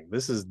this thing.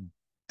 This is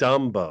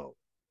Dumbo,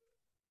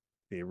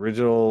 the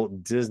original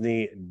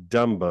Disney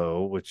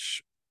Dumbo,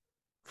 which,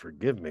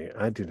 forgive me,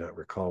 I do not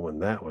recall when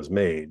that was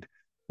made.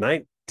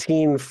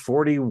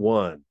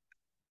 1941.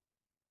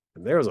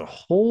 And there was a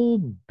whole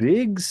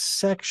big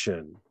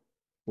section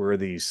where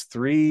these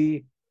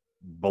three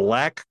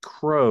black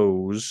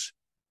crows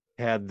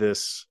had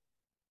this.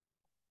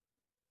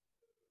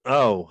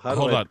 Oh, how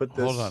do I put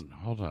this?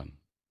 Hold on.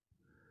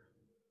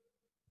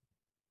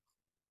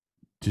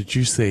 Did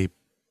you say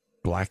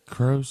black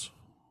crows?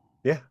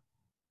 Yeah.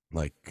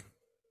 Like.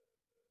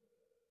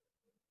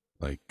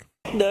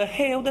 The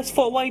hell? That's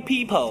for white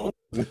people.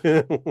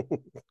 Sorry.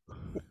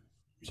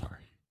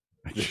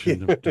 I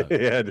shouldn't have done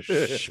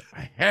it.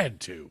 I had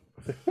to.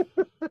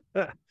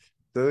 So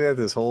they have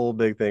this whole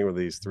big thing where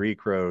these three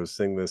crows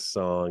sing this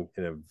song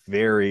in a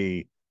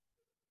very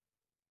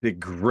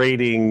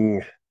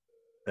degrading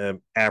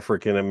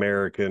African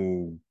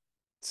American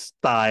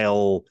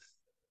style.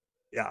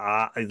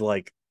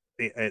 Like,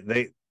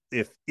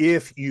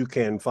 if you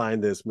can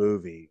find this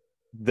movie,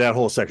 that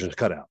whole section is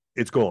cut out.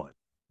 It's gone.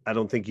 I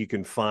don't think you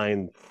can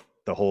find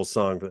the whole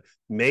song, but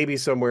maybe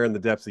somewhere in the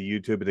depths of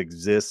YouTube it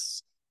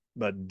exists.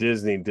 But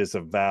Disney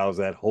disavows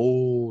that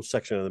whole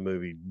section of the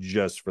movie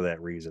just for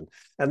that reason.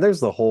 And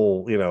there's the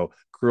whole,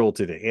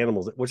 cruelty to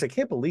animals, which I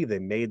can't believe they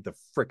made the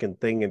freaking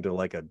thing into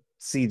like a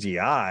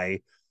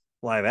CGI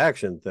live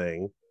action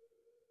thing.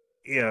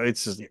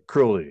 It's just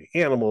cruelty to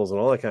animals and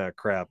all that kind of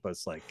crap. But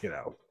it's like,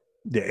 couldn't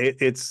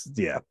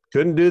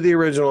do the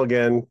original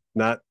again.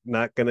 Not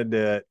gonna do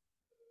it.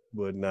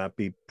 Would not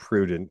be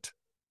prudent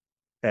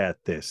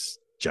at this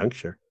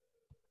juncture.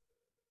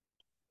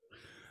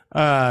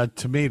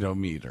 Tomato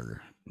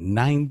meter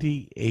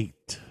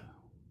 98.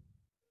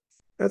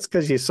 That's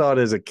because you saw it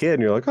as a kid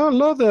and you're like, oh, I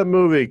love that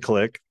movie.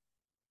 Click.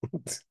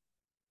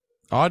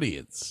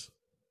 Audience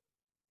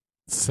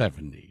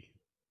 70.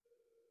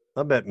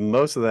 I bet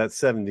most of that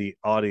 70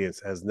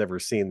 audience has never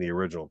seen the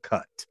original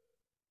cut.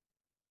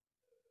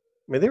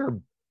 I mean, they were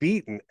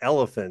beating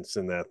elephants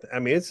in that. I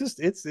mean, it's just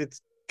it's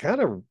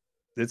kind of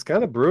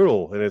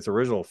brutal in its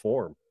original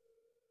form.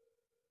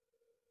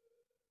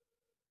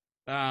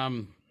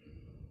 I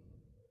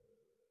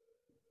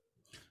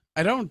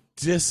don't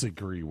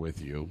disagree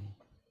with you,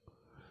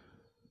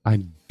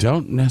 I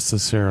don't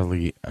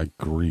necessarily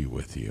agree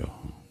with you,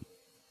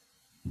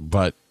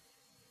 but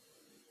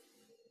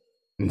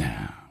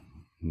no.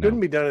 Couldn't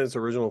be done in its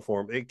original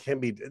form. It can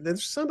be.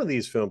 There's some of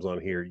these films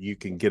on here you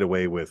can get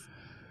away with,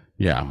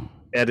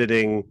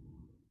 editing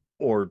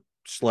or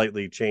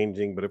slightly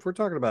changing. But if we're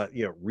talking about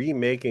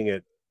remaking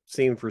it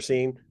scene for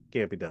scene,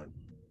 can't be done.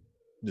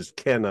 Just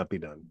cannot be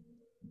done.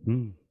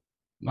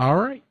 All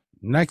right,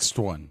 next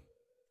one.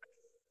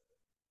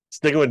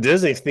 Sticking with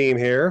Disney's theme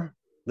here.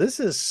 This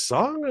is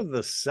Song of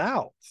the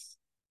South.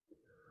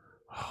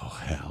 Oh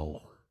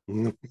hell!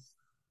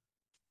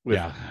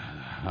 With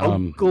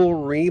Uncle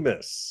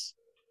Remus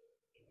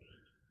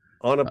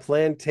on a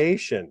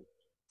plantation,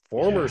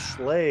 former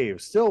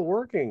slave, still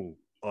working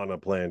on a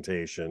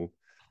plantation.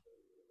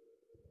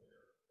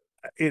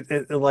 It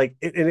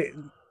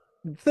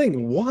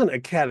thing won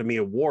Academy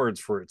Awards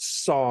for its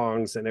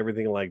songs and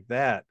everything like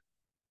that.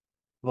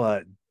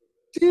 But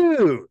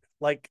dude,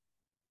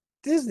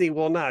 Disney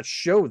will not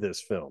show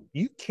this film.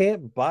 You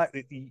can't buy,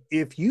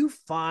 if you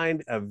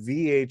find a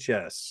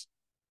VHS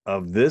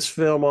of this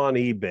film on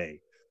eBay,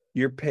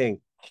 you're paying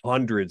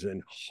hundreds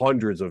and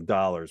hundreds of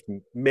dollars.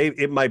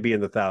 Maybe it might be in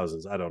the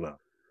thousands. I don't know.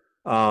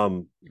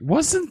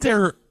 Wasn't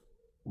there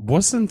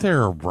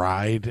a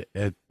ride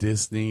at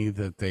Disney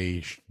that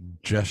they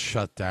just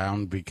shut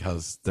down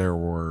because there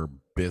were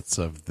bits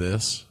of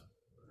this?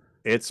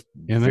 It's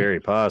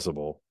very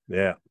possible.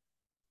 Yeah.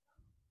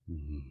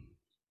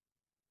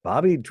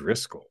 Bobby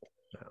Driscoll.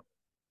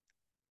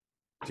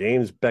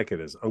 James Beckett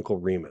as Uncle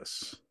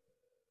Remus.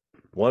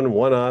 Won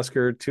 1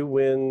 Oscar, 2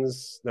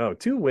 wins,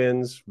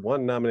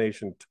 1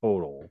 nomination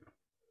total.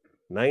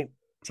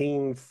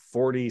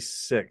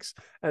 1946.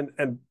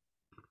 And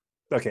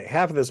okay,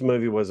 half of this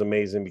movie was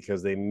amazing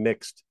because they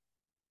mixed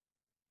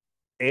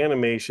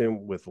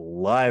animation with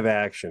live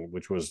action,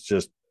 which was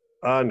just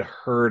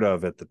unheard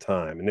of at the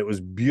time, and it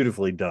was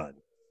beautifully done.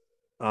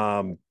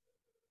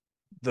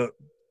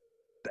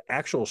 The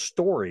actual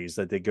stories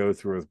that they go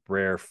through with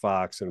Brer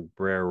Fox and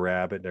Brer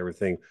Rabbit and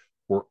everything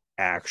were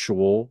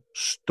actual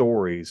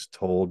stories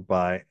told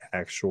by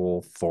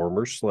actual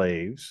former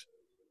slaves.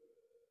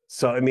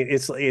 So I mean,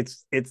 it's an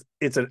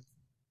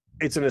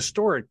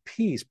historic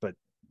piece, but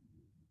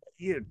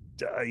can't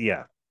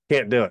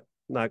do it.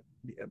 Not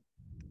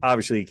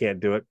obviously you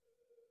can't do it.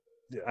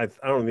 I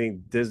don't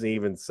think Disney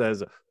even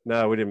says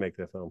no. We didn't make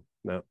that film.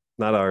 No,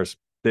 not ours.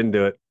 Didn't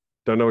do it.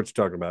 Don't know what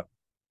you're talking about.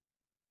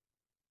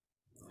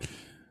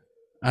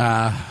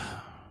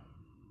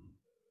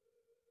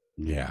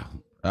 Yeah.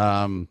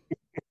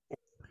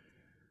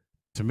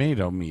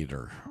 Tomato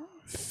meter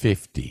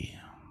 50.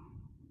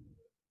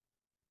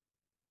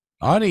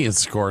 Audience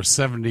score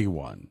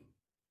 71.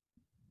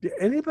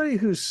 Anybody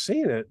who's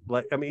seen it,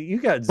 you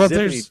got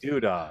Zippity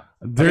Doodah.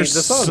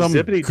 There's some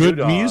Zippity good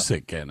Doodah,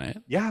 music in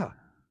it. Yeah,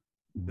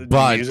 the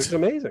but music's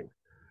amazing.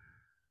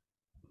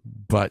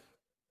 But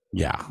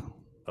yeah,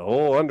 the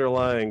whole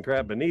underlying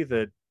crap beneath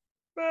it,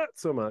 not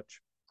so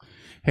much.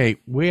 Hey,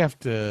 we have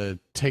to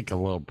take a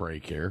little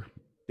break here.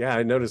 Yeah,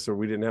 I noticed that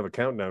we didn't have a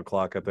countdown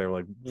clock up there.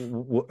 I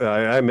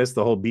missed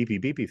the whole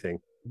beepy beepy thing.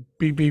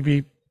 Beep beep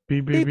beep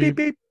beep beep beep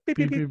beep beep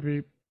beep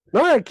beep.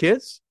 All right,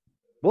 kids,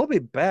 we'll be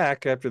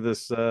back after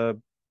this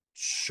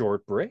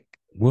short break.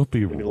 We'll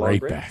be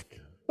right back.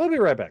 We'll be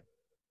right back.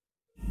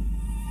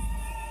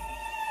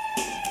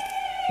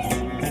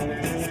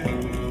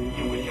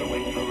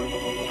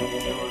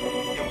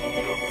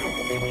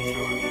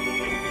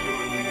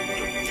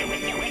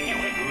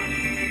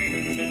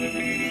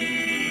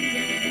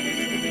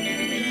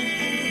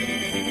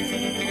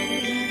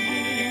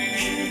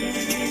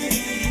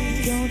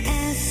 Don't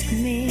ask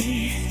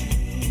me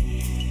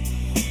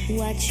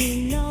what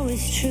you know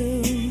is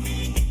true.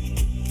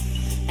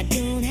 I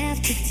don't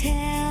have to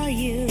tell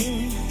you.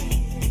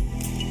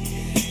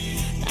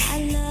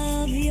 I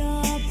love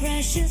your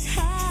precious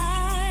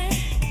heart.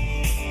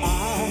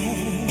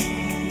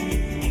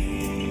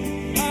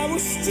 I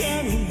was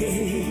standing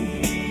there.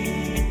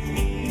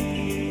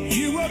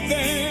 You were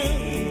there.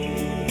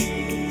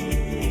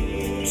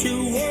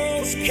 2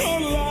 worlds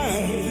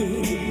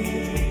collide,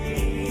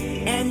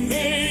 and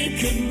they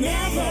could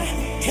never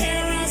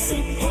tear us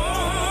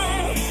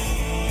apart.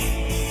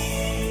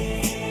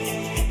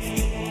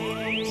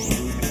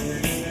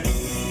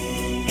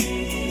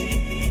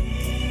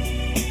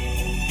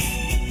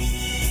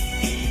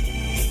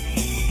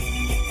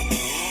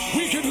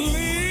 We could live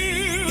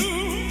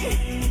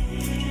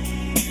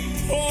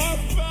for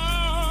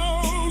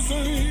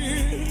 1,000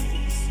 years,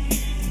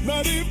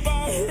 but if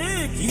I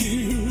hurt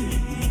you,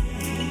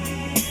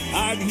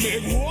 I'd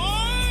make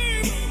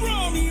wine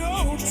from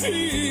your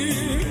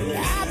tears.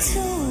 I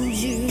told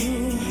you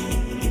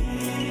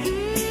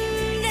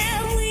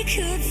that we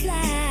could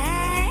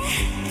fly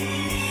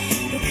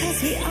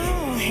because we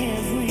all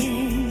have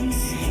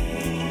wings,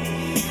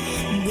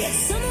 but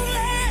some of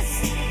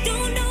us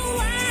don't know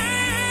why.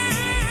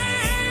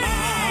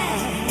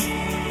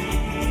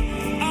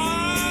 I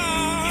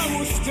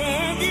was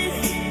standing.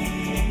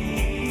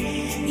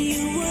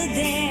 You were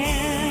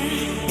there.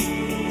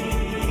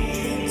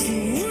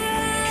 2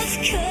 worlds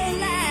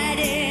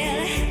collided.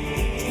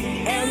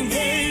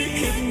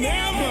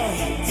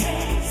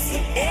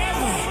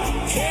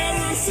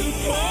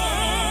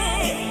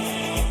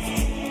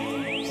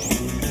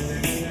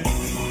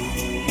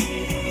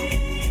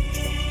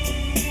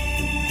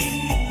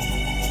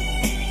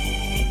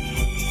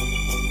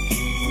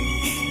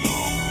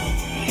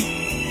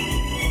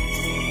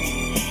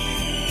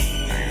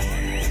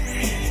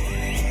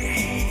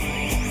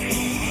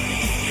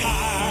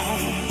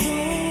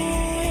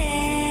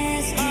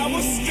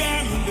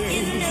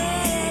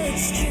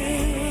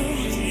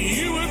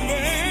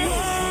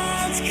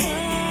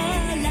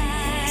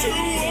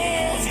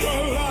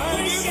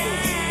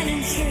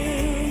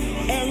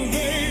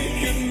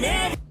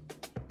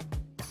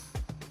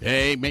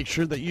 Hey, make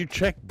sure that you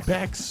check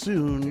back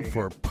soon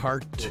for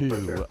part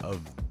 2 of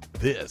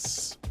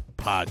this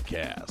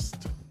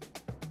podcast.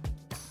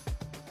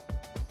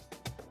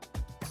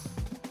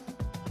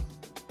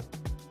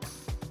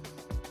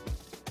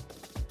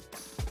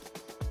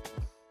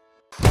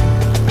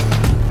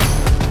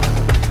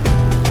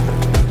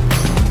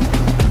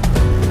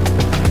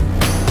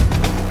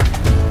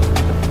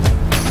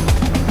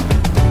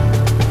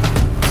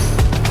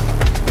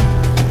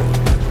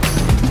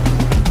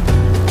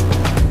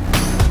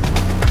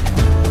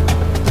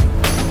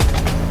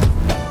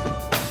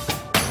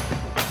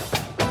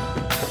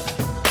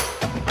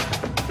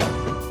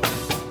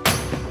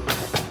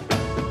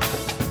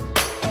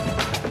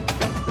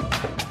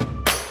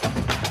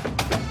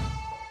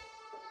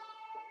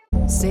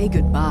 Say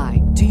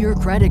goodbye to your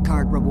credit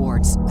card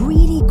rewards.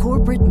 Greedy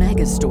corporate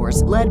mega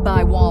stores, led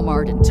by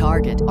Walmart and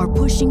Target, are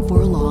pushing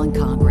for a law in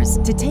Congress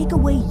to take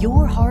away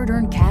your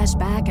hard-earned cash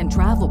back and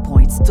travel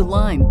points to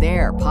line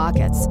their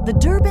pockets. The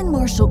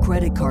Durbin-Marshall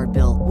credit card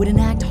bill would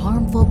enact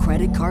harmful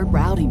credit card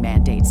routing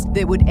mandates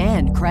that would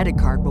end credit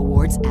card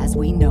rewards as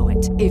we know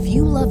it. If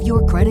you love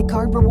your credit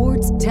card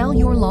rewards, tell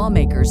your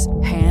lawmakers,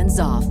 hands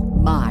off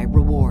my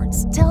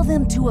rewards. Tell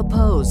them to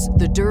oppose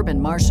the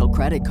Durbin-Marshall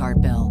credit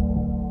card bill.